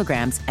 200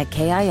 milligrams at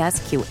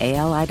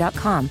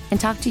KISQALI.com and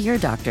talk to your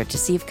doctor to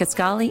see if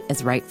Kisqali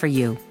is right for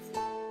you.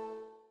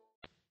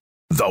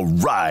 The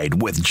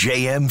Ride with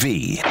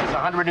JMV. It's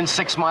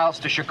 106 miles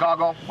to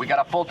Chicago. We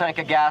got a full tank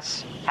of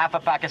gas, half a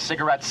pack of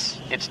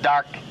cigarettes. It's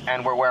dark,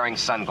 and we're wearing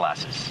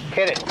sunglasses.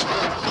 Hit it.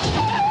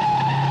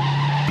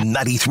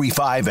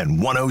 93.5 and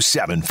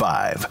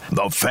 107.5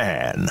 The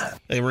Fan.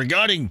 Hey,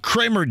 regarding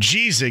Kramer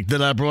Jezik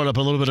that I brought up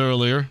a little bit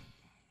earlier,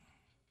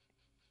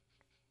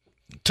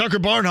 Tucker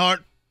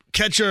Barnhart,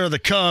 catcher of the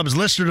Cubs,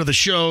 listener to the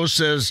show,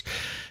 says,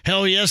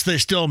 hell yes, they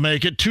still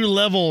make it. 2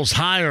 levels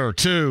higher,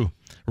 too.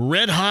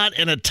 Red Hot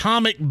and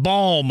Atomic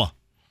Bomb.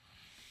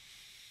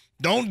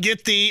 Don't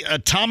get the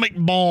atomic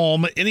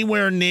bomb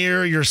anywhere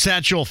near your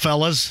satchel,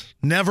 fellas.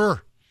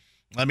 Never.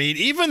 I mean,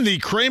 even the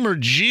Kramer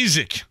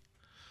Jezik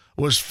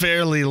was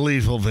fairly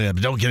lethal then.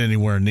 Don't get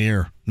anywhere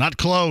near. Not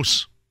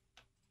close.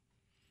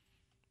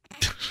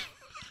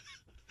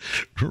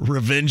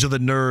 Revenge of the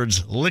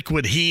Nerds.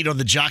 Liquid heat on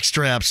the jock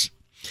straps.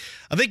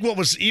 I think what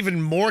was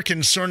even more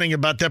concerning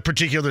about that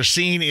particular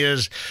scene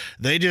is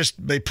they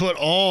put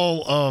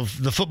all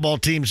of the football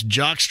team's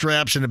jock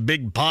straps in a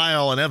big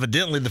pile, and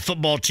evidently the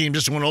football team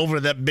just went over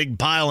that big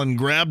pile and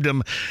grabbed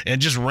them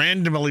and just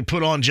randomly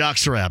put on jock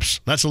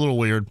straps. That's a little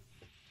weird.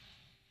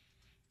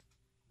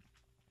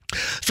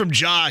 From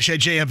Josh at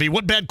JMV,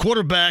 what bad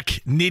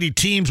quarterback needy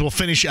teams will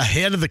finish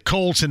ahead of the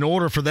Colts in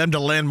order for them to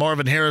land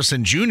Marvin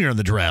Harrison Jr. in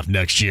the draft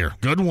next year?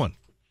 Good one.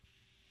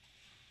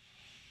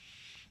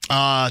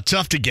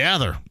 Tough to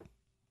gather.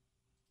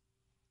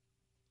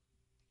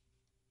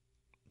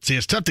 See,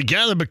 it's tough to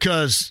gather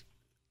because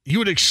you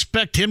would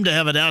expect him to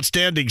have an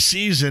outstanding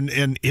season,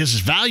 and his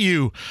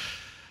value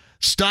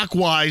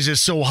stock-wise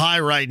is so high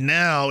right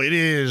now.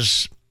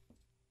 It's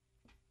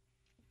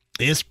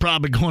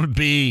probably going to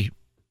be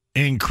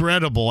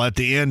incredible at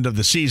the end of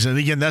the season. And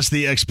again, that's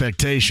the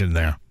expectation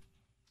there.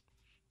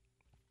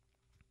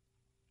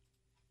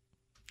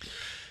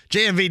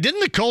 JMV,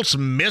 didn't the Colts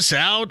miss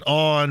out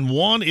on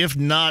one, if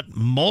not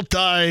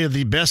multi, of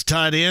the best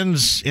tight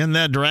ends in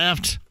that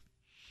draft?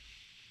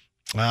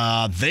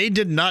 They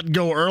did not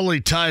go early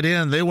tight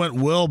end. They went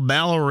Will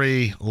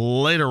Mallory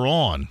later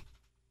on. I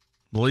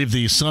believe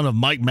the son of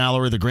Mike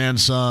Mallory, the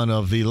grandson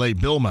of the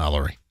late Bill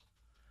Mallory.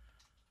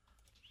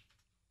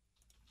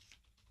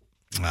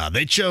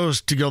 They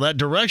chose to go that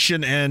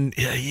direction, and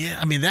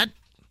I mean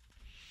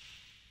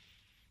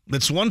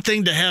that's one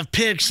thing to have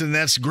picks, and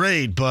that's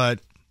great, but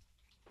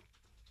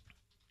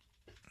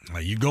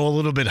you go a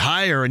little bit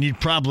higher, and you'd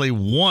probably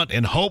want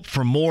and hope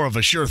for more of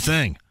a sure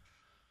thing.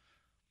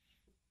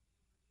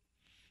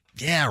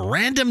 Yeah,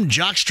 random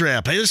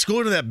jockstrap. Hey, let's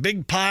go to that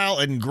big pile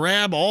and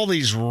grab all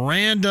these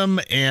random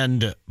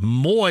and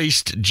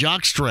moist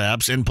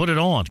jockstraps and put it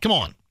on. Come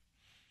on.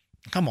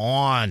 Come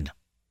on.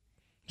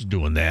 Who's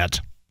doing that?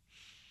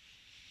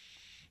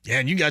 Yeah,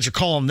 and you guys are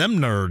calling them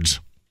nerds.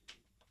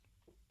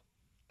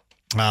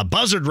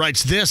 Buzzard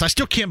writes this: I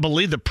still can't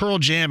believe that Pearl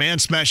Jam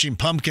and Smashing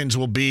Pumpkins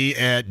will be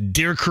at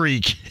Deer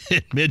Creek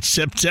in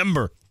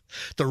mid-September,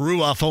 the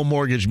Ruoff Home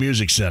Mortgage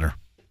Music Center.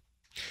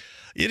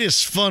 It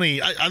is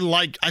funny.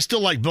 I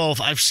still like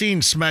both. I've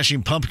seen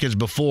Smashing Pumpkins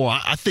before.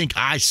 I think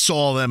I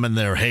saw them in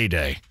their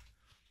heyday.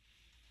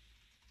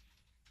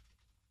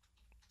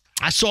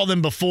 I saw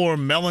them before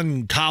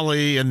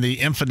Melancholy and the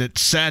Infinite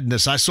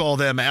Sadness. I saw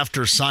them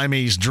after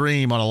Siamese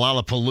Dream on a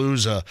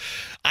Lollapalooza.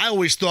 I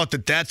always thought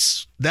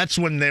that's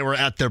when they were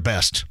at their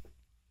best.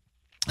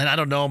 And I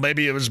don't know,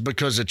 maybe it was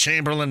because the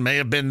Chamberlain may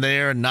have been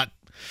there and not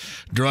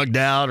drugged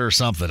out or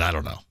something. I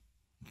don't know.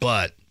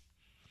 But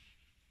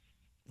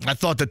I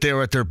thought that they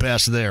were at their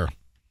best there.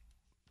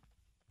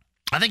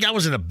 I think I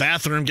was in a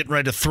bathroom getting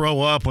ready to throw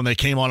up when they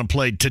came on and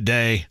played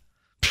Today.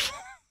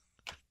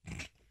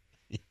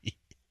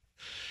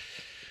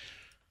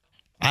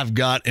 I've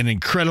got an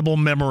incredible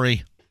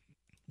memory.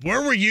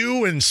 Where were you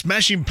when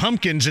Smashing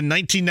Pumpkins in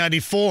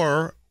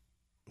 1994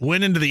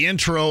 went into the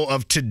intro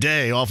of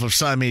Today off of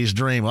Siamese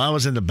Dream? Well, I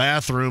was in the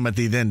bathroom at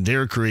the then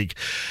Deer Creek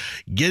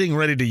getting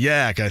ready to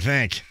yak, I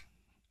think.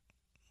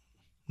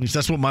 At least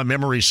that's what my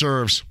memory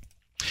serves.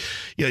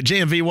 Yeah,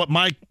 JMV, what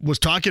Mike was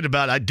talking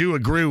about, I do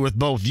agree with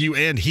both you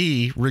and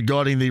he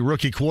regarding the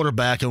rookie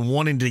quarterback and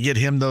wanting to get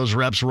him those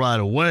reps right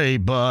away,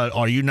 but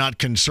are you not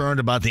concerned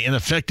about the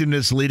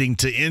ineffectiveness leading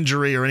to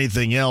injury or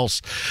anything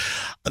else?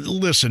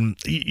 Listen,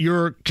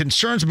 your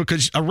concerns,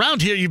 because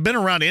around here you've been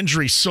around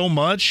injury so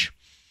much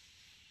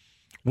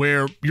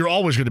where you're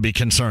always going to be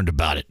concerned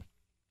about it.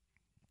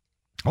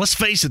 Let's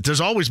face it, there's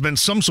always been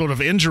some sort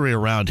of injury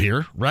around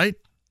here, right?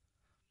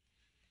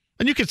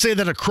 And you could say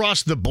that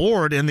across the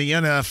board in the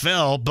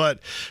NFL,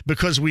 but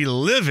because we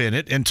live in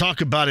it and talk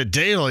about it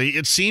daily,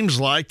 it seems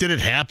like that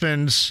it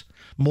happens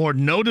more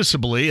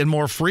noticeably and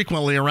more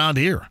frequently around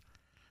here.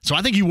 So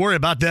I think you worry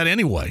about that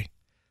anyway.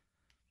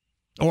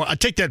 Or I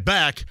take that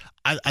back.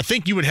 I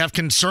think you would have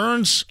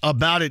concerns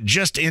about it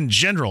just in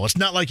general. It's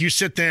not like you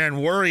sit there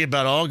and worry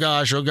about, oh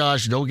gosh,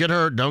 don't get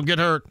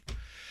hurt.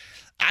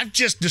 I've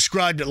just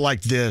described it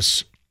like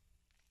this.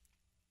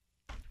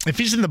 If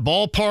he's in the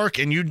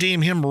ballpark and you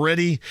deem him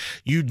ready,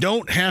 you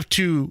don't have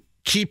to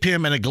keep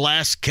him in a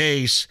glass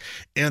case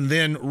and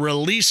then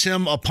release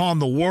him upon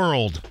the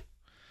world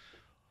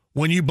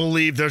when you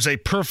believe there's a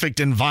perfect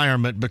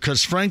environment,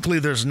 because frankly,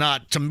 there's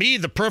not. To me,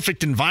 the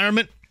perfect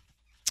environment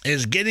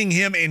is getting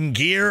him in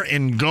gear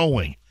and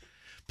going,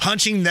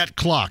 punching that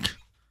clock.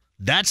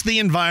 That's the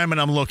environment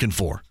I'm looking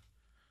for.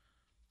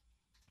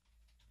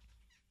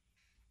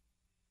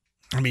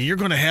 I mean, you're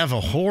going to have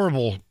a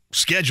horrible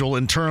schedule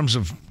in terms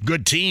of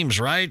good teams,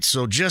 right?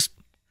 So just,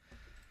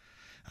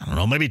 I don't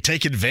know, maybe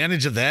take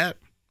advantage of that.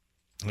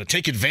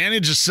 Take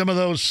advantage of some of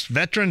those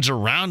veterans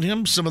around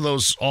him, some of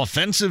those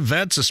offensive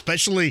vets,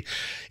 especially,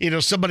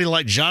 somebody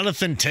like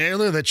Jonathan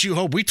Taylor that you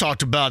hope. We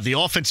talked about the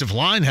offensive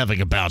line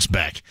having a bounce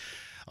back.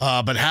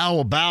 But how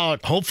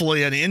about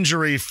hopefully an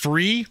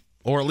injury-free,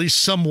 or at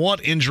least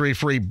somewhat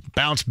injury-free,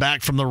 bounce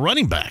back from the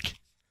running back?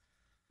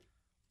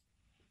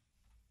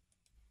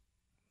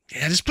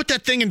 Yeah, just put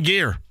that thing in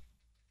gear.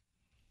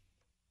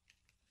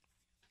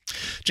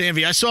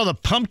 JMV, I saw the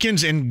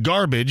Pumpkins in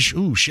Garbage.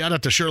 Ooh, shout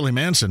out to Shirley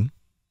Manson.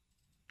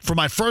 For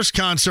my first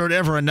concert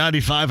ever in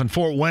 95 in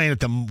Fort Wayne at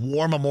the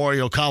War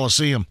Memorial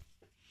Coliseum.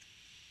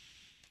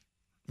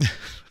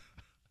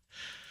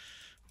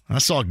 I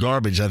saw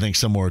Garbage, I think,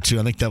 somewhere too.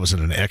 I think that was at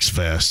an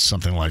X-Fest,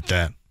 something like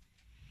that.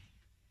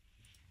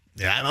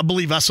 Yeah, I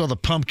believe I saw the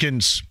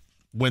Pumpkins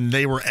when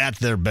they were at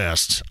their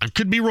best. I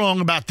could be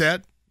wrong about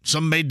that.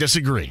 Some may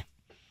disagree.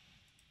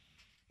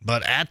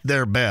 But at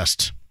their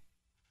best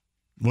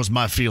was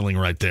my feeling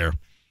right there.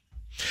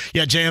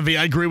 Yeah, JMV,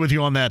 I agree with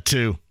you on that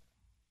too.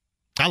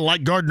 I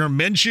like Gardner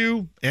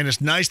Minshew, and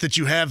it's nice that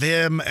you have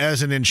him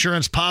as an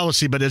insurance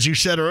policy. But as you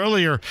said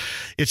earlier,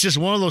 it's just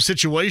one of those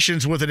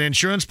situations with an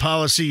insurance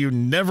policy, you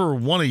never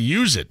want to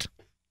use it.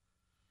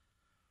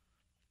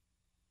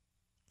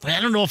 I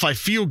don't know if I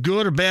feel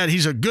good or bad.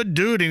 He's a good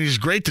dude, and he's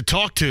great to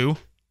talk to.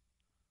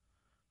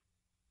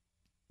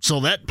 So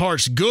that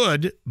part's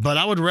good, but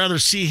I would rather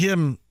see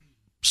him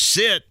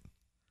sit.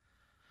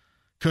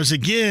 Because,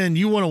 again,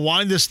 you want to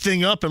wind this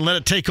thing up and let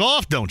it take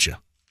off, don't you?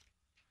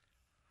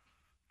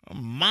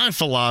 My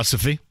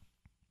philosophy.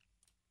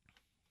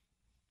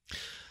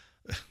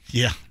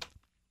 Yeah.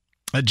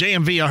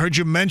 JMV, I heard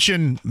you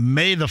mention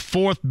May the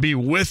 4th be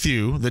with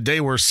you, the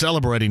day we're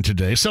celebrating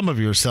today. Some of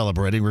you are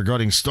celebrating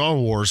regarding Star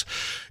Wars.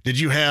 Did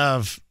you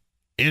have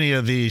any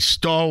of the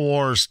Star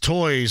Wars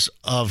toys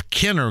of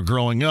Kenner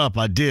growing up.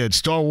 I did.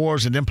 Star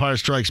Wars and Empire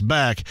Strikes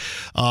Back.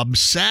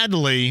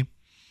 Sadly,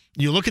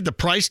 you look at the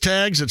price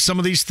tags at some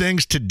of these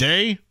things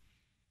today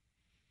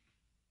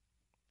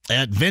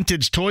at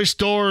vintage toy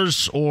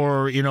stores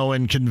or,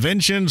 in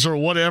conventions or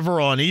whatever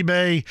on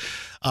eBay.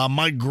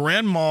 My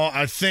grandma,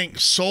 I think,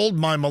 sold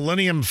my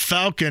Millennium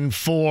Falcon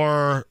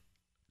for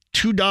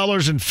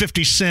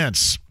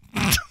 $2.50.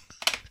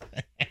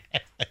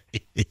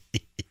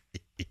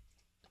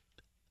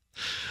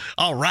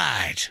 All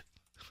right.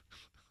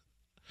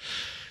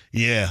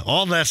 Yeah,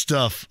 all that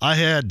stuff. I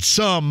had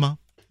some,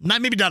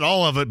 maybe not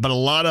all of it, but a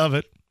lot of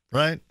it,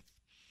 right?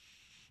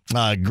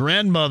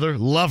 Grandmother,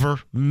 love her,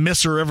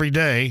 miss her every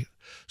day,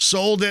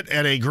 sold it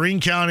at a Greene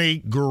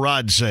County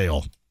garage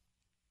sale.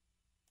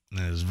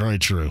 That is very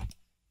true.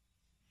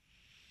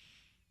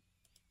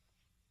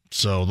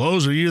 So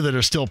those of you that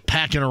are still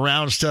packing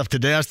around stuff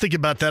today, I was thinking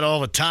about that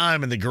all the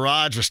time in the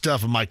garage with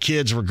stuff when my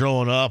kids were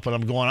growing up, and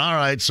I'm going, all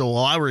right, so will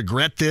I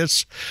regret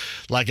this?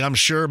 Like I'm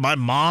sure my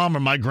mom or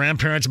my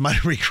grandparents might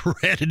have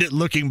regretted it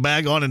looking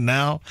back on it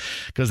now,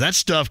 because that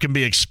stuff can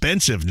be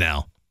expensive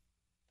now.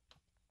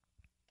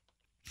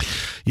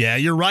 Yeah,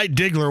 you're right,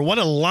 Diggler. What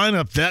a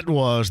lineup that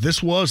was.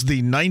 This was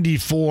the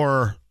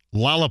 94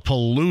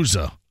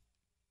 Lollapalooza.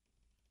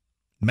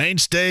 Main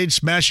stage,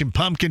 Smashing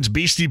Pumpkins,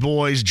 Beastie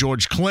Boys,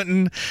 George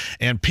Clinton,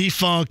 and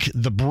P-Funk,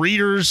 The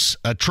Breeders,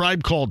 A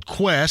Tribe Called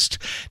Quest,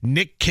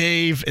 Nick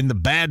Cave, and the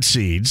Bad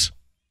Seeds.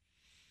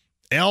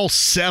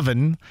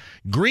 L7.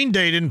 Green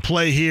Day didn't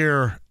play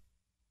here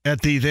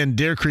at the then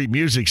Deer Creek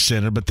Music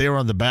Center, but they were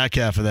on the back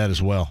half of that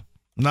as well.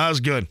 No, that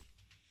was good.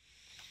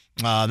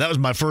 That was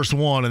my first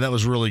one, and that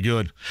was really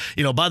good.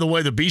 By the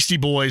way, the Beastie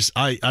Boys,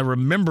 I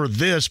remember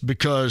this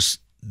because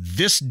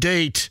this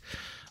date,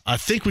 I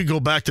think we go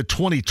back to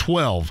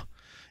 2012,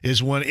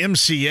 is when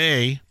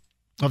MCA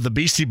of the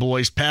Beastie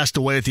Boys passed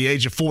away at the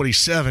age of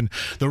 47.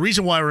 The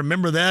reason why I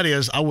remember that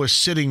is I was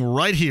sitting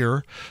right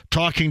here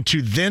talking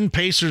to then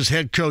Pacers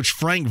head coach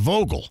Frank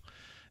Vogel.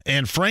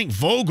 And Frank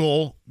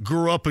Vogel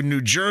grew up in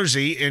New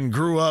Jersey and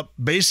grew up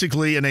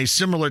basically in a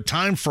similar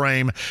time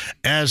frame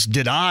as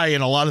did I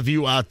and a lot of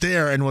you out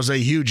there, and was a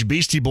huge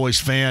Beastie Boys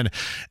fan.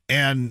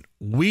 And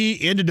we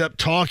ended up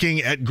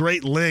talking at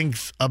great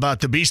length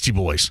about the Beastie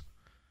Boys,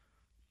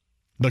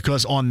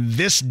 because on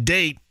this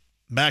date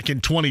back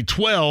in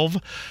 2012,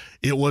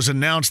 it was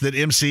announced that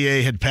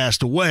MCA had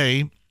passed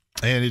away.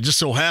 And it just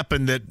so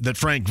happened that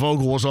Frank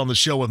Vogel was on the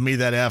show with me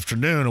that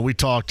afternoon, and we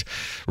talked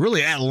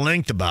really at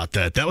length about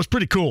that. That was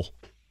pretty cool.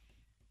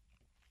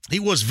 He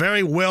was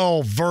very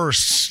well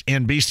versed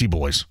in Beastie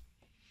Boys.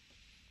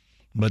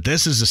 But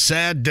this is a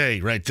sad day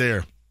right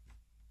there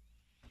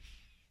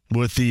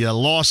with the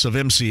loss of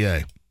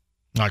MCA.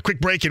 All right,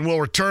 quick break and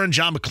we'll return.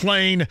 John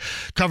McClain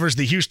covers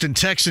the Houston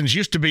Texans,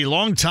 used to be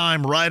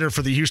longtime writer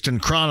for the Houston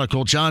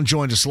Chronicle. John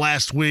joined us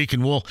last week,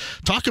 and we'll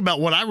talk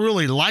about what I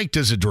really liked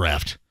as a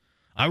draft.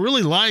 I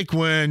really like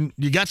when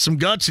you got some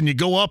guts and you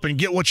go up and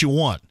get what you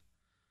want.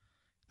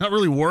 Not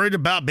really worried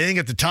about being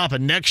at the top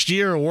of next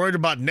year or worried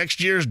about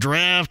next year's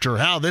draft or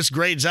how this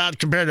grades out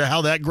compared to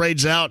how that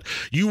grades out.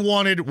 You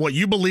wanted what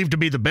you believed to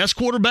be the best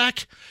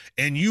quarterback,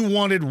 and you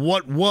wanted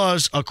what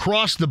was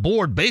across the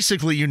board,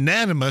 basically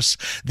unanimous,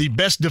 the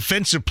best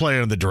defensive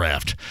player in the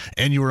draft.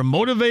 And you were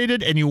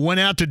motivated and you went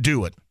out to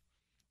do it.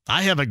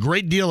 I have a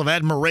great deal of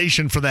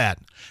admiration for that.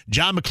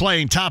 John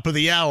McClain, top of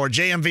the hour,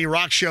 JMV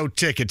Rock Show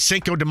ticket,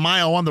 Cinco de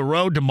Mayo on the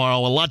road tomorrow.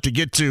 A lot to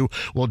get to.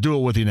 We'll do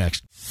it with you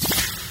next.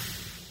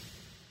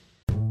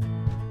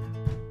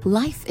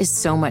 Life is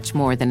so much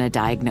more than a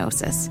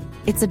diagnosis.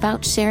 It's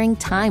about sharing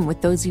time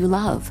with those you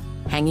love,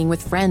 hanging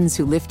with friends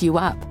who lift you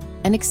up,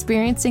 and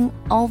experiencing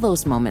all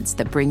those moments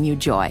that bring you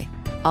joy.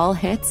 All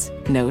hits,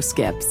 no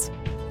skips.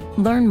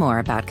 Learn more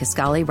about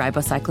Kisqali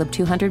Ribociclib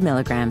 200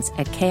 milligrams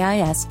at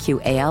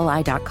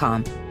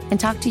KISQALI.com and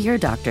talk to your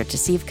doctor to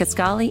see if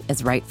Kisqali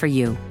is right for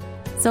you.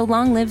 So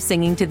long live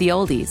singing to the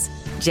oldies,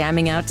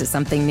 jamming out to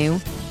something new,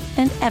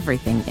 and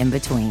everything in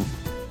between.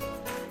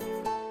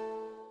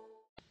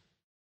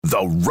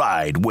 The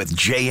Ride with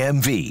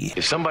JMV.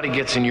 If somebody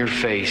gets in your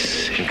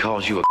face and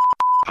calls you a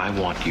I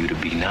want you to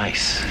be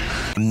nice.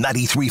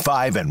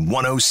 93.5 and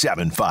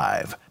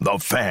 107.5. The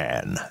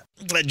Fan.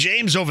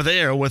 James over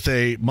there with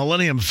a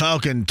Millennium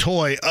Falcon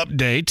toy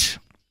update.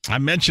 I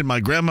mentioned my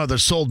grandmother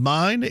sold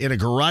mine in a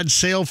garage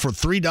sale for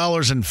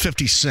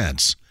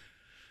 $3.50.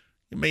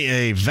 Give me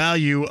a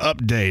value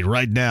update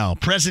right now.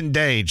 Present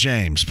day,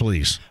 James,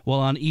 please. Well,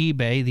 on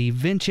eBay, the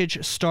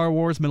vintage Star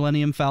Wars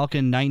Millennium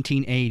Falcon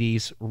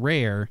 1980s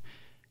rare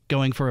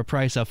going for a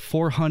price of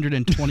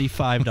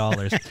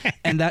 $425.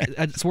 And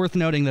it's worth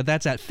noting that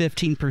that's at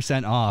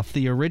 15% off.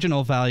 The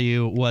original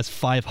value was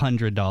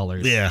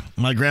 $500. Yeah,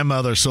 my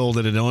grandmother sold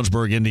it in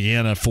Owensburg,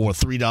 Indiana for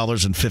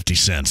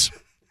 $3.50.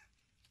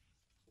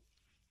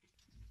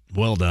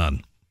 Well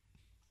done.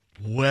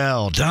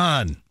 Well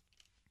done.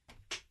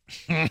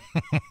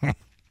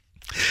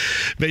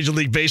 Major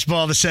League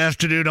Baseball this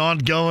afternoon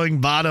ongoing.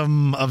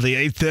 Bottom of the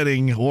eighth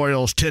inning.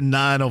 Orioles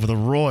 10-9 over the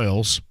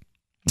Royals.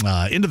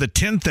 Into the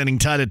 10th inning,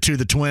 tied it to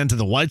the Twins and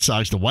the White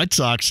Sox. The White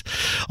Sox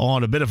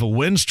on a bit of a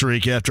win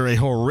streak after a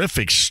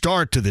horrific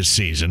start to this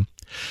season.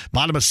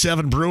 Bottom of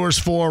 7, Brewers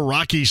 4,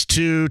 Rockies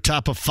 2,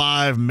 top of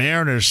 5,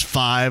 Mariners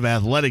 5,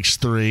 Athletics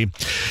 3.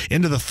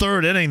 Into the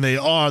 3rd inning, they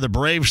are the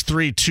Braves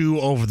 3-2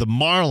 over the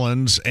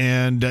Marlins,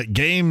 and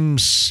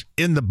games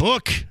in the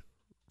book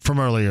from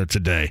earlier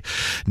today.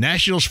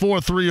 Nationals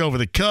 4-3 over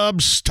the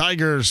Cubs.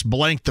 Tigers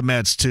blanked the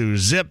Mets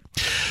 2-0.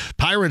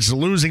 Pirates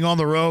losing on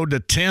the road to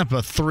Tampa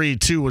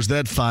 3-2 was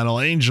that final.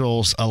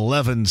 Angels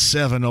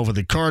 11-7 over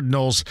the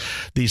Cardinals.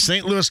 The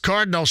St. Louis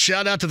Cardinals,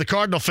 shout out to the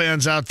Cardinal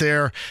fans out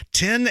there,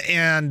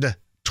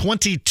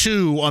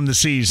 10-22 on the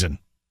season.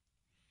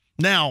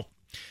 Now,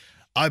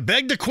 I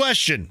beg the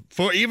question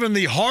for even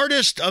the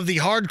hardest of the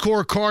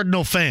hardcore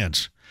Cardinal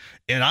fans,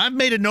 and I've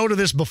made a note of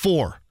this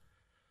before.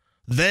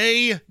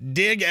 They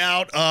dig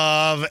out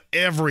of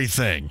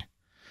everything.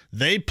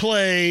 They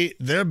play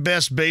their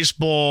best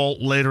baseball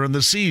later in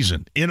the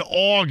season, in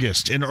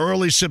August, in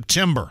early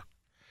September.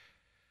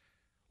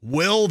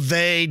 Will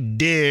they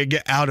dig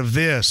out of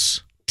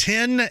this?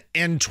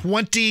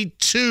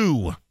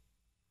 10-22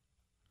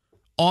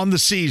 on the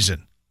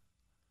season.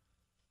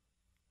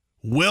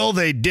 Will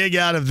they dig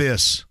out of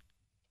this?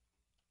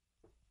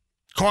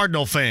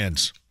 Cardinal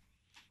fans,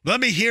 let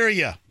me hear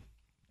you.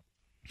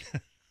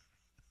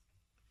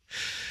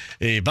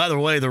 Hey, by the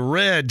way, the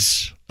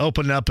Reds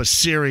opened up a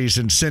series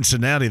in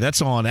Cincinnati.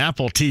 That's on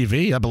Apple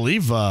TV. I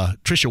believe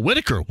Tricia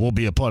Whitaker will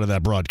be a part of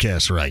that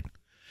broadcast, right?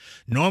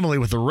 Normally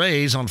with the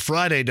Rays on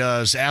Friday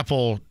does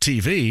Apple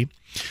TV.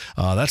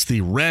 That's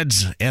the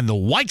Reds and the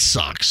White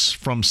Sox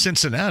from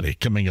Cincinnati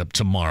coming up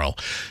tomorrow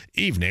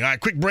evening. All right,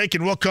 quick break,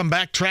 and we'll come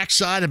back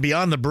trackside and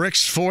Beyond the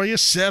Bricks for you,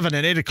 7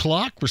 and 8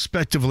 o'clock,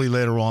 respectively,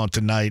 later on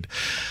tonight.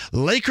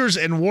 Lakers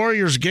and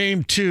Warriors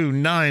game 2,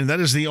 9.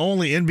 That is the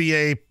only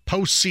NBA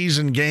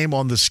postseason game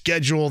on the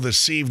schedule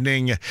this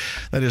evening.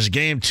 That is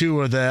game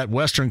 2 of that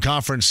Western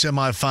Conference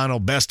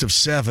semifinal best of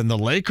 7. The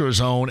Lakers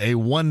own a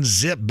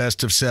 1-zip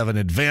best of 7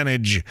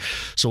 advantage,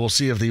 so we'll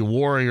see if the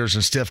Warriors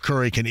and Steph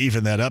Curry can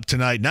even that up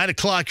tonight. 9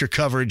 o'clock, your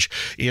coverage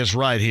is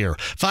right here.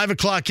 5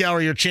 o'clock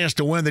hour, your chance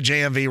to win the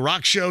JMV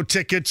Rock Show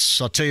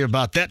tickets. I'll tell you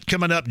about that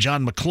coming up.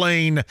 John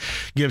McClain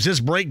gives his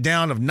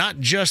breakdown of not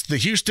just the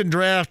Houston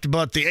draft,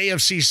 but the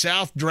AFC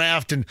South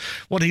draft and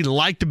what he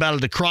liked about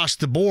it across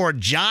the board.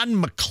 John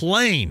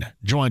McClain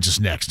joins us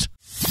next.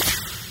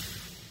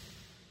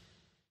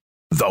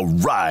 The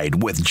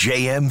Ride with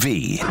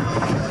JMV.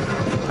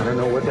 I don't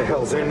know what the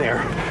hell's in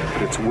there.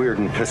 It's weird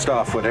and pissed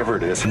off, whatever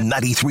it is.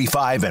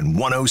 93.5 and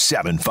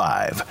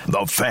 107.5.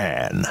 The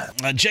Fan.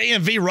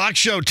 JMV Rock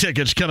Show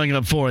tickets coming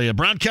up for you.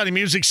 Brown County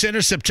Music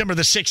Center, September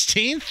the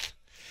 16th.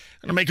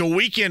 Going to make a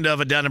weekend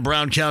of it down in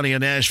Brown County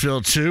and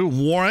Nashville, too.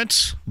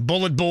 Warrant,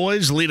 Bullet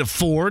Boys, Lita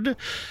Ford.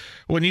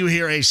 When you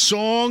hear a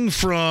song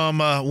from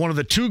one of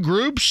the two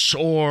groups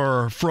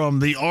or from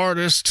the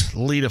artist,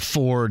 Lita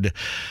Ford,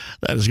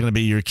 that is going to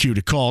be your cue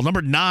to call.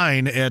 Number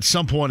 9 at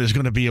some point is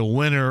going to be a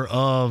winner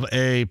of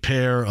a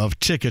pair of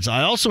tickets.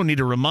 I also need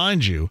to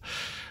remind you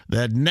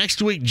that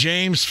next week,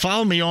 James,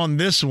 follow me on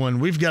this one.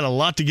 We've got a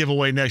lot to give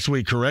away next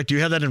week, correct? Do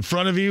you have that in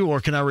front of you, or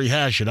can I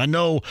rehash it? I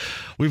know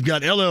we've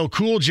got LL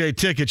Cool J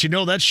tickets. You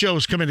know that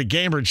show's coming to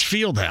Cambridge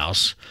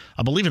Fieldhouse,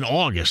 I believe in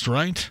August,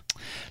 right?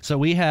 So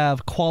we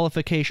have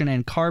qualification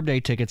and Carb Day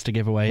tickets to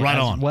give away, right,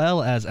 as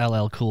well as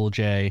LL Cool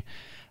J.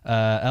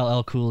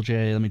 LL Cool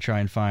J, let me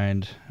try and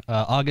find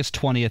August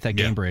 20th at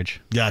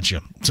Cambridge.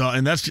 Gotcha. So,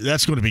 and that's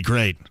going to be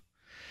great.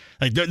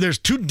 Like there's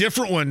two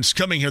different ones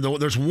coming here.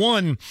 There's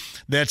one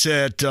that's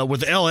at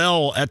with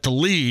LL at the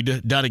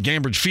lead down at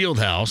Cambridge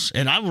Fieldhouse,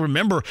 and I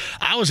remember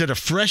I was at a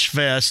Fresh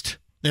Fest.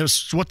 It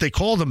was what they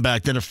called them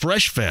back then, a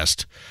Fresh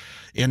Fest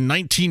in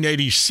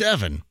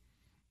 1987.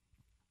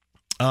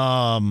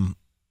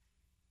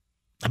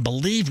 I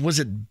believe, was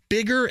it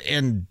Bigger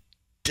and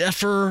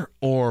Deafer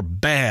or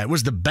Bad? It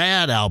was the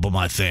Bad album,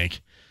 I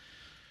think,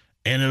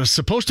 and it was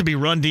supposed to be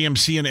Run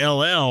DMC and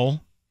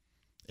LL.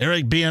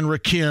 Eric B. and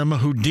Rakim,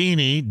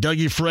 Houdini,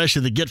 Dougie Fresh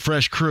and the Get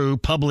Fresh crew,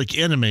 Public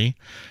Enemy.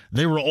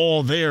 They were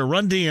all there.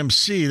 Run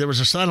DMC, there was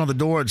a sign on the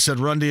door that said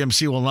Run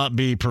DMC will not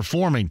be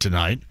performing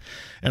tonight.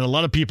 And a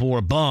lot of people were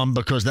bummed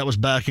because that was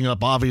backing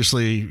up,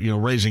 obviously,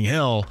 Raising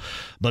Hell.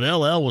 But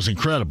LL was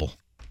incredible.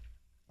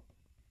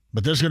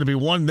 But there's going to be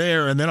one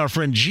there. And then our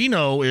friend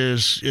Gino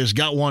is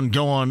got one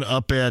going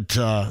up at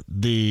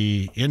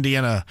the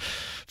Indiana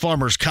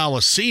Farmers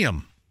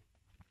Coliseum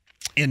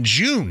in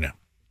June,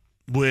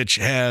 which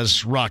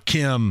has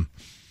Rakim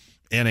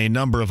and a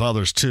number of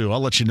others, too.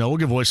 I'll let you know. We'll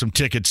give away some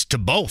tickets to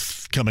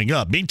both coming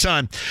up.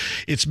 Meantime,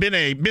 it's been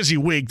a busy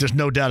week. There's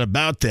no doubt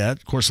about that.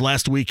 Of course,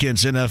 last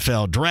weekend's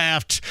NFL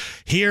draft.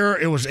 Here,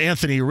 it was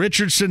Anthony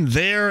Richardson.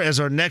 There, as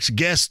our next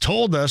guest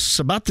told us,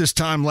 about this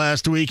time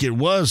last week, it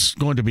was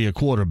going to be a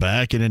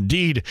quarterback, and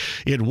indeed,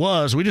 it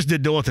was. We just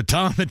didn't know at the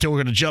time that they were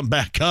going to jump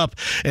back up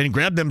and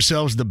grab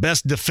themselves the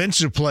best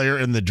defensive player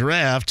in the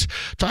draft.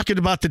 Talking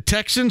about the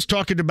Texans,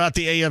 talking about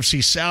the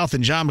AFC South,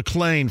 and John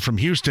McClain from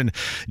Houston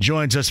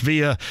joins us via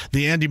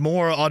the Andy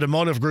Moore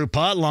Automotive Group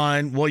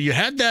hotline. Well, you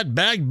had that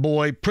bag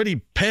boy pretty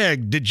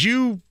pegged. Did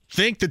you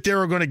think that they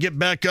were going to get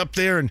back up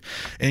there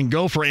and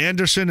go for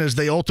Anderson as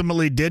they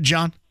ultimately did,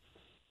 John?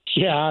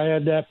 Yeah, I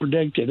had that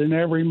predicted in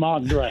every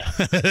mock draft.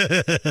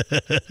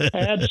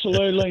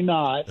 Absolutely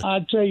not. I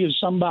tell you,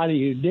 somebody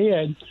who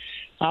did.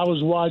 I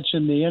was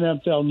watching the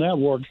NFL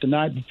Network the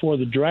night before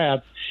the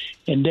draft,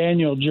 and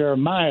Daniel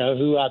Jeremiah,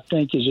 who I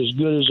think is as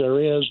good as there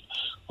is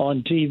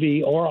on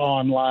TV or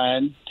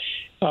online,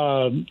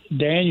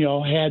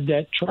 Daniel had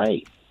that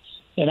trade.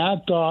 And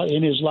I thought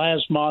in his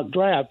last mock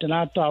draft, and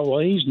I thought, well,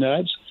 he's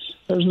nuts.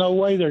 There's no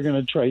way they're going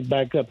to trade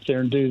back up there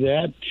and do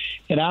that.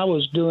 And I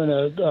was doing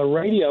a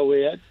radio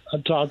hit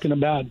talking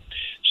about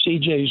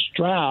C.J.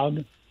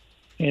 Stroud,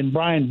 and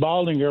Brian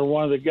Baldinger,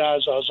 one of the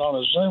guys I was on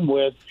a Zoom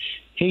with,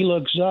 he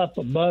looks up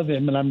above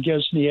him, and I'm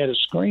guessing he had a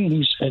screen.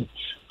 He said,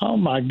 oh,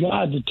 my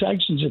God, the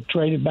Texans have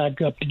traded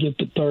back up to get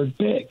the third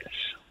pick.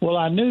 Well,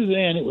 I knew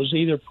then it was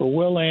either for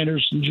Will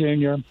Anderson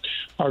Jr.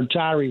 or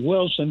Tyree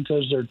Wilson,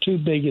 because their two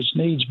biggest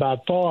needs by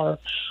far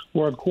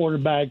were a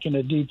quarterback and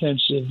a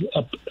defensive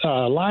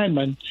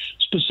lineman,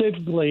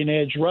 specifically an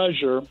edge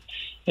rusher.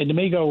 And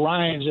D'Amico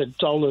Ryans had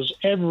told us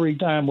every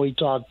time we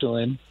talked to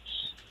him,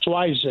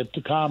 twice at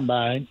the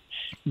Combine,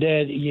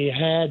 that you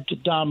had to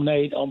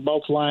dominate on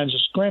both lines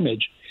of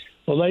scrimmage.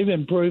 Well, they've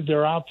improved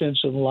their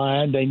offensive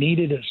line. They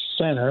needed a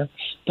center.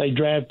 They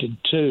drafted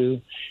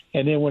two.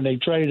 And then when they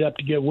traded up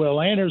to get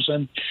Will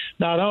Anderson,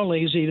 not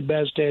only is he the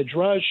best edge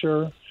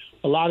rusher,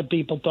 a lot of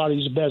people thought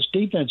he's the best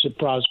defensive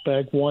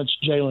prospect once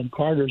Jalen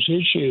Carter's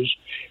issues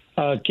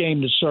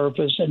came to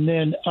surface. And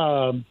then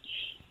a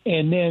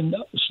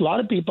lot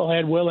of people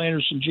had Will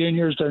Anderson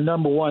Jr. as their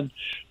number one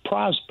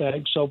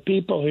prospect. So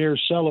people here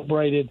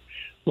celebrated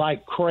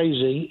like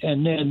crazy.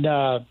 And then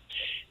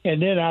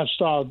I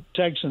saw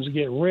Texans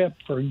get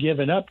ripped for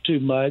giving up too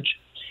much.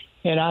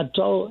 And I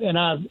wrote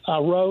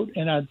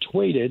and I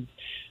tweeted,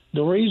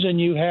 the reason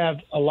you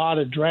have a lot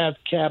of draft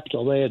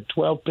capital, they had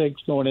 12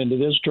 picks going into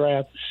this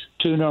draft,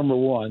 2 number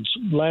ones,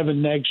 11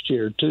 next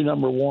year, 2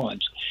 number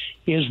ones,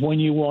 is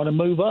when you want to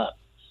move up.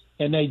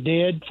 And they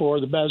did for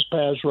the best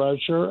pass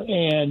rusher.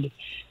 And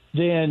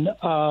then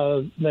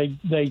they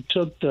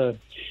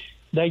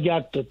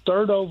got the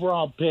 3rd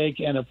overall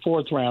pick and a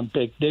 4th round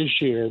pick this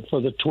year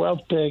for the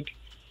 12th pick,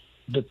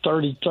 the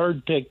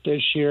 33rd pick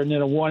this year, and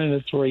then a 1 and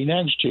a 3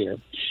 next year.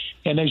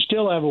 And they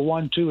still have a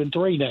 1, 2, and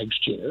 3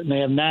 next year. And they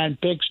have 9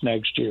 picks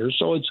next year.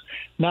 So it's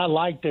not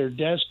like they're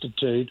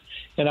destitute.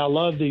 And I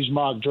love these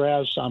mock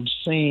drafts I'm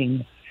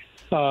seeing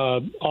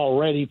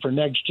already for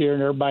next year.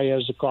 And everybody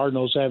has the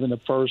Cardinals having the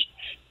first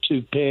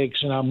 2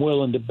 picks. And I'm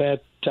willing to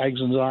bet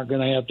Texans aren't going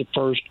to have the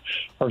first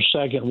or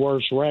second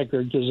worst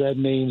record, because that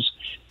means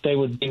they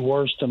would be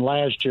worse than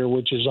last year,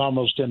 which is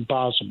almost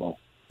impossible.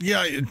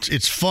 Yeah,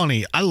 it's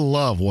funny. I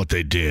love what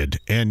they did.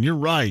 And you're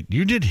right.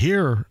 You did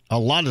hear a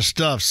lot of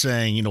stuff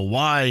saying,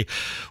 why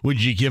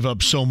would you give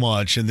up so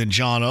much? And then,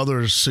 John,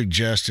 others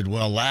suggested,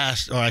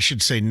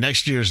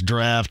 next year's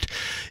draft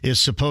is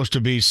supposed to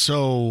be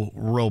so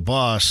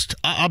robust.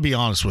 I'll be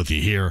honest with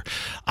you here.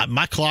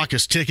 My clock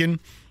is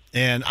ticking,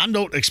 and I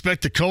don't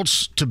expect the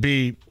Colts to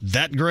be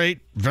that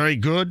great, very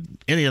good,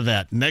 any of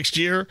that next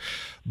year.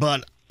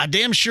 But I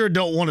damn sure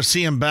don't want to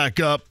see them back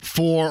up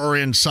 4 or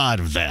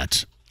inside of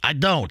that. I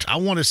don't. I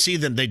want to see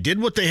them. They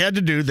did what they had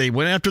to do. They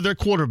went after their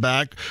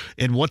quarterback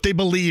and what they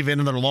believe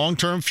in their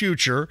long-term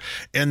future,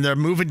 and they're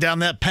moving down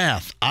that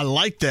path. I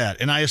like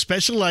that, and I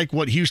especially like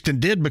what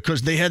Houston did,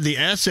 because they had the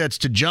assets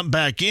to jump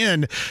back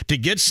in to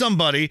get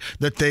somebody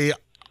that they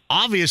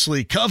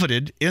obviously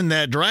coveted in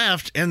that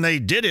draft, and they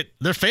did it.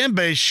 Their fan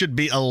base should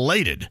be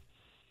elated.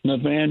 The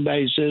fan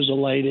base is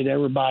elated.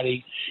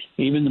 Everybody,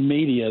 even the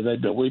media,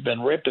 that we've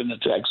been ripping the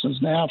Texans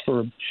now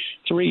for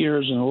 3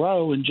 years in a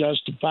row, and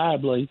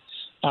justifiably.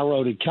 I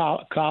wrote a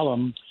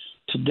column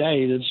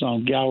today that's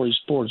on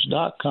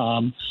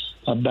gallerysports.com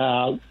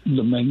about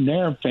the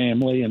McNair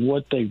family and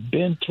what they've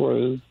been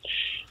through,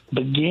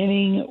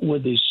 beginning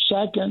with the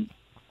second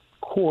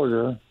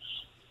quarter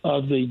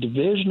of the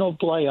divisional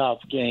playoff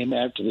game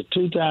after the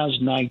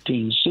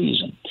 2019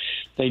 season.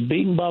 They'd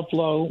beaten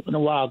Buffalo in a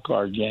wild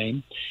card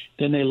game.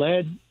 Then they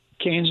led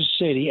Kansas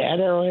City at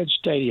Arrowhead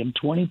Stadium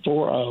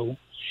 24-0,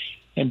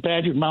 and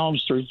Patrick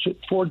Mahomes threw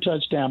 4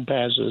 touchdown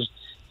passes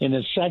in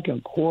the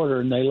second quarter,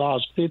 and they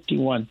lost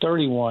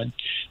 51-31.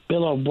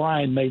 Bill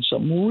O'Brien made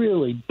some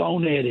really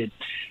boneheaded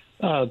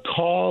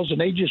calls, and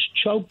they just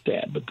choked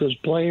that because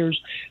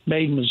players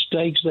made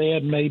mistakes they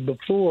hadn't made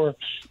before.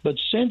 But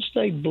since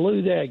they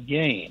blew that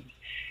game,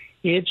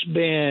 it's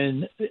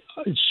been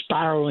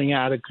spiraling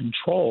out of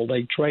control.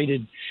 They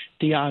traded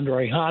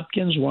DeAndre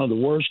Hopkins, one of the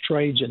worst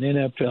trades in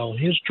NFL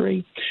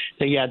history.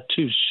 They got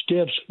 2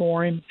 stiffs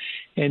for him.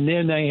 And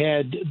then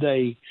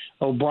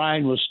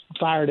O'Brien was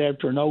fired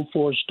after an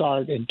 0-4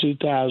 start in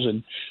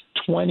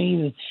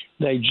 2020.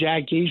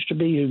 Jack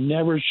Easterby, who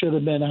never should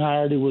have been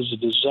hired, who was a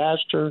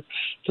disaster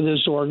for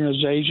this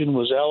organization,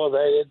 was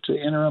elevated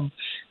to interim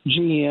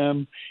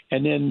GM.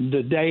 And then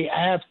the day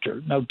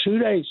after, 2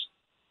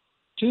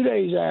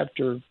 days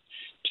after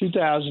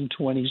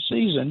 2020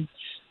 season,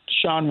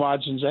 Deshaun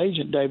Watson's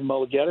agent, David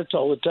Mulligetta,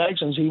 told the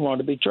Texans he wanted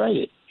to be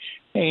traded.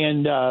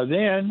 And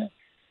then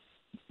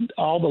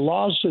all the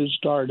lawsuits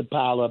started to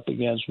pile up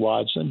against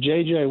Watson.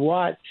 J.J.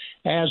 Watt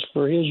asked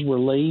for his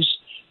release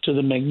to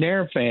the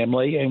McNair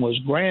family and was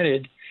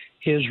granted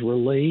his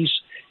release.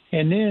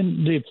 And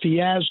then the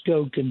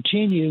fiasco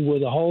continued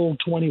with the whole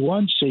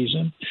 21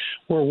 season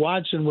where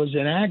Watson was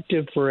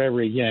inactive for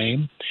every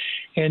game.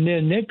 And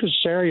then Nick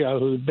Caserio,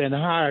 who'd been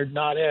hired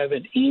not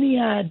having any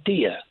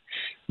idea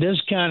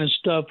this kind of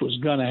stuff was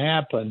going to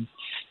happen,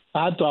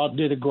 I thought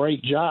did a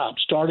great job,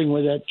 starting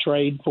with that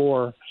trade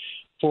for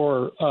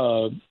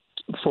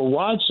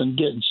Watson,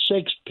 getting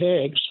 6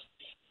 picks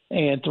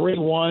and 3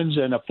 ones,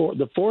 and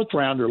the fourth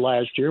rounder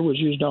last year was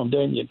used on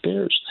Daniel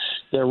Pierce,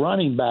 their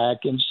running back.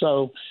 And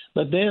so,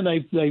 but then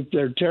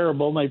they're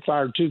terrible. And they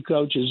fired 2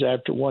 coaches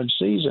after one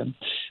season.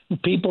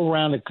 People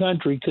around the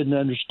country couldn't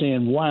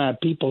understand why.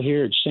 People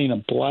here had seen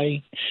them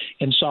play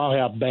and saw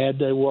how bad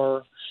they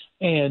were.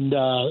 And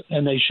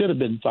they should have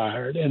been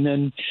fired. And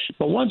then,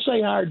 but once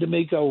they hired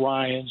DeMeco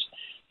Ryans,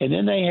 and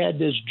then they had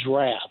this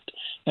draft,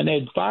 and they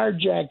had fired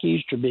Jack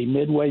Easterby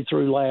midway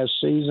through last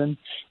season.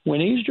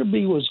 When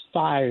Easterby was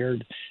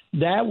fired,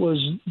 that was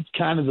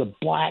kind of the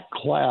black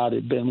cloud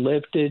had been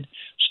lifted,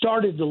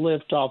 started to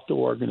lift off the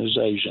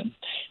organization.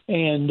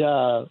 And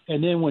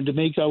then when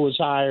DeMeco was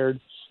hired,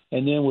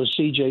 and then with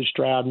C.J.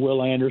 Stroud,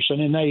 Will Anderson,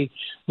 and they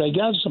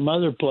got some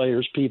other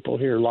players people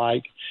here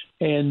like,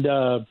 and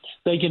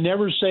they can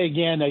never say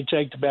again they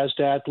take the best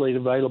athlete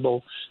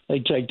available. They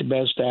take the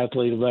best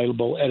athlete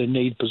available at a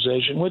need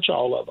position, which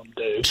all of them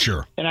do.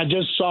 Sure. And I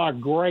just saw a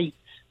great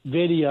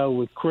video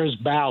with Chris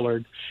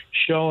Ballard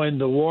showing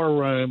the war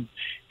room,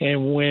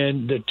 and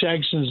when the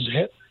Texans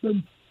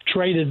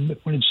traded,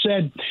 when it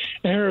said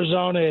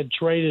Arizona had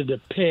traded a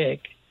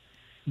pick,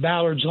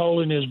 Ballard's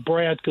holding his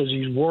breath because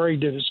he's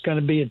worried that it's going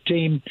to be a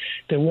team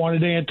that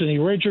wanted Anthony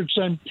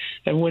Richardson.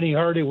 And when he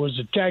heard it was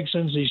the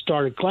Texans, he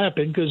started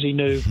clapping because he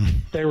knew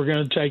they were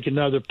going to take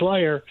another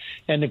player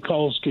and the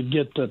Colts could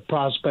get the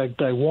prospect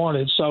they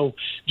wanted. So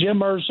Jim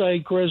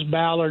Irsay, Chris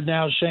Ballard,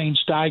 now Shane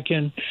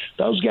Steichen,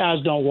 those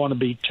guys don't want to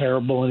be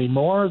terrible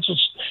anymore. It's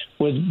just,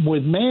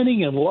 with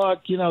Manning and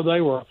Luck,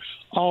 they were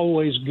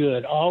always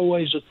good,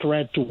 always a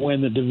threat to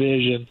win the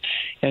division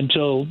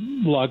until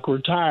Luck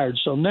retired.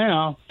 So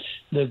now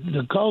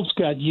the Colts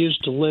got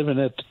used to living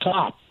at the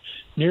top,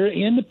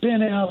 in the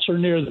penthouse or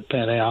near the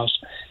penthouse.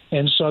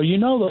 And so they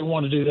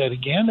want to do that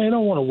again. They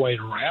don't want to wait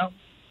around.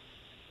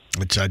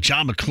 It's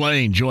John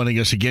McClain joining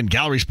us again,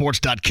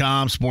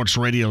 GallerySports.com,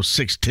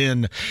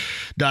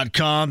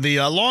 SportsRadio610.com, the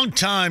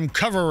longtime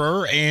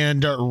coverer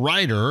and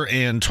writer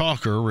and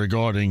talker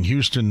regarding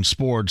Houston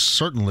sports,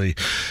 certainly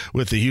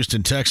with the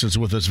Houston Texans,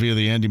 with us via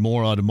the Andy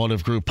Moore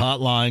Automotive Group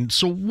hotline.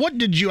 So what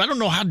did you – I don't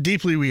know how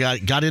deeply we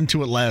got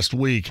into it last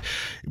week.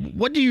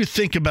 What do you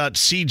think about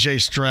C.J.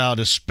 Stroud,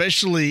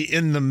 especially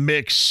in the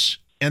mix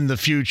and the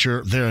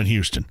future there in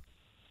Houston?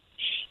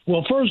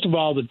 Well, first of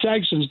all, the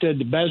Texans did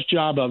the best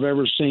job I've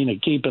ever seen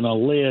of keeping a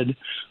lid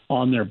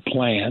on their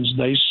plans.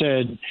 They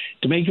said,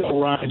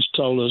 DeMeco Ryans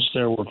told us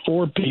there were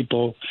 4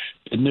 people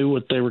that knew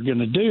what they were going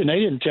to do, and they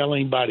didn't tell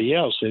anybody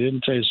else. They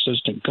didn't tell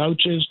assistant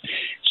coaches,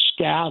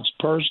 scouts,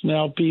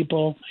 personnel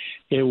people.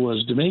 It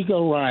was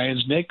DeMeco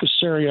Ryans, Nick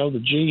Caserio, the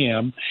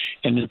GM,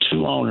 and the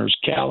 2 owners,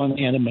 Cal and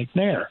Anna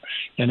McNair,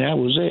 and that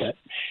was it.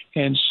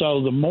 And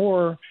so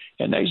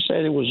and they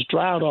said it was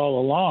Stroud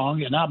all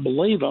along, and I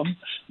believe them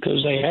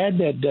because they had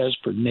that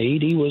desperate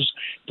need. He was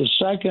the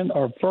second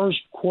or first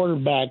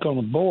quarterback on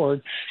the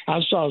board.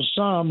 I saw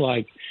some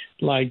like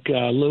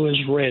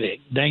Louis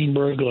Riddick, Dane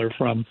Brugler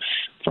from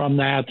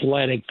the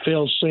Athletic,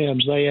 Phil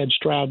Simms. They had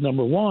Stroud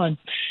number 1,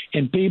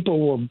 and people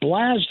were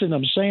blasting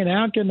them, saying,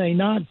 how can they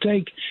not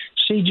take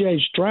C.J.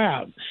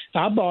 Stroud?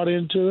 I bought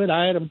into it.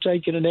 I had them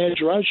taking an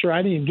edge rusher.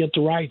 I didn't even get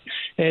the right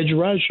edge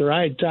rusher.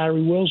 I had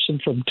Tyree Wilson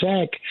from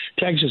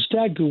Texas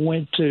Tech, who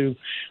went to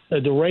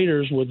the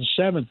Raiders with the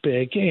 7th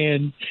pick.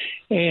 And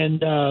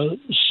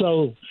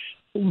so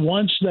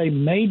once they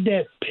made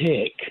that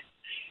pick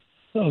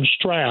of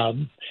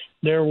Stroud,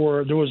 there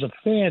was a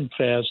fan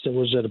fest that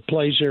was at a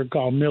place here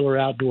called Miller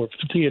Outdoor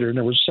Theater, and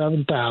there was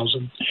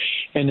 7,000,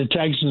 and the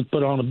Texans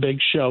put on a big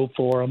show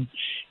for them.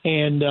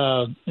 And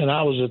I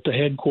was at the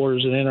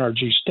headquarters at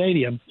NRG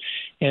Stadium,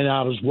 and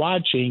I was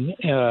watching.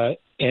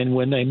 And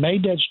when they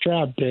made that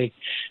Stroud pick,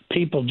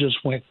 people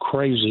just went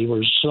crazy.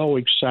 Were so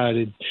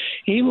excited.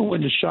 Even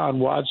when Deshaun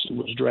Watson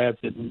was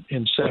drafted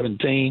in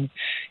 17,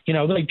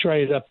 they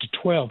traded up to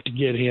 12 to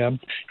get him,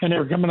 and they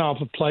were coming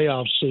off a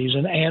playoff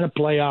season and a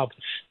playoff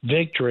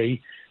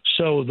victory.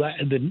 So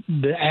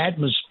the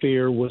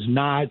atmosphere was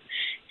not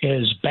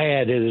as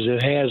bad as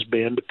it has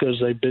been because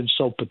they've been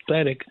so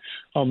pathetic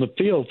on the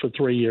field for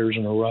 3 years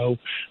in a row,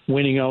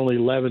 winning only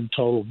 11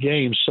 total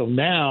games. So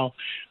now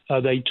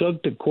they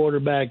took the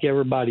quarterback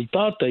everybody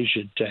thought they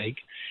should take,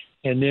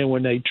 and then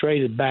when they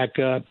traded back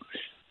up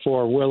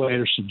for Will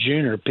Anderson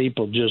Jr.,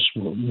 people just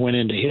went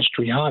into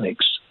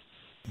histrionics.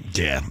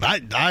 Yeah,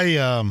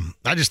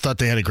 I just thought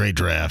they had a great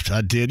draft.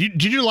 I did.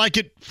 Did you like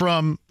it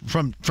from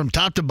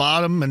top to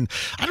bottom? And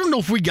I don't know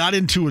if we got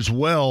into as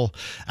well,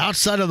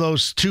 outside of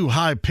those two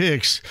high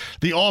picks,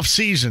 the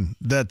offseason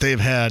that they've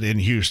had in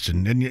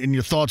Houston, and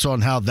your thoughts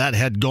on how that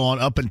had gone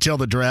up until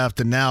the draft,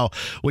 and now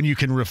when you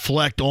can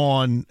reflect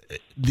on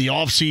the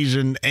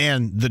offseason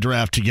and the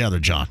draft together,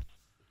 John.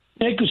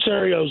 Nick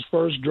Casario's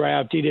first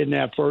draft, he didn't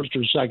have first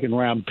or second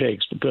round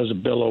picks because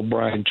of Bill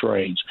O'Brien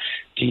trades.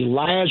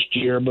 Last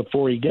year,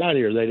 before he got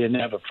here, they didn't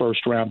have a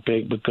first round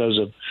pick because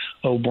of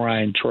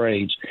O'Brien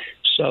trades.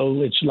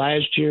 So it's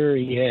last year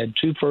he had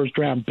 2 first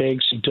round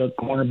picks. He took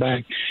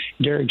cornerback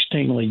Derek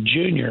Stingley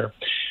Jr.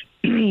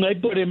 They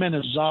put him in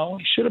a zone.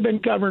 He should have been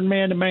covering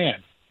man to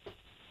man.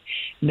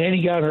 And then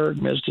he got hurt,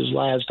 missed his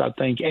last, I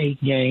think,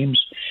 8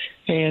 games,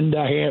 and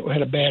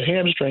had a bad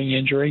hamstring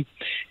injury.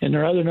 And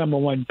their other number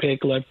 1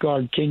 pick, left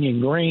guard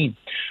Kenyon Green,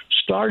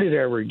 started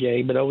every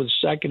game, but over the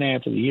second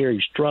half of the year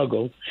he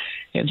struggled.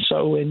 And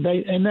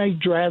they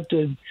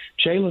drafted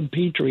Jalen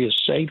Petrie as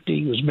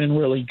safety, who's been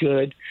really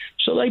good.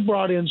 So they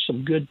brought in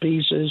some good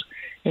pieces,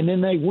 and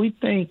then we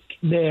think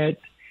that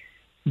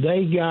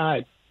they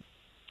got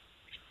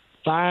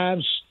 5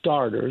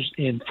 starters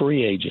in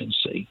free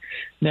agency.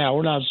 Now,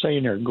 we're not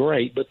saying they're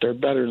great, but they're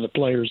better than the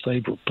players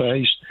they've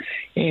replaced.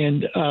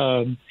 And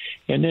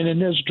then in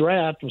this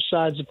draft,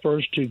 besides the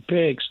first 2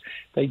 picks,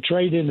 they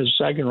trade in the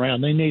second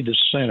round. They need a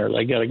center.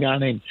 They got a guy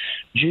named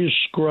Juice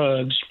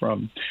Scruggs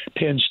from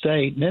Penn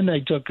State, and then they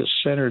took a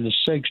center in the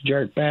 6th,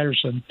 Jarrett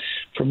Patterson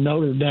from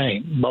Notre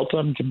Dame. Both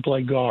of them can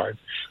play guard.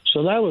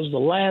 So that was the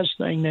last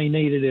thing they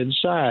needed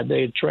inside.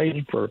 They had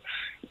traded for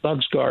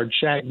Bucks guard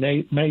Shaq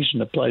Mason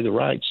to play the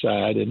right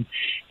side. And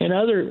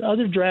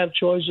other draft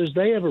choices,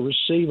 they have a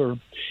receiver,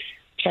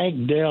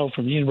 Tank Dell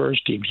from the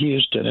University of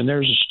Houston. And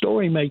there's a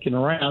story making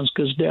rounds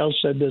because Dell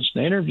said this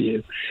in an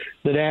interview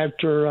that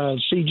after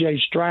C.J.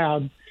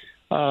 Stroud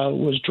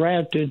was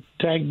drafted,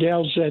 Tank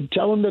Dell said,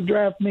 "Tell him to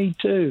draft me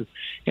too."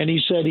 And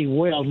he said he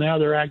will. Now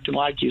they're acting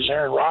like he's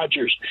Aaron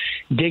Rodgers,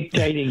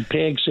 dictating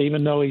picks,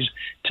 even though he's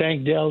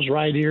Tank Dell's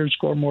right here,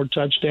 scored more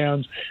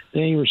touchdowns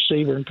than any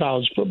receiver in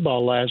college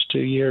football last 2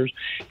 years.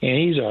 And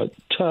he's a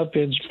tough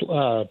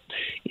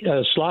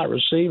slot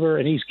receiver,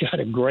 and he's got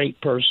a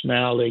great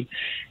personality.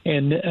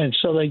 And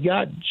so they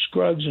got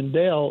Scruggs and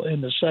Dell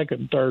in the 2nd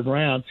and 3rd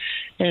round.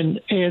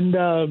 And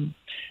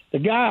the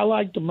guy I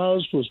liked the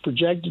most was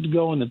projected to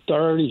go in the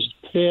 3rd. He's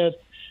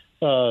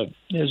 5th.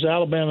 Is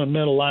Alabama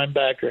middle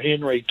linebacker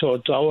Henry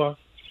To'oTo'o.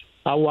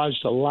 I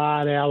watched a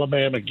lot of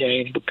Alabama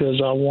games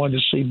because I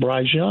wanted to see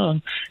Bryce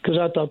Young because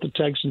I thought the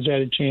Texans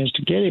had a chance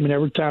to get him. And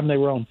every time they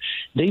were on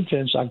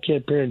defense, I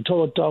kept hearing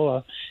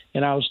To'oTo'o,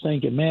 and I was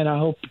thinking, man, I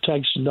hope the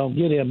Texans don't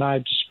get him. I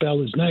have to spell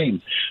his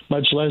name,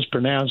 much less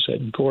pronounce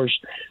it. And, of course,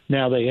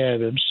 now they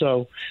have him.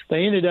 So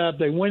they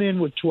went in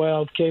with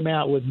 12, came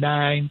out with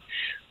 9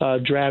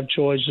 draft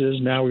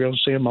choices. Now we're going to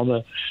see him on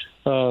the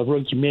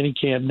rookie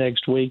minicamp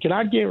next week. And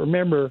I can't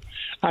remember,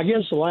 I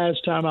guess the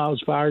last time I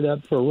was fired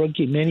up for a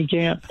rookie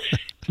minicamp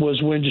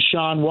was when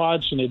Deshaun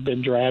Watson had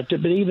been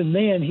drafted. But even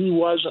then, he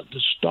wasn't the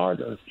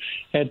starter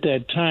at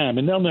that time.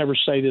 And they'll never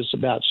say this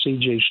about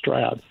C.J.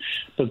 Stroud.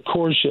 But, of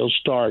course, he'll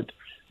start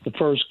the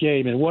first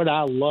game. And what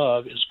I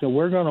love is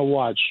we're going to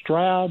watch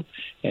Stroud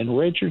and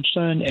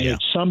Richardson and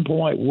at some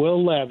point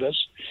Will Levis,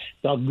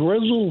 the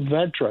grizzled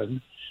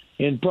veteran,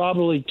 in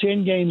probably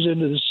 10 games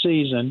into the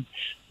season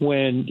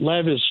when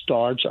Levis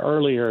starts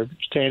earlier,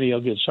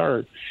 Tannehill gets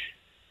hurt.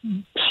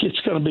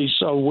 It's going to be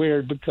so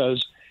weird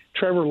because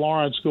Trevor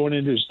Lawrence going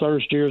into his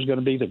 3rd year is going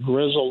to be the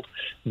grizzled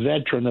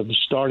veteran of the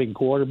starting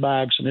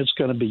quarterbacks, and it's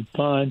going to be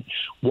fun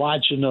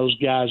watching those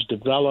guys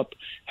develop,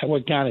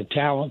 what kind of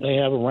talent they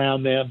have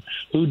around them,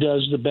 who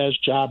does the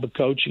best job of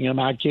coaching them.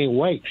 I can't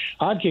wait.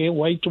 I can't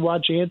wait to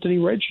watch Anthony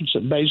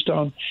Richardson based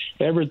on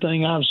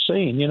everything I've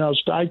seen. You know,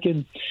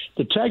 Steichen,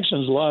 the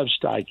Texans love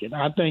Steichen.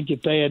 I think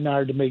if they hadn't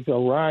hired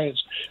D'Amico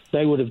Ryans,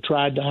 they would have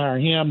tried to hire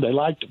him. They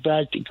like the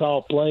fact he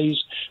called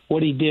plays,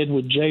 what he did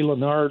with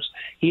Jalen Hurts.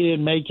 He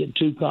didn't make it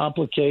too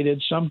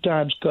complicated.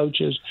 Sometimes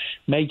coaches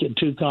make it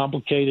too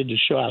complicated to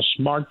show how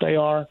smart they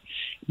are,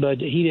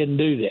 but he didn't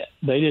do that.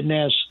 They didn't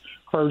ask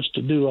Hurts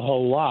to do a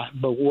whole lot,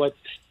 but what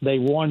they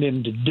want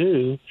him to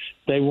do,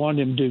 they want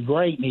him to do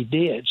great, and he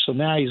did. So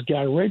now he's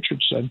got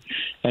Richardson,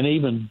 an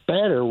even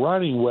better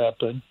running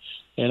weapon,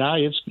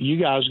 and you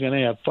guys are going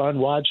to have fun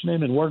watching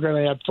him, and we're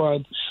going to have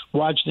fun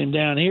watching him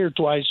down here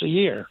twice a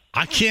year.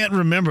 I can't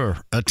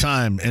remember a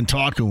time in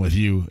talking with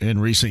you in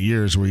recent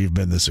years where you've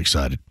been this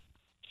excited.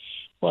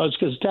 Well, it's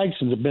because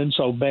Texans have been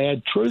so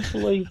bad.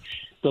 Truthfully,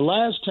 the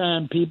last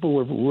time people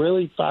were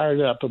really fired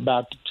up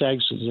about the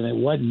Texans, and it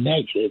wasn't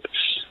negative,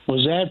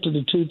 was after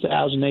the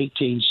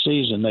 2018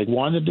 season. They'd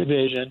won the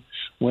division,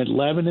 went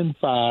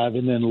 11-5,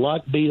 and then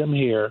luck beat them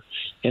here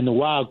in the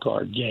wild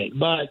card game.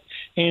 But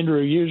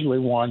Andrew usually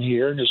won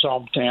here in his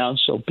hometown,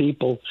 so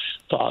people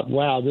thought,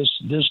 wow, this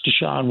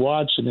Deshaun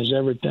Watson is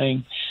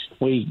everything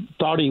we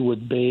thought he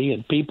would be,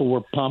 and people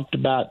were pumped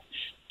about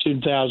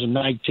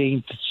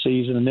 2019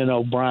 season, and then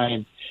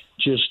O'Brien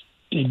just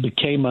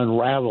became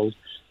unraveled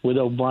with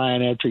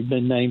O'Brien after he'd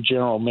been named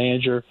general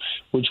manager,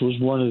 which was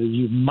one of the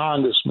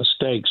humongous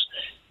mistakes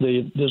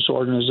this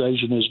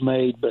organization has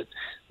made. But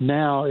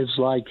now it's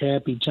like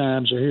happy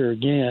times are here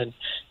again,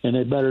 and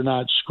they better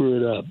not screw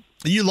it up.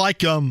 You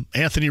like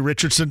Anthony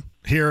Richardson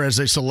here as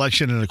a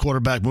selection and a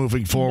quarterback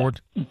moving forward?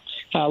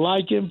 I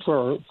like him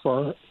for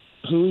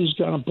who he's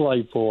going to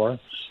play for,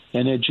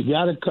 and that you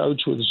got a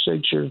coach with a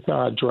 6-year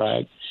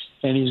contract,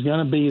 and he's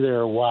going to be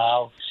there a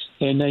while,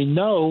 and they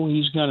know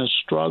he's going to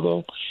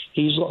struggle.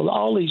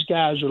 All these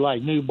guys are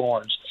like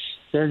newborns.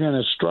 They're going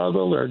to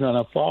struggle. They're going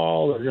to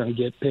fall. They're going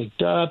to get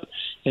picked up.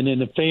 And then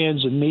the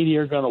fans and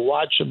media are going to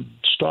watch them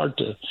start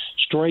to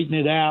straighten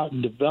it out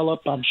and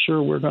develop. I'm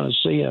sure we're going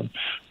to see him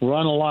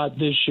run a lot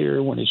this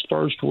year when his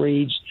first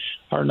reads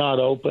are not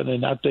open,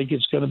 and I think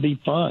it's going to be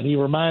fun. He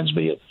reminds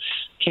me of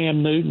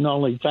Cam Newton,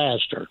 only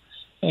faster.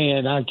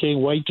 And I can't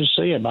wait to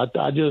see him.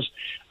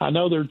 I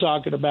know they're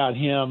talking about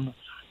him.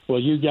 Well,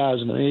 you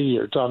guys in the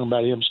media are talking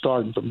about him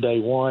starting from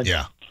day one.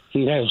 Yeah.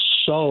 He has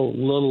so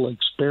little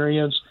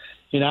experience.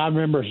 I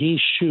remember Heath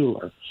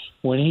Schuler,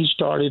 when he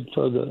started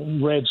for the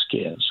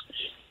Redskins,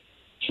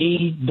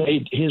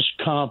 his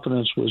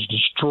confidence was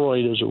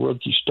destroyed as a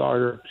rookie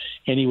starter,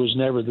 and he was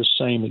never the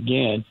same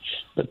again.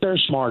 But they're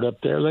smart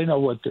up there. They know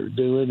what they're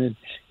doing. And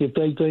if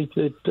they think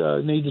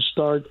that need to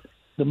start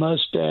the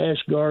mustache,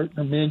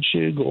 Gardner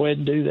Minshew, go ahead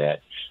and do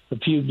that a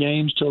few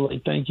games till they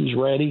think he's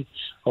ready.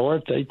 Or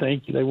if they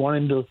think they want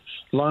him to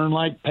learn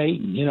like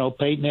Peyton.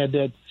 Peyton had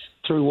that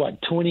through,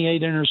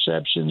 28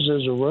 interceptions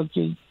as a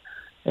rookie.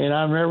 And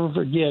I'll never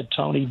forget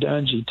Tony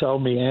Dungy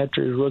told me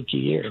after his rookie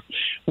year,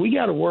 we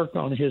got to work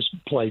on his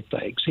play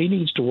fakes. He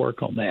needs to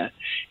work on that.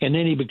 And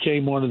then he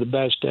became one of the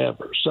best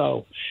ever.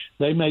 So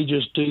they may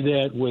just do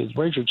that with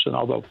Richardson,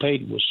 although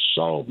Peyton was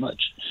so much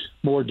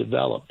more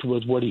developed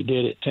with what he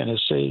did at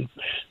Tennessee.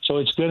 So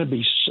it's going to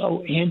be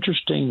so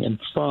interesting and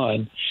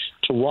fun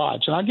to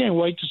watch. And I can't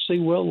wait to see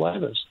Will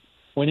Levis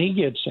when he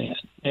gets in.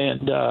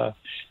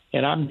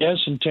 And I'm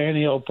guessing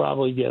Tannehill will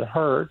probably get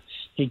hurt.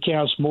 He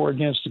counts more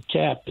against the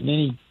cap than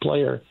any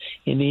player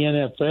in the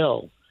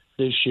NFL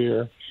this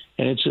year,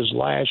 and it's his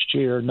last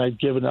year, and they've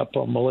given up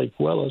on Malik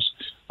Willis,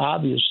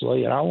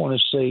 obviously, and I want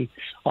to see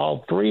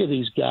all three of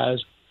these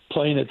guys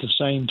playing at the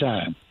same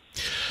time.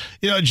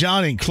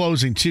 John, in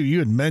closing, too, you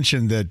had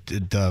mentioned that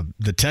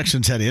the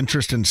Texans had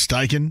interest in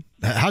Steichen.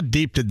 How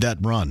deep did that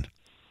run?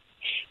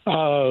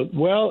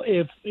 Well,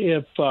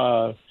 if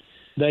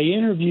they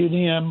interviewed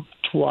him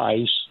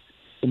twice,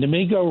 and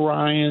D'Amico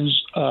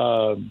Ryans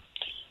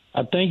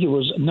I think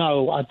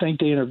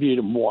they interviewed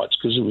him once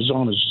because it was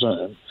on his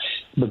Zoom,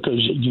 because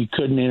you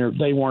couldn't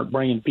they weren't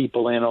bringing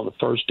people in on the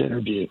first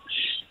interview.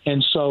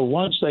 And so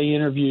once they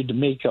interviewed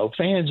D'Amico,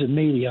 fans and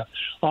media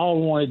all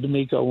wanted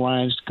D'Amico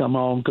Ryans to come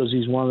on because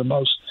he's one of the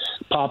most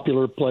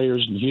popular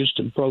players in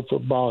Houston pro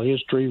football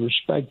history,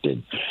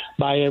 respected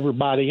by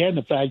everybody, and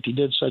the fact he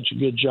did such a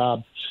good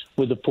job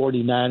with the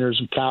 49ers,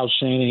 and Kyle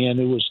Shanahan,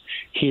 who was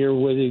here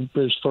with him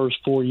for his first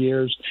 4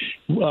 years,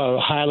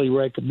 highly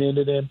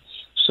recommended him.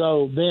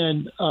 So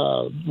then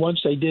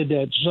once they did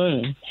that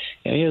Zoom,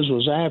 and his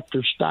was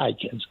after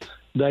Steichen's,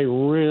 they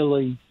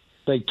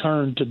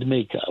turned to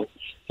D'Amico,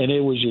 and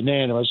it was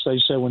unanimous. They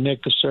said when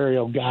Nick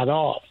Caserio got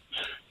off,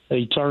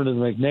 they turned to the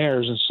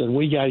McNairs and said,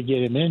 we got to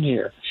get him in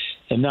here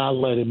and not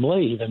let him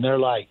leave. And they're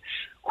like,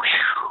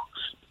 whew,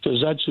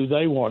 because that's who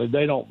they wanted.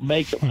 They don't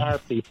make them hire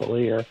people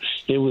here.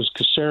 It was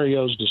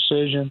Caserio's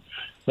decision.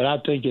 But I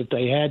think if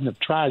they hadn't have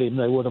tried him,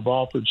 they would have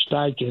offered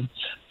Steichen,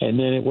 and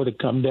then it would have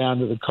come down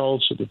to the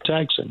Colts or the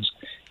Texans,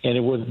 and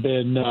it would have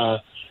been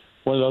one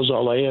of those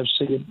all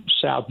AFC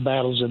South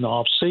battles in the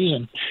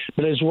offseason.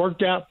 But it's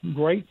worked out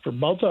great for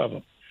both of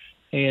them.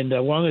 And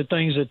one of the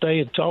things that they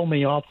had told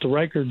me off the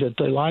record that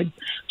they liked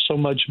so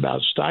much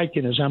about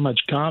Steichen is how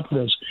much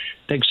confidence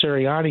Nick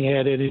Sirianni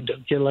had in him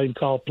to let him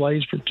call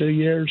plays for 2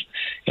 years,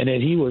 and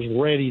that he was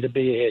ready to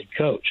be a head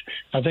coach.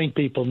 I think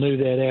people knew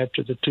that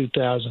after the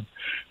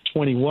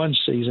 2021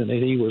 season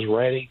that he was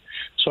ready.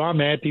 So I'm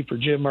happy for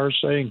Jim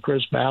Irsay and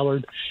Chris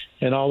Ballard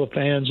and all the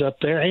fans up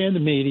there and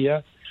the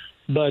media.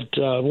 But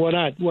what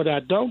I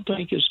don't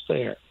think is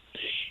fair,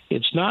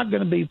 it's not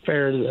going to be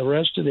fair to the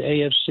rest of the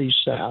AFC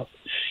South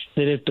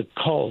that if the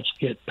Colts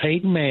get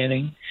Peyton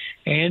Manning,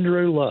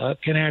 Andrew Luck,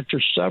 and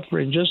after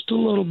suffering just a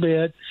little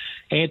bit,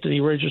 Anthony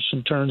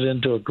Richardson turns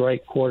into a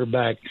great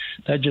quarterback.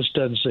 That just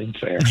doesn't seem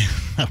fair.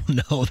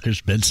 No,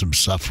 there's been some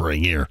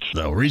suffering here,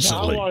 though,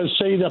 recently. I want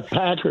to see the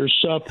Packers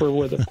suffer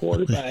with a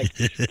quarterback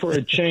for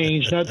a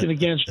change. Nothing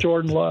against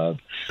Jordan Love,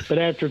 but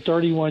after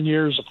 31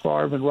 years of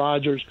Favre and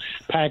Rodgers,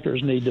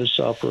 Packers need to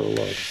suffer a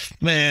little.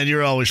 Man,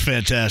 you're always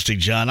fantastic,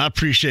 John. I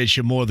appreciate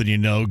you more than you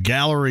know.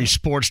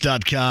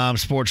 GallerySports.com,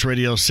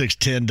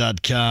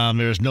 SportsRadio610.com.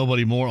 There's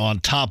nobody more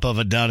on top of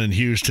it down in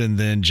Houston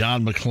than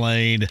John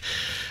McClain.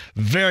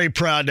 Very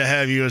proud to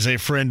have you as a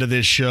friend of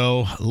this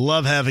show.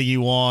 Love having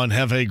you on.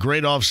 Have a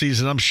great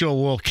offseason. I'm sure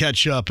we'll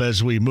catch up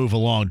as we move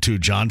along, too,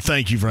 John.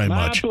 Thank you very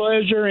much. My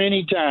pleasure.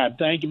 Anytime.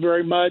 Thank you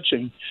very much,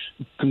 and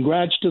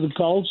congrats to the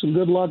Colts, and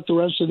good luck the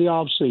rest of the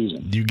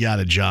offseason. You got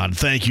it, John.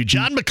 Thank you.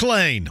 John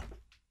McClain.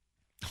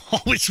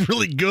 Oh, it's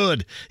really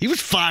good. He was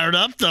fired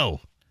up,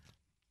 though.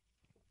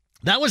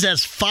 That was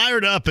as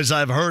fired up as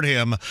I've heard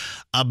him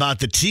about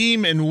the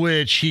team in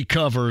which he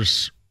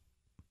covers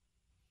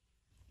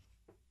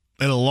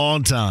in a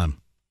long time.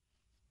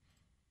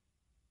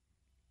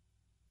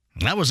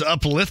 That was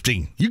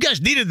uplifting. You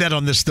guys needed that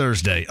on this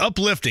Thursday.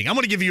 Uplifting. I'm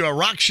going to give you a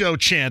rock show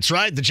chance,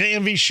 right? The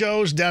JMV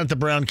shows down at the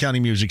Brown County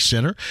Music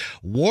Center.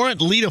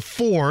 Warrant, Lita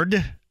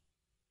Ford,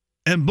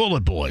 and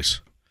Bullet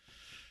Boys.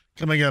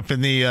 Coming up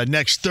in the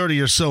next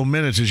 30 or so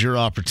minutes is your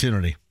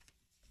opportunity.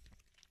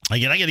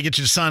 Again, I got to get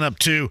you to sign up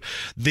to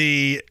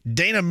the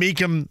Dana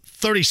Meekum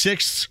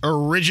 36th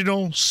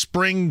Original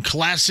Spring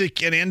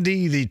Classic in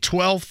Indy, the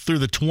 12th through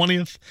the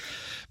 20th.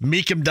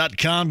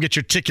 Meekum.com. Get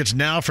your tickets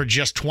now for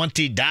just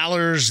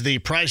 $20. The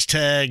price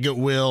tag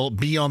will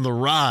be on the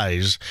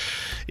rise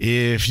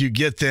if you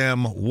get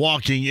them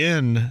walking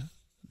in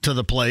to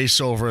the place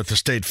over at the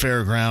State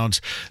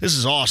Fairgrounds. This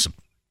is awesome.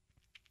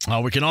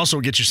 We can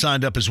also get you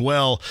signed up as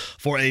well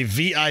for a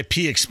VIP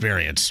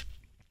experience,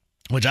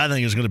 which I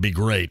think is going to be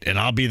great. And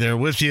I'll be there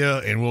with you,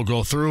 and we'll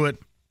go through it.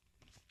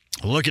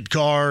 Look at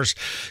cars,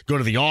 go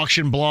to the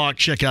auction block,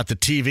 check out the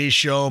TV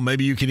show.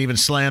 Maybe you can even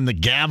slam the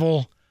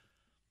gavel.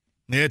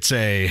 It's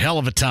a hell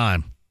of a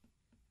time.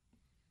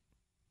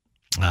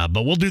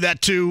 But we'll do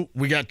that too.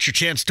 We got your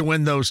chance to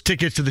win those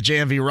tickets to the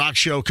JMV Rock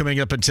Show coming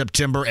up in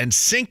September and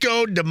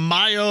Cinco de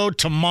Mayo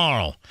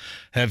tomorrow.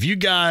 Have you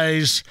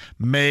guys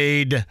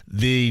made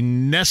the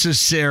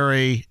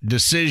necessary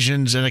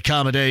decisions and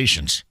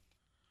accommodations?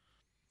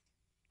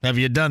 Have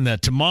you done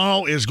that?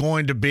 Tomorrow is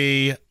going to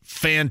be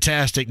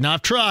fantastic. Now,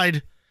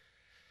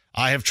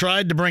 I have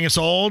tried to bring us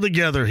all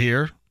together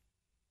here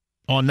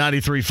on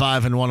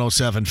 93.5 and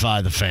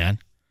 107.5 The Fan.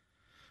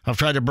 I've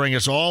tried to bring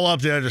us all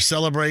up there to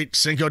celebrate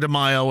Cinco de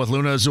Mayo with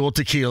Luna Azul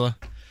Tequila,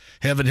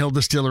 Heaven Hill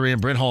Distillery,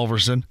 and Brent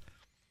Halverson.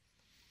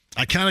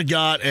 I kind of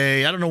got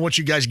I don't know what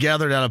you guys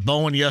gathered out of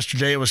Bowen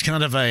yesterday. It was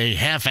kind of a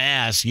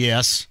half-ass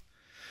yes,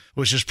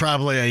 which is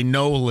probably a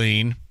no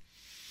lean.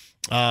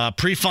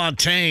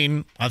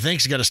 Prefontaine, I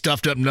think he's got a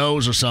stuffed up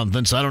nose or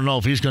something, so I don't know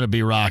if he's going to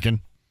be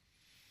rocking.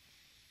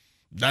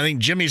 I think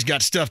Jimmy's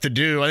got stuff to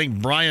do. I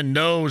think Brian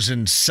knows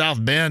in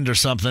South Bend or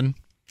something.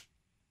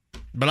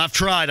 But I've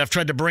tried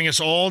to bring us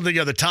all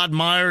together. Todd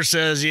Meyer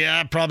says,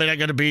 yeah, probably not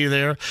going to be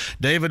there.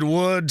 David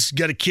Woods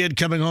got a kid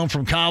coming home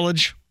from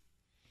college.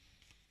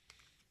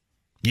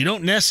 You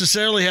don't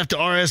necessarily have to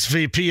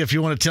RSVP if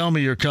you want to tell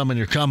me you're coming,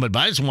 but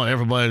I just want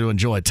everybody to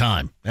enjoy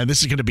time. And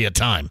this is going to be a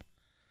time.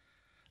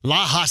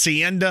 La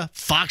Hacienda,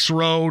 Fox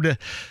Road.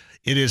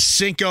 It is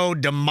Cinco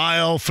de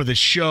Mayo for the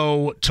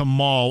show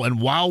tomorrow. And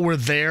while we're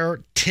there,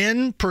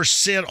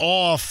 10%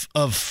 off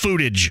of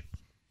footage.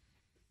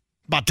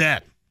 About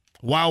that.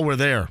 While we're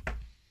there.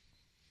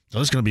 So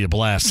it's going to be a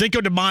blast.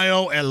 Cinco de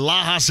Mayo at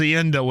La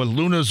Hacienda with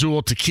Luna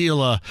Azul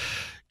Tequila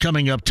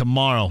coming up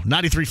tomorrow.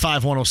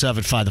 93.5,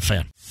 107.5 The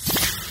Fan.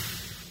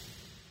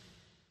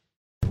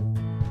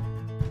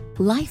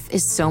 Life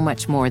is so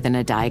much more than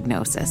a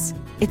diagnosis.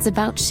 It's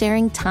about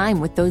sharing time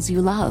with those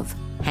you love,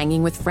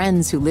 hanging with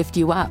friends who lift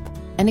you up,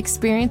 and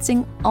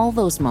experiencing all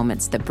those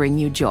moments that bring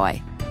you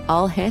joy.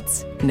 All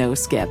hits, no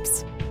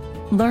skips.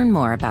 Learn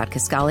more about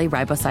Kisqali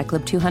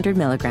Ribociclib 200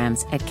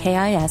 milligrams at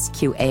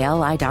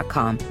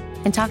KISQALI.com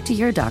and talk to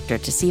your doctor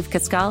to see if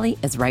Kisqali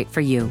is right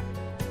for you.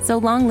 So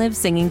long live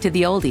singing to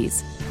the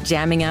oldies,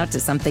 jamming out to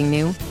something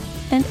new,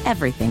 and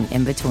everything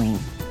in between.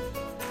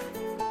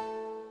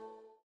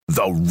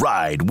 The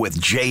Ride with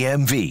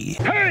JMV.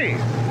 Hey,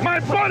 my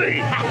buddy,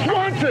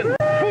 Swanson,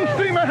 full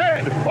steam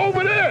ahead,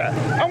 over there.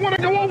 I want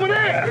to go over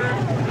there.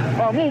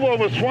 I'll move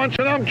over,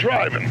 Swanson, I'm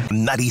driving.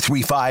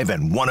 93.5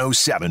 and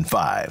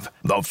 107.5,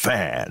 The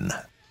Fan.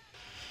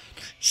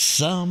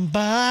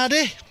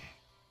 Somebody.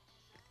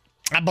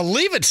 I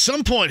believe at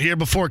some point here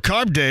before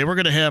Carb Day, we're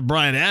going to have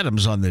Brian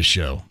Adams on this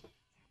show.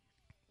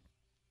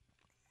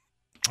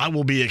 I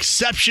will be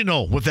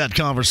exceptional with that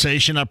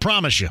conversation, I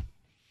promise you.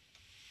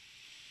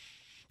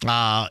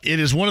 It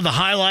is one of the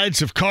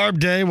highlights of Carb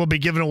Day. We'll be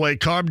giving away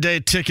Carb Day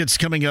tickets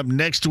coming up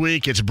next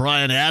week. It's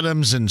Brian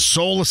Adams and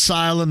Soul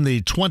Asylum,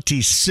 the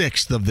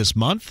 26th of this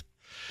month,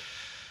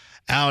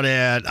 out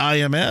at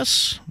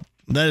IMS.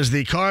 That is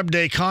the Carb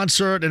Day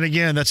concert. And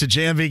again, that's a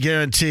JMV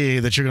guarantee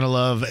that you're going to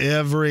love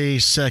every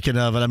second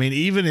of it. I mean,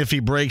 even if he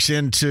breaks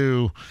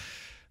into,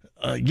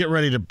 get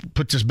ready to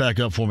put this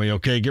back up for me,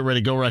 okay? Get ready.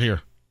 Go right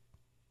here.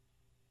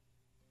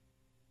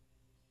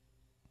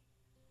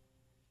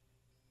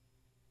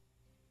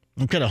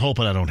 I'm kind of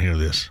hoping I don't hear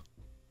this.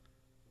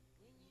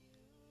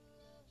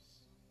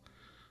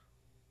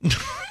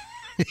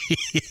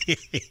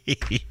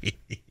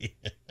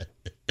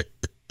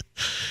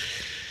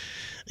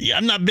 Yeah,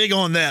 I'm not big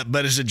on that,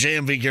 but it's a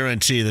JMV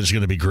guarantee that it's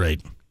going to be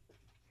great.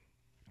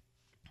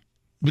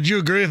 Would you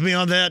agree with me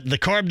on that? The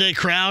Carb Day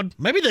crowd,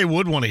 maybe they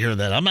would want to hear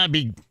that. I might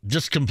be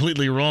just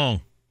completely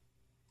wrong.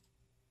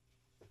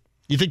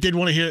 You think they'd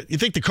want to hear? You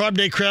think the Carb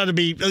Day crowd would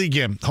be,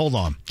 again, hold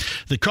on.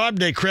 The Carb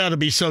Day crowd would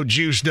be so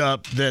juiced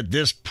up that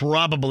this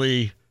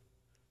probably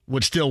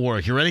would still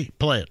work. You ready?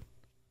 Play it.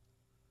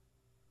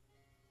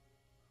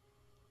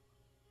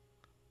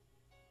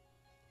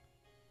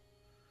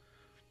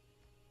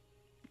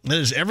 That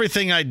is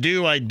everything I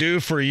do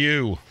for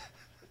you.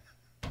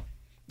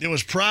 It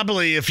was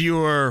probably, if you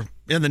were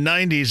in the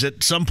 90s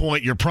at some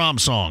point, your prom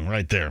song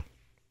right there.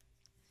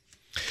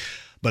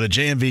 But a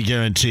JMV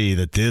guarantee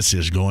that this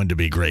is going to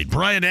be great.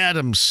 Bryan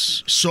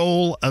Adams,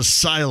 Soul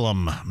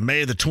Asylum,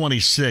 May the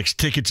 26th.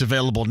 Tickets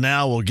available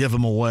now. We'll give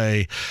them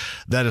away.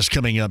 That is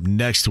coming up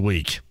next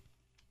week.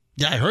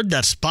 Yeah, I heard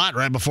that spot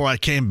right before I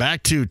came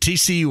back to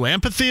TCU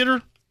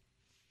Amphitheater.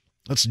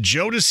 That's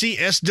Jodeci,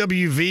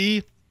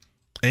 SWV,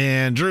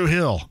 and Drew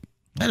Hill.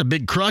 I had a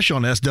big crush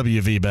on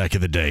SWV back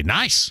in the day.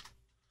 Nice.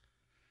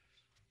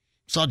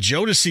 Saw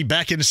Jodeci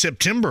back in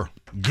September.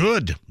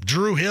 Good.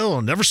 Drew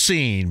Hill, never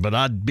seen, but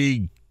I'd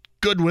be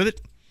good with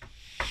it.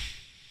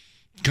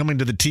 Coming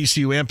to the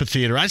TCU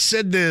Amphitheater. I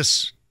said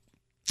this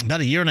about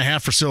a year and a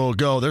half or so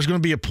ago. There's going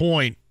to be a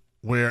point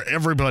where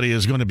everybody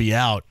is going to be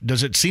out.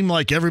 Does it seem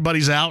like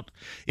everybody's out?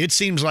 It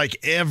seems like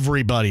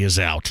everybody is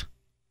out.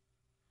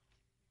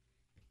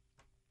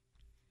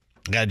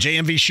 Got a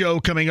JMV show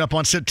coming up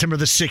on September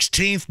the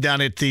 16th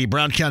down at the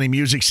Brown County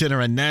Music Center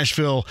in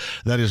Nashville.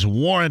 That is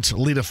Warrant,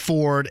 Lita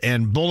Ford,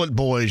 and Bullet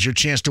Boys. Your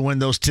chance to win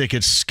those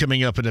tickets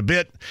coming up in a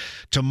bit.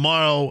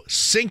 Tomorrow,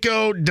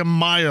 Cinco de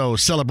Mayo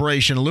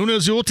celebration. Luna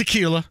Azul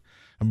Tequila.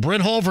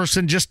 Brent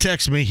Halverson just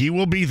texted me. He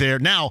will be there.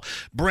 Now,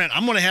 Brent,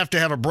 I'm going to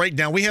have a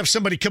breakdown. We have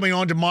somebody coming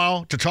on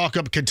tomorrow to talk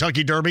up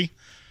Kentucky Derby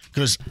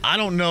because I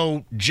don't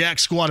know jack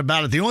squat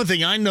about it. The only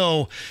thing I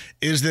know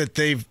is that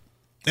they've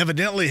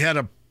evidently had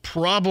a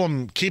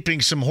problem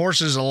keeping some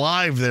horses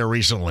alive there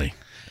recently,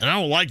 and I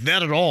don't like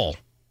that at all.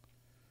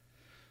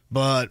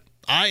 But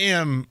I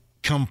am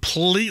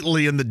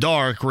completely in the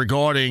dark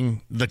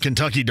regarding the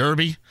Kentucky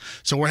Derby,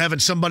 so we're having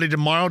somebody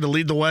tomorrow to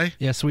lead the way.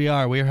 Yes, we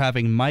are. We are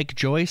having Mike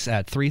Joyce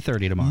at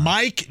 3:30 tomorrow.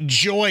 Mike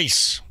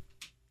Joyce.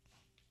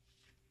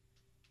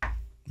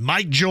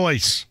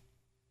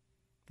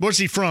 Where's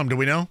he from? Do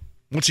we know?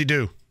 What's he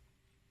do?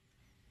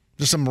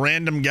 Just some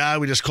random guy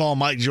we just call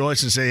Mike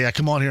Joyce and say, yeah,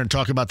 come on here and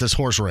talk about this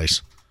horse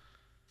race.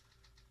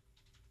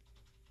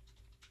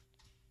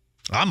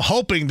 I'm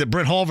hoping that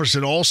Brent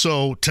Halverson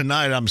also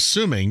tonight, I'm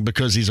assuming,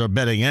 because he's our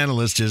betting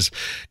analyst, is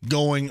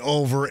going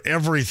over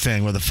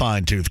everything with a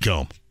fine-tooth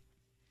comb.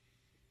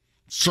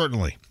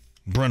 Certainly.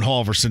 Brent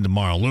Halverson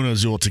tomorrow. Luna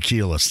Azul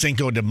Tequila.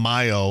 Cinco de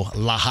Mayo,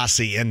 La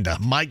Hacienda.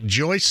 Mike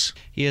Joyce.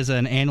 He is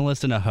an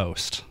analyst and a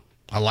host.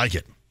 I like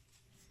it.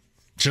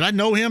 Should I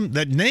know him?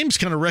 That name's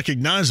kind of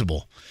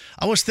recognizable.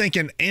 I was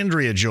thinking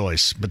Andrea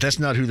Joyce, but that's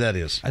not who that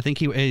is. I think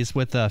he is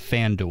with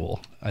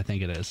FanDuel. I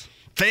think it is.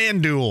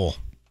 FanDuel.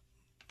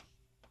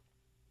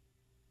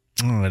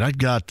 All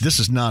right, this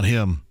is not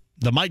him.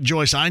 The Mike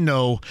Joyce I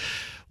know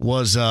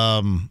was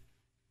and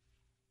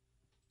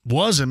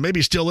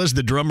maybe still is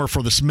the drummer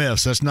for the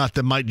Smiths. That's not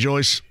the Mike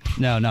Joyce.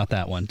 No, not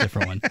that one.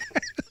 Different one.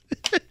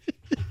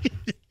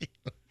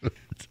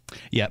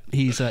 Yep,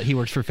 he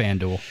works for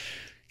FanDuel.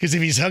 Because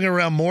if he's hung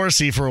around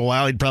Morrissey for a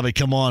while, he'd probably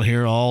come on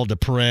here all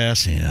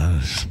depressed.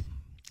 Yeah,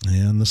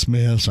 and the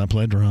Smiths, I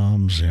play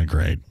drums. Yeah,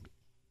 great.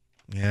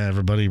 Yeah,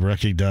 everybody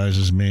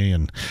recognizes me,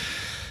 and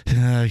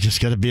I just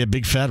got to be a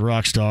big fat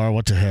rock star.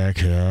 What the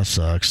heck? Yeah,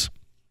 sucks.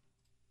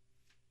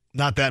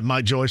 Not that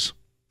Mike Joyce.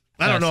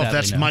 I don't know if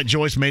that's Mike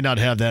Joyce. May not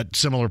have that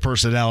similar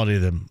personality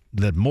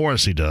that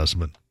Morrissey does,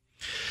 but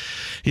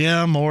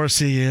yeah,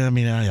 Morrissey. Yeah, I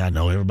mean, I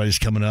know everybody's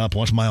coming up,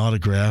 wants my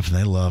autograph, and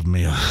they love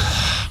me.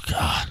 Oh,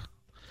 God.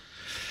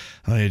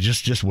 I mean, it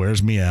just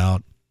wears me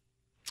out.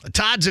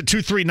 Todd's at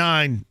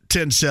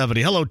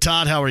 239-1070. Hello,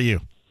 Todd. How are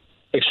you?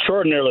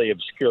 Extraordinarily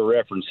obscure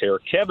reference here.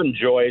 Kevin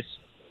Joyce,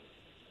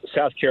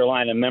 South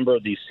Carolina, member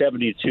of the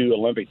 72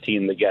 Olympic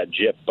team that got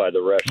gypped by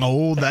the Russians.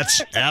 Oh,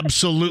 that's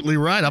absolutely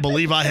right. I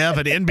believe I have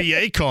an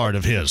NBA card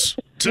of his,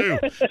 too,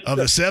 of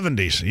the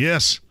 70s.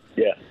 Yes.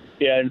 Yeah,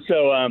 and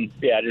so,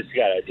 that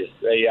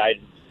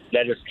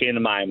just came to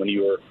mind when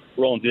you were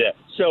rolling through that.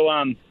 So,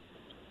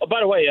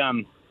 by the way,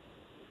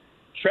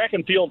 track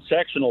and field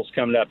sectionals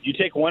coming up. You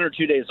take 1 or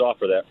 2 days off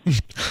for that.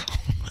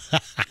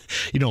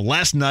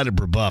 Last night at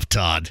Brebuff,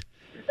 Todd,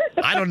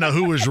 I don't know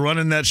who was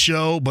running that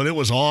show, but it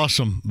was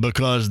awesome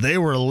because they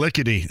were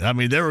lickety. I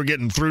mean, they were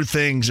getting through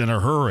things in a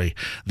hurry.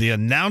 The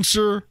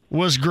announcer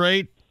was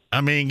great.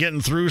 I mean,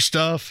 getting through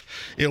stuff.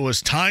 It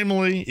was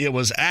timely. It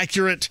was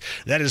accurate.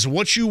 That is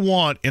what you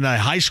want in a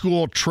high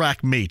school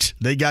track meet.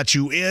 They got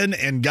you in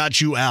and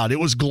got you out. It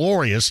was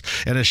glorious.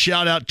 And a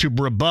shout out to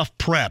Brebuff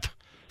Prep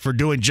for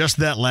doing just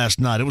that last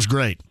night. It was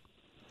great.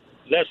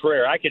 That's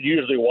rare. I could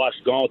usually watch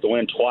Gone with the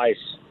Wind twice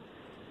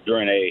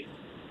during a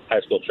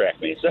high school track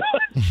meet. So.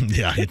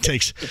 Yeah,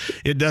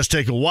 it does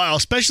take a while,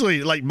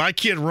 especially like my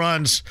kid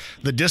runs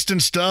the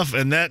distance stuff,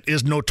 and that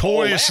is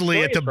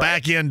notoriously at the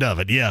back end of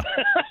it. Yeah.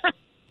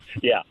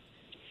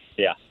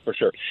 Yeah, for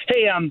sure.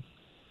 Hey,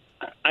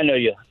 I know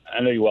you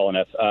well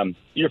enough.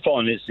 You're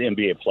following this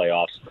NBA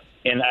playoffs,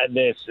 and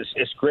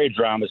it's great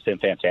drama. It's been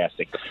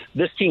fantastic.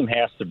 This team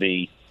has to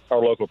be our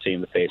local team,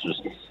 the Pacers.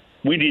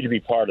 We need to be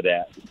part of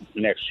that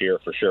next year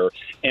for sure.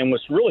 And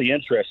what's really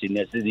interesting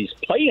is that these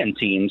play-in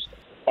teams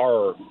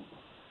are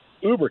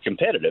uber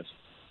competitive.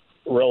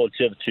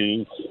 relative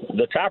to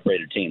the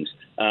top-rated teams.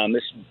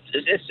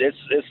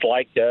 It's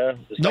like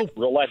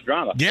real life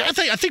drama. Yeah,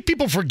 I think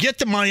people forget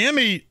that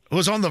Miami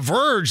was on the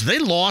verge. They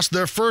lost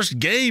their first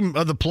game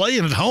of the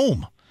play-in at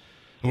home,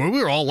 where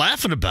we were all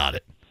laughing about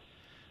it.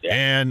 Yeah.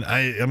 And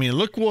I mean,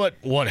 look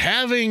what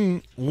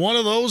having one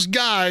of those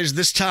guys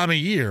this time of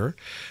year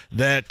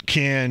that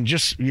can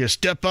just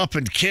step up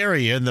and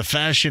carry you in the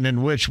fashion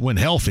in which, when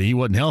healthy, he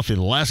wasn't healthy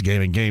the last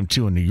game in Game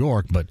 2 in New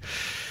York, but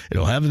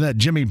having that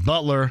Jimmy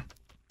Butler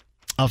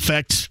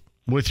effect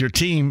with your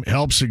team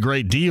helps a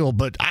great deal.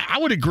 But I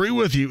would agree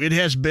with you. It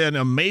has been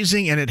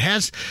amazing, and it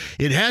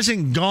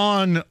hasn't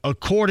gone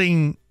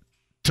according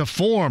to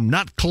form,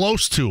 not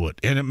close to it,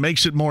 and it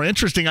makes it more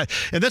interesting.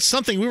 And that's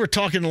something we were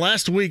talking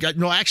last week,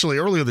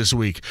 earlier this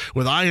week,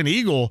 with Ian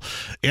Eagle,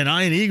 and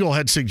Ian Eagle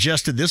had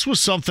suggested this was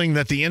something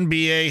that the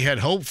NBA had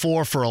hoped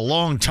for a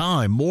long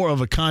time, more of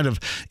a kind of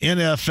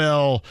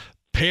NFL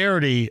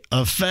parity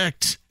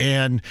effect,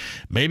 and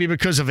maybe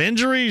because of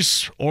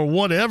injuries or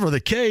whatever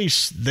the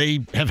case,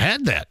 they have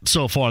had that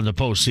so far in the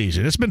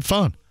postseason. It's been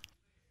fun.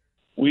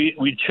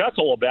 We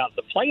chuckle about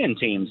the playing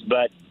teams,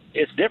 but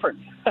it's different.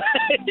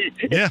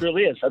 It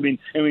really is. I mean,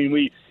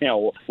 we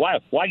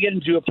why get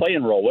into a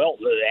play-in role? Well,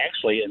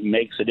 actually, it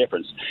makes a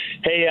difference.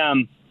 Hey,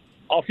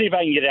 I'll see if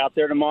I can get out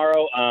there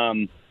tomorrow.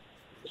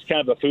 It's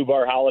kind of a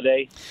FUBAR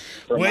holiday.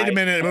 Wait a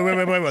minute.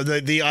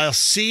 Wait. I'll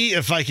see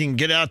if I can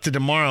get out to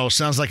tomorrow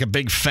sounds like a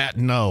big fat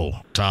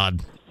no,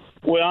 Todd.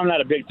 Well, I'm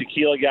not a big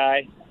tequila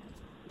guy,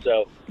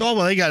 so. Oh,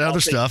 well, they got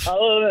other stuff.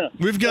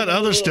 We've got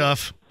other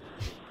stuff.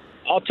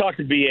 I'll talk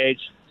to BH,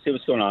 see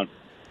what's going on.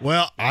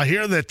 Well, I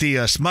hear that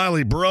the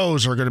Smiley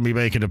Bros are going to be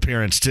making an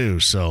appearance too,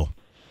 so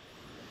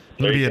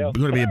going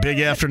to be a big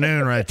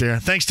afternoon right there.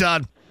 Thanks,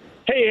 Todd.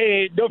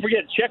 Hey, don't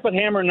forget, check with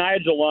Hammer and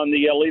Nigel on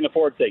the Lena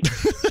Ford thing.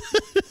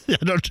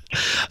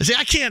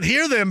 I can't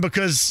hear them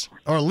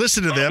or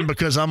listen to them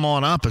because I'm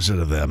on opposite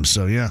of them.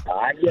 So, yeah.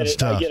 I get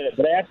it,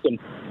 but ask them.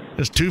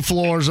 There's 2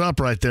 floors up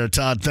right there,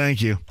 Todd.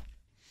 Thank you.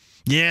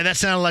 Yeah, that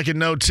sounded like a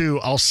no, too.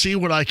 I'll see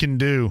what I can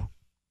do.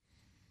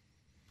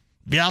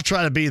 Yeah, I'll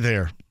try to be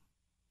there.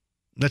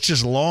 That's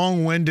just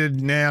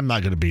long-winded. Nah, I'm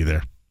not going to be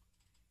there.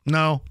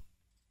 No.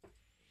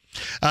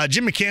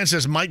 Jim McCann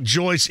says Mike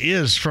Joyce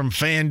is from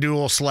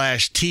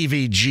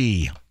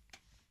FanDuel/TVG.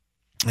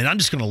 And I'm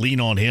just going to lean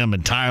on him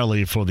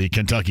entirely for the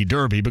Kentucky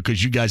Derby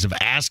because you guys have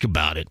asked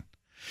about it.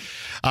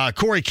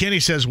 Corey Kenny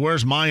says,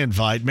 where's my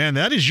invite? Man,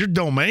 that is your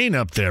domain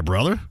up there,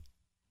 brother.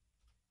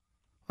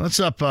 What's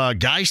up,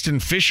 Geist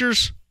and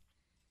Fishers?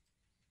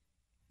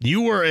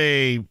 You were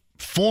a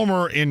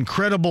former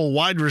incredible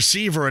wide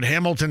receiver at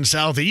Hamilton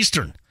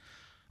Southeastern.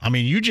 I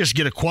mean, you just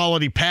get a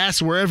quality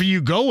pass wherever you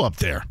go up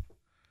there.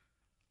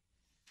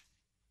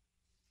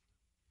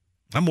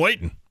 I'm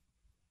waiting.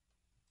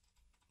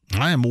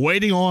 I am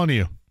waiting on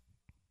you.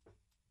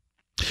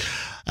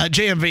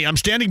 JMV, I'm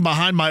standing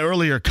behind my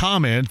earlier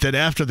comment that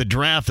after the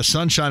draft, the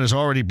sunshine is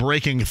already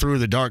breaking through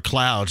the dark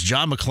clouds.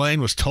 John McClain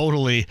was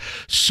totally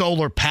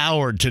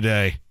solar-powered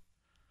today,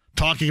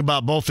 talking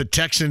about both the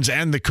Texans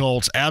and the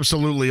Colts.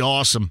 Absolutely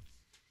awesome.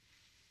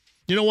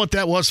 You know what?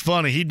 That was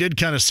funny. He did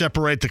kind of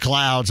separate the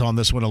clouds on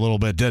this one a little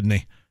bit, didn't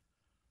he?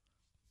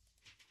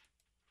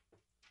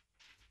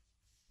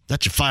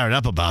 Got you fired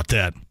up about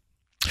that.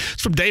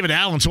 It's from David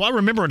Allen. So I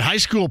remember in high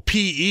school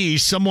PE,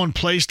 someone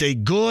placed a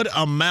good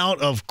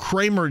amount of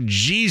Kramer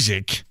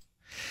Jezik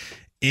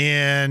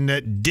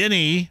in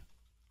Denny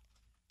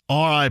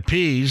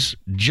RIP's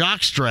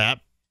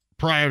jockstrap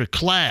prior to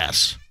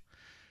class.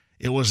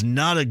 It was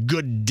not a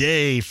good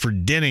day for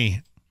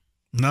Denny.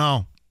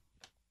 No,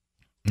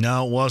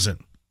 it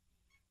wasn't.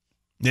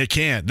 It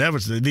can't. That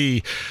was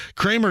the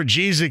Kramer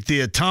Jezik,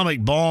 the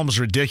atomic bomb's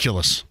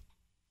ridiculous.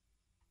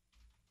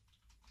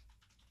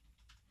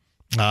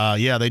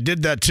 Yeah, they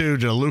did that too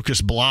to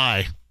Lucas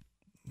Bly.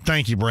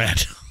 Thank you,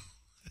 Brad.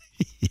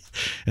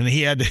 And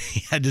he had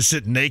to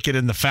sit naked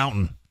in the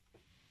fountain.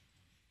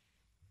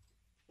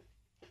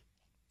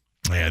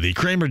 Yeah, the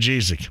Kramer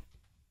Jezik.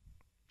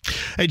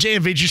 Hey,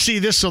 JMV, did you see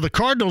this? So the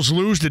Cardinals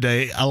lose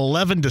today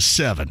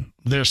 11-7.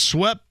 They're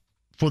swept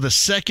for the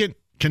second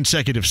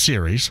consecutive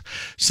series.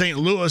 St.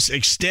 Louis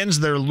extends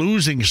their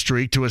losing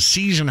streak to a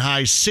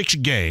season-high 6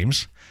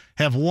 games,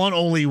 have won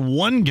only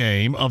 1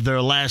 game of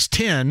their last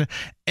 10,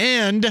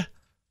 and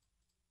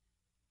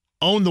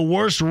own the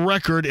worst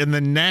record in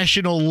the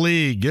National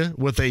League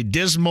with a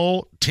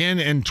dismal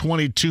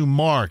 10-22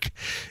 mark.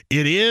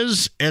 It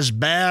is as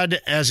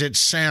bad as it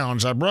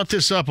sounds. I brought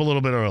this up a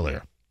little bit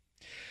earlier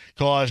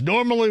because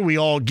normally we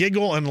all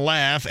giggle and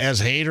laugh as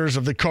haters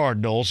of the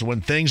Cardinals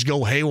when things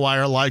go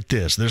haywire like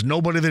this. There's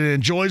nobody that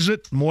enjoys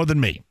it more than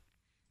me.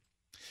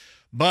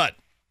 But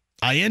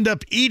I end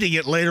up eating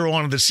it later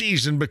on in the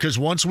season because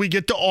once we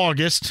get to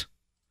August,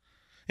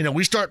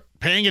 we start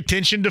paying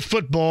attention to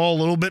football a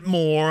little bit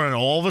more, and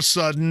all of a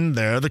sudden,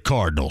 they're the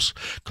Cardinals.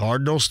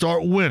 Cardinals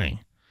start winning.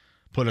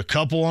 Put a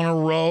couple on a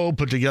row,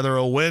 put together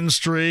a win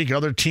streak.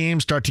 Other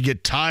teams start to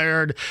get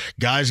tired.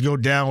 Guys go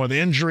down with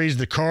injuries.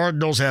 The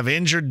Cardinals have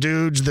injured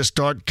dudes that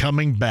start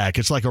coming back.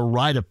 It's like a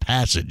rite of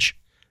passage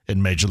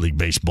in Major League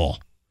Baseball.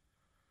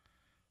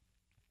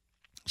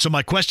 So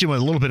my question a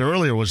little bit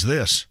earlier was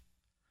this.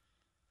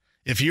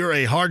 If you're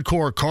a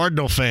hardcore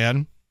Cardinal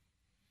fan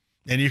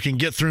and you can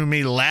get through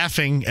me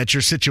laughing at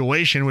your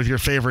situation with your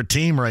favorite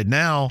team right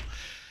now,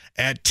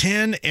 at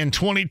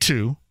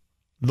 10-22,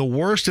 the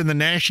worst in the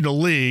National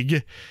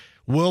League,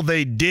 will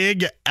they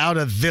dig out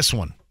of this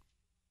one?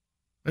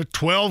 They're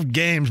 12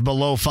 games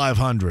below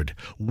 500.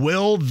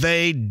 Will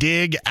they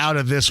dig out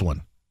of this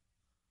one?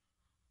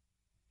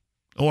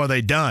 Or are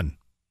they done?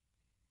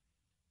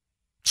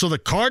 So the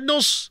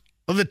Cardinals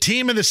are the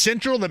team in the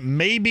Central that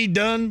may be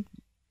done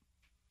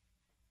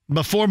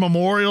before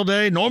Memorial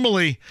Day.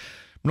 Normally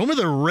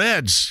the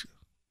Reds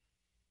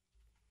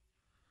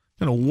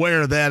going to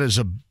wear that as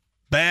a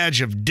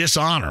badge of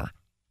dishonor.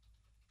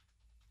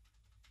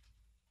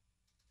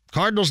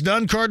 Cardinals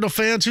done, Cardinal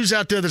fans? Who's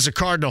out there that's a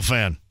Cardinal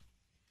fan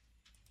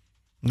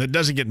that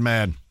doesn't get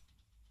mad?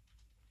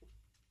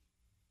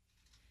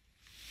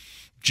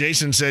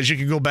 Jason says you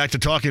can go back to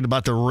talking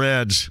about the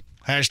Reds.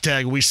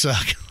 Hashtag we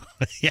suck.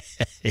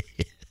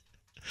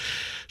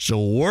 So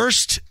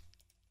worst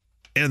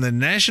in the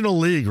National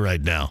League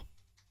right now.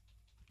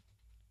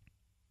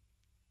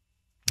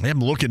 I'm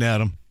looking at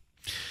them.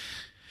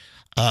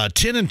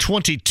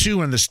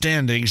 10-22 in the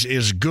standings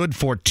is good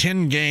for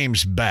 10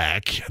 games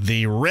back.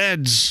 The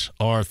Reds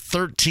are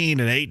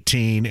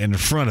 13-18 in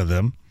front of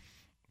them.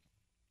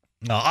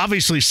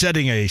 Obviously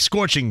setting a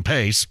scorching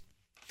pace.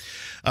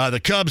 The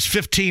Cubs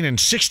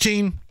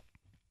 15-16.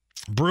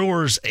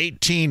 Brewers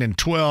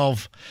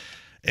 18-12.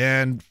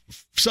 And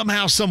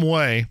somehow, some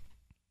way,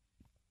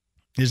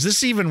 is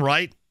this even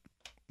right?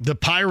 The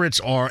Pirates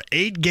are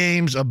 8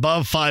 games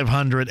above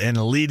 500 and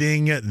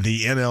leading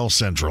the NL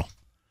Central.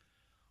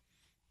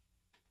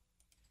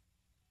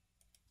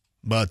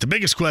 But the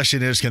biggest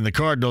question is, can the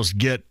Cardinals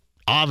get,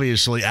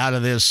 obviously, out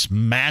of this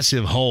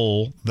massive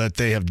hole that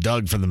they have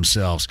dug for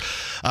themselves?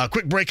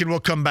 Quick break and we'll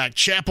come back.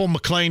 Chappell,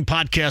 McClain,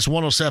 podcast,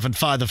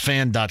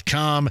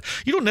 1075thefan.com.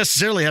 You don't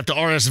necessarily have to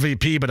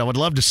RSVP, but I would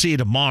love to see you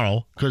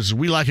tomorrow because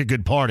we like a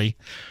good party.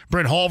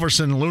 Brent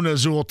Halverson, Luna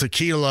Azul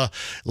Tequila,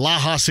 La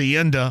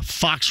Hacienda,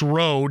 Fox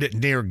Road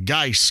near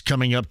Geis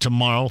coming up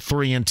tomorrow,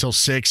 3 until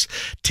 6.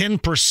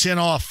 10%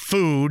 off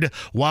food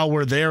while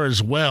we're there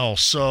as well.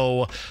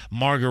 So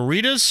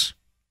margaritas,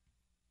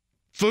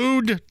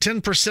 food,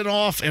 10%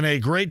 off, and a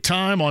great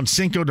time on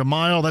Cinco de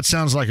Mayo. That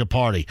sounds like a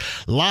party.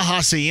 La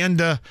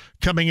Hacienda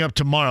coming up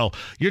tomorrow.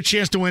 Your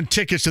chance to win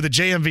tickets to the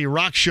JMV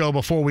Rock Show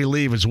before we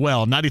leave as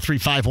well.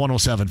 93.5,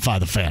 107.5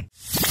 The Fan.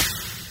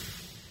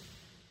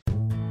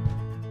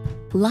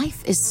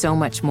 Life is so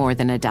much more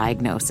than a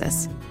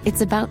diagnosis. It's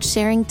about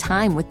sharing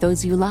time with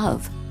those you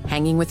love,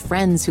 hanging with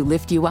friends who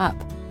lift you up,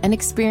 and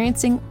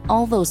experiencing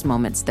all those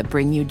moments that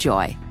bring you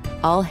joy.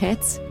 All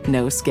hits,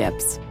 no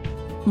skips.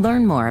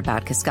 Learn more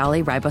about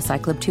Kisqali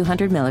Ribociclib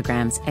 200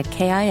 milligrams at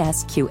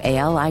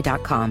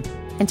KISQALI.com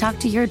and talk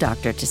to your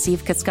doctor to see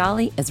if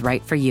Kisqali is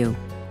right for you.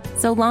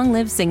 So long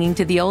live singing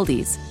to the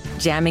oldies,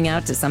 jamming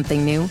out to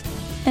something new,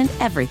 and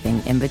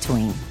everything in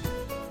between.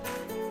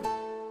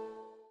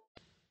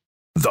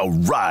 The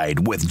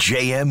Ride with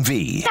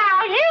JMV.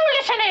 Now you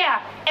listen here.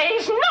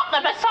 He's not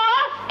the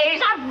Messiah. He's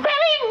a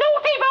very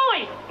naughty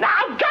boy.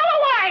 Now go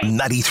away.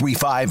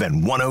 93.5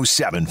 and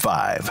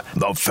 107.5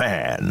 The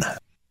Fan.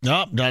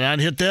 Nope, did I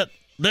hit that?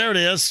 There it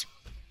is.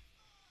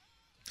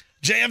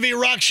 JMV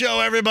Rock Show,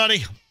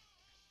 everybody.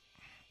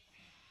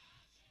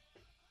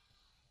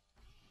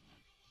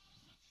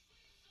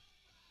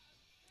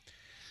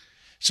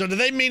 So do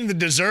they mean the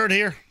dessert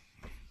here?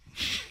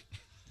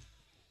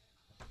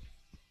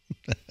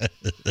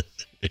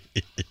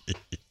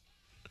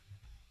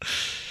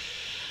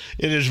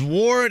 It is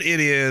Ward, it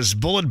is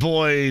Bullet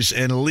Boys,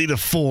 and Lita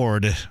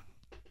Ford.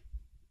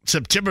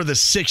 September the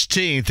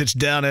 16th, it's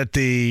down at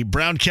the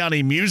Brown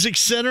County Music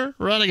Center.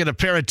 Right, I got a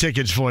pair of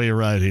tickets for you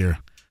right here.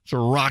 It's a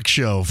rock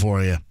show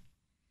for you.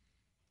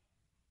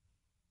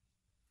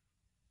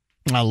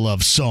 I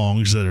love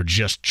songs that are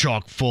just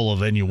chock full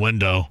of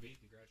innuendo.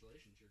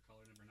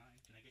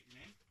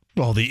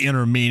 Oh, the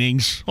inner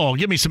meanings. Oh,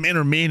 give me some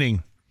inner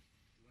meaning.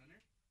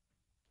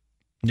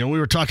 You know, we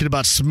were talking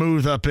about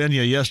Smooth Up In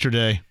You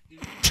yesterday.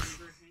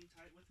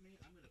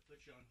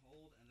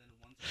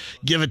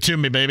 Give it to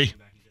me, baby.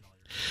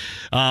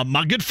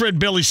 My good friend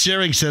Billy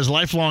Searing says,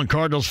 lifelong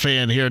Cardinals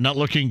fan here, not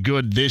looking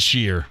good this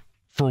year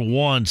for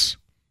once.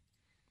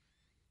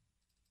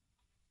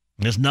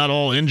 It's not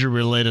all injury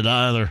related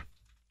either.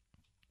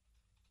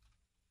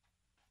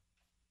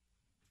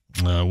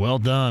 Well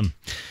done.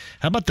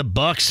 How about the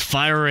Bucks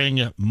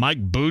firing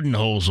Mike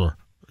Budenholzer,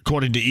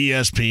 according to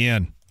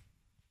ESPN?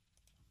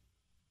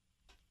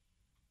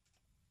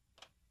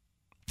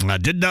 I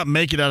did not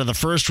make it out of the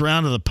first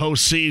round of the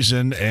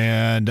postseason,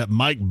 and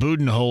Mike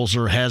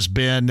Budenholzer has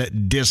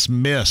been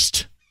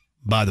dismissed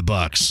by the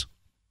Bucks.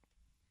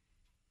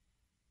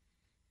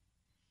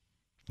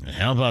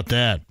 How about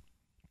that?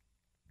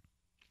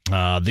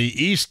 The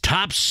East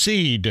top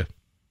seed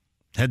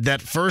had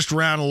that first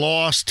round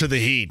loss to the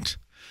Heat,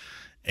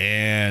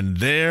 and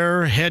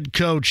their head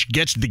coach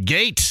gets the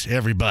gate,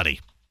 everybody.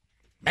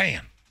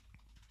 Man.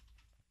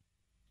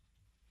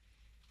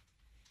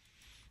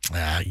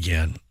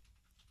 Again,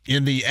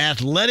 in the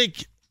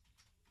athletic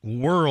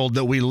world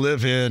that we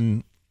live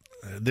in,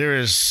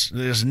 there's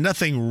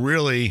nothing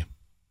really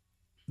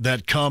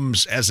that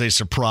comes as a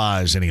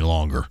surprise any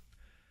longer.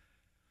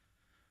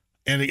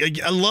 And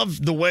I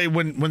love the way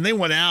when they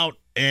went out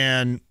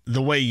and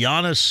the way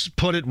Giannis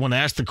put it when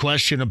asked the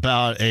question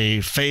about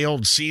a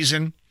failed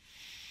season.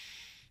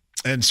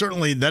 And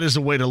certainly that is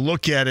a way to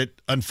look at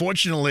it.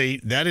 Unfortunately,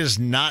 that is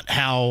not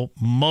how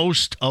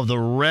most of the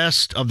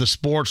rest of the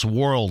sports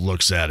world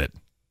looks at it.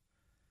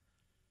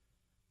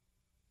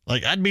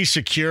 Like, I'd be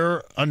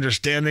secure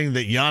understanding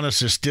that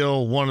Giannis is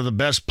still one of the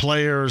best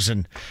players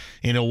and,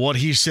 what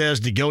he says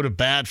to go to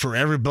bat for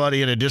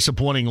everybody in a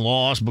disappointing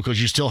loss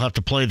because you still have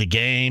to play the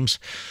games.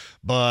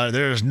 But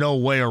there's no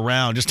way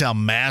around just how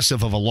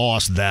massive of a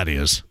loss that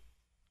is.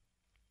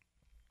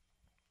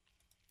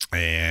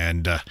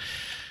 And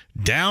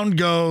down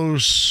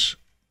goes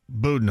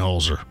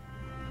Budenholzer.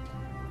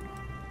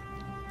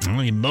 I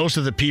mean, most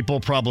of the people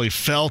probably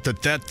felt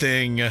that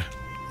thing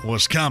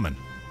was coming.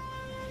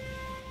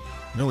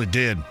 Really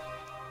did.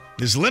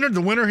 Is Leonard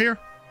the winner here?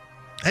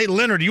 Hey,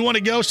 Leonard, do you want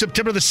to go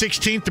September the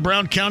 16th to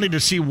Brown County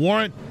to see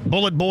Warrant,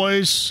 Bullet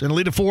Boys, and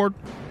Lita Ford?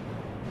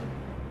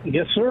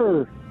 Yes,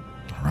 sir.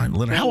 All right,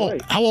 Leonard.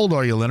 How old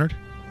are you, Leonard?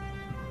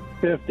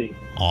 50.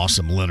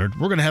 Awesome, Leonard.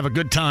 We're going to have a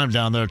good time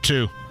down there,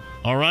 too.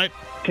 All right?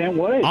 Can't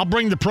wait. I'll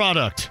bring the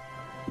product.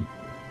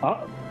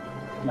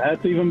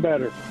 That's even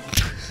better.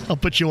 I'll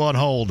put you on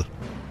hold.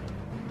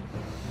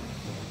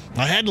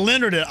 I had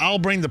Leonard at I'll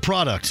bring the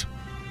product.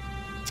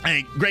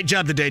 Hey, great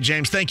job today,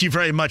 James. Thank you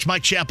very much.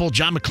 Mike Chappell,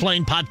 John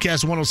McClain,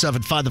 podcast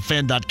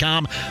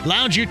 1075thefan.com.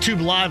 Lounge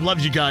YouTube Live.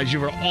 Love you guys. You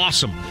were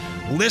awesome.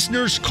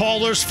 Listeners,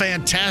 callers,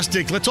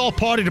 fantastic. Let's all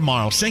party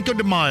tomorrow. Cinco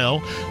de Mayo,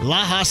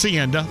 La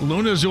Hacienda,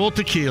 Luna Azul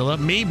Tequila,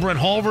 me, Brent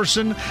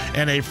Halverson,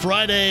 and a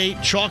Friday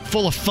chock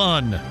full of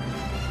fun.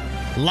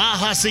 La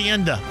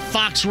Hacienda,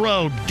 Fox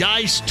Road,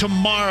 Geist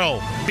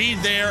tomorrow. Be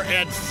there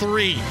at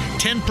 3.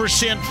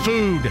 10%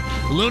 food.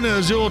 Luna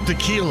Azul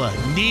Tequila.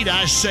 Need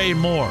I say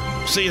more?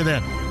 See you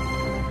then.